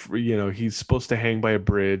ends up, he's supposed to hang by a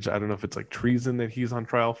bridge. I don't know if it's like treason that he's on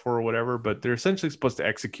trial for or whatever, but they're essentially supposed to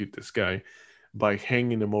execute this guy by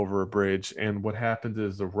hanging him over a bridge. And what happens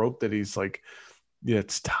is the rope that he's like,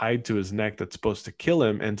 it's tied to his neck that's supposed to kill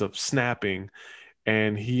him ends up snapping,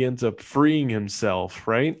 and he ends up freeing himself,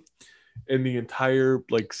 right? And the entire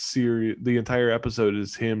the entire episode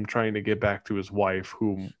is him trying to get back to his wife,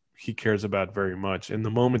 whom he cares about very much. And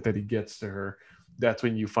the moment that he gets to her, that's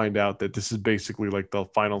when you find out that this is basically like the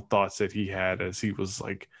final thoughts that he had as he was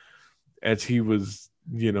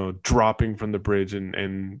dropping from the bridge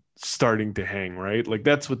and starting to hang, right? Like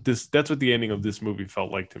that's what the ending of this movie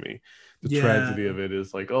felt like to me. The tragedy of it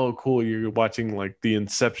is like, oh, cool, you're watching like the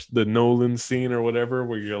Nolan scene or whatever,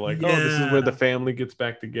 where you're like, oh, this is where the family gets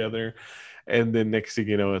back together. And then next thing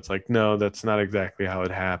you know, it's like, no, that's not exactly how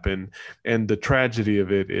it happened. And the tragedy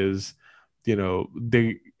of it is,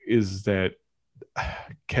 that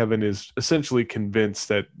Kevin is essentially convinced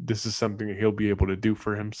that this is something that he'll be able to do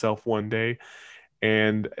for himself one day.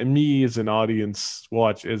 And me as an audience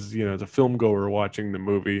as a film goer watching the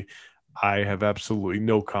movie, I have absolutely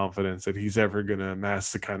no confidence that he's ever going to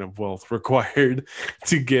amass the kind of wealth required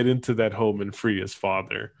to get into that home and free his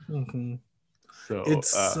father. Mm-hmm. So, It's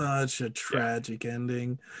such a yeah. tragic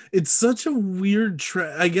ending. It's such a weird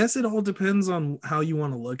I guess it all depends on how you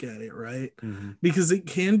want to look at it, right? Hmm. Because it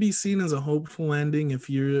can be seen as a hopeful ending if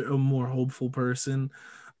you're a more hopeful person.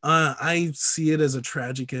 I see it as a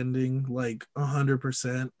tragic ending, like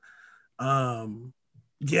 100%. Um,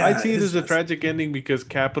 I yeah, see it it's as a just tragic ending because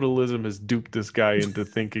capitalism has duped this guy into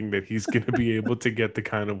thinking that he's going to be able to get the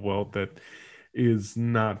kind of wealth that is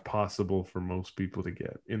not possible for most people to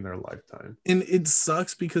get in their lifetime. and it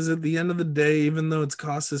sucks because at the end of the day, even though it's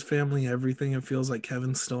cost his family everything, it feels like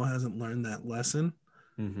Kevin still hasn't learned that lesson.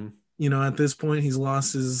 Hmm. You know, at this point, he's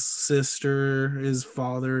lost his sister. His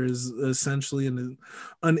father is essentially an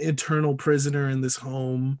eternal prisoner in this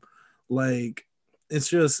home. Like, it's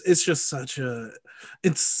just such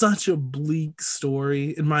a bleak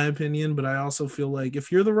story, in my opinion. But I also feel like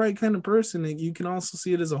if you're the right kind of person, you can also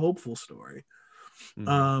see it as a hopeful story.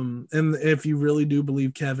 Hmm. And if you really do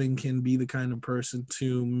believe Kevin can be the kind of person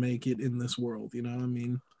to make it in this world, you know, I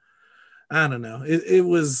mean, I don't know. It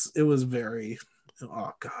was very,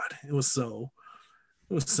 oh God, it was so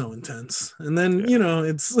intense. And then, Yeah.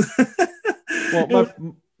 it's Well,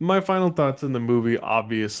 my final thoughts on the movie,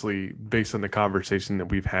 obviously, based on the conversation that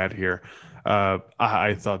we've had here,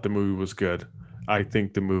 I thought the movie was good. I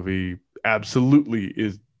think the movie absolutely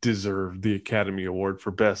is deserved the Academy Award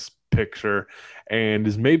for Best Picture, and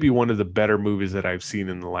is maybe one of the better movies that I've seen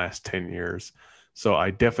in the last 10 years. So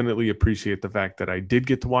I definitely appreciate the fact that I did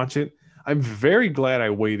get to watch it. I'm very glad I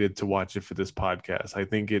waited to watch it for this podcast. I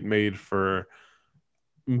think it made for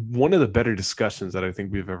one of the better discussions that I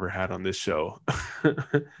think we've ever had on this show.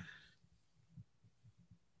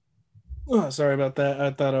 oh, sorry about that.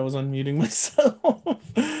 I thought I was unmuting myself.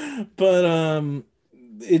 But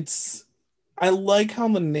it's I like how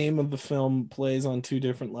the name of the film plays on two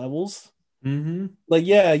different levels. Hmm. Like,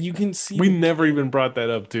 yeah, you can see We the never kid, even brought that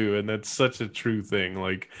up too, and that's such a true thing.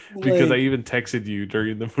 Like, because I like, even texted you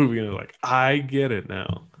during the movie, and I'm like, I get it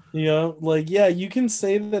now. like, yeah, you can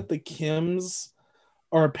say that the Kims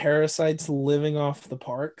are parasites living off the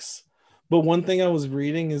parks. But one thing I was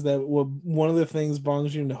reading is that one of the things Bong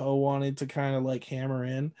Joon-ho wanted to kind of like hammer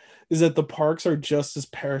in is that the parks are just as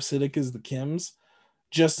parasitic as the Kims,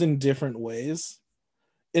 just in different ways.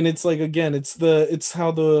 And it's like, again, it's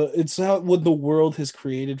how what the world has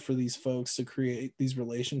created for these folks to create these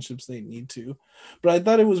relationships they need to. But I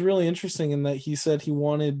thought it was really interesting in that he said he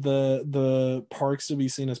wanted the parks to be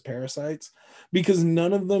seen as parasites because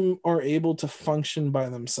none of them are able to function by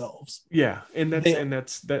themselves. Yeah, and that's They and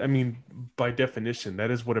that's that. I mean, by definition,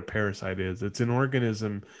 that is what a parasite is. It's an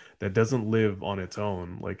organism that doesn't live on its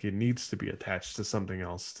own. Like it needs to be attached to something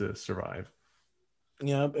else to survive.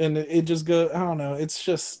 Yeah, and it just go, I don't know, it's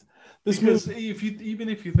just this Because movie. if you even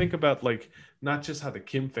if you think about like not just how the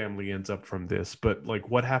Kim family ends up from this, but like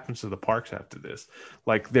what happens to the Parks after this,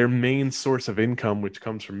 like their main source of income, which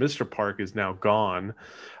comes from Mr. Park, is now gone.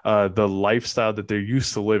 The lifestyle that they're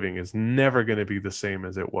used to living is never going to be the same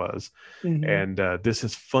as it was, Mhm. and this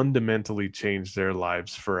has fundamentally changed their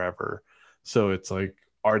lives forever. So it's like,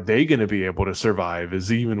 are they going to be able to survive?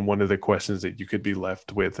 Is even one of the questions that you could be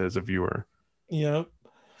left with as a viewer. Yeah,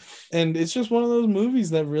 and it's just one of those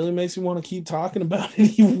movies that really makes you want to keep talking about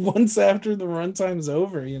it once after the runtime's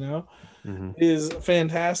over, Hmm. It is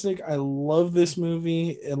fantastic. I love this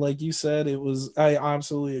movie, and like you said, I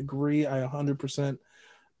absolutely agree. I 100%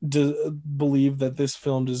 believe that this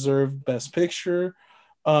film deserved Best Picture.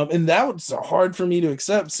 And that was hard for me to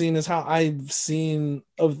accept, seeing as how I've seen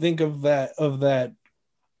of think of that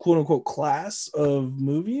quote unquote class of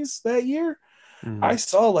movies that year. I Hmm.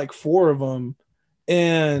 saw like four of them,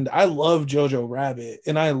 and I loved Jojo Rabbit,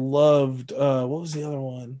 and I loved what was the other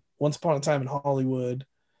one? Once Upon a Time in Hollywood,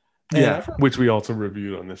 and Yeah, which we also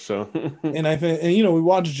reviewed on this show. I think, and we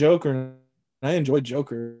watched Joker, and I enjoyed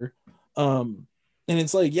Joker, and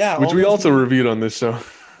it's like, yeah, Which all we those also movies. reviewed on this show.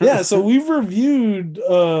 Yeah, so we've reviewed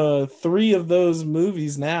three of those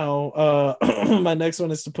movies now. My next one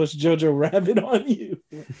is to push Jojo Rabbit on you.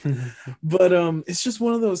 But it's just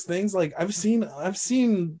one of those things, like I've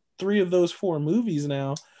seen three of those four movies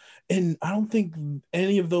now, and I don't think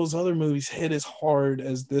any of those other movies hit as hard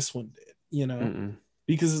as this one did. Mm-mm.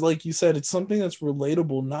 Because like you said, it's something that's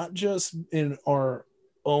relatable not just in our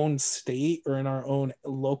own state or in our own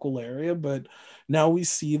local area, but now we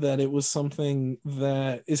see that it was something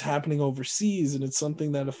that is happening overseas, and it's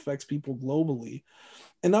something that affects people globally.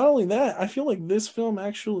 And not only that, I feel like this film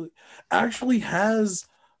actually has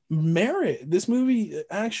merit. This movie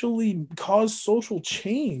actually caused social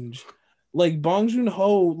change. Like Bong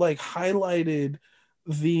Joon-ho like highlighted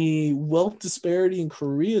the wealth disparity in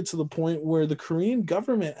Korea to the point where the Korean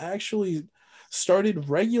government actually started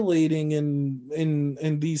regulating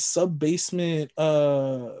in these sub basement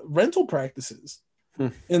rental practices. Hmm.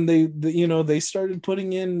 And they started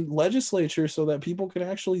putting in legislature so that people can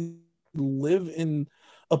actually live in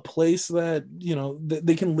a place that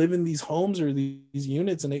they can live in these homes or these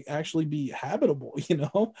units and they actually be habitable.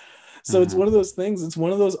 So it's Mhm. one of those things, it's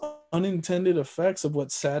one of those unintended effects of what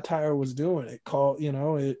satire was doing. It called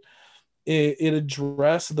it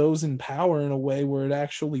addressed those in power in a way where it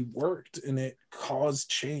actually worked and it caused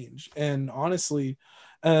change. And honestly,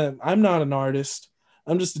 I'm not an artist.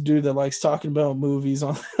 I'm just a dude that likes talking about movies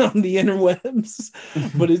on, on the interwebs.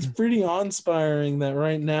 But it's pretty awe-inspiring that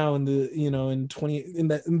right now in the in 20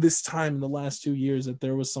 in this time in the last 2 years that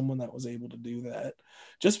there was someone that was able to do that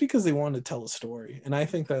just because they wanted to tell a story. And I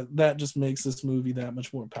think that that just makes this movie that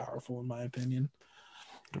much more powerful, in my opinion.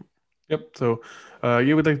 Yep. So,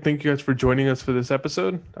 yeah, we'd like to thank you guys for joining us for this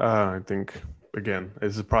episode. I think, again,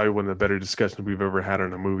 this is probably one of the better discussions we've ever had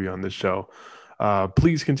on a movie on this show.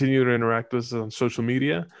 Please continue to interact with us on social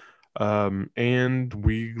media. And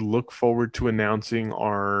we look forward to announcing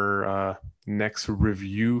our next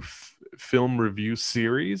film review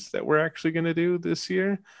series that we're actually going to do this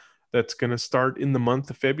year. That's going to start in the month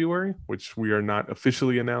of February, which we are not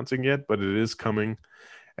officially announcing yet, but it is coming.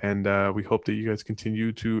 And we hope that you guys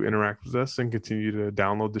continue to interact with us and continue to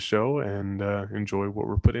download the show and enjoy what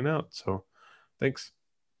we're putting out. So thanks.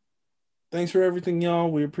 Thanks for everything, y'all.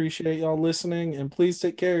 We appreciate y'all listening, and please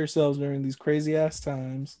take care of yourselves during these crazy ass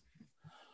times.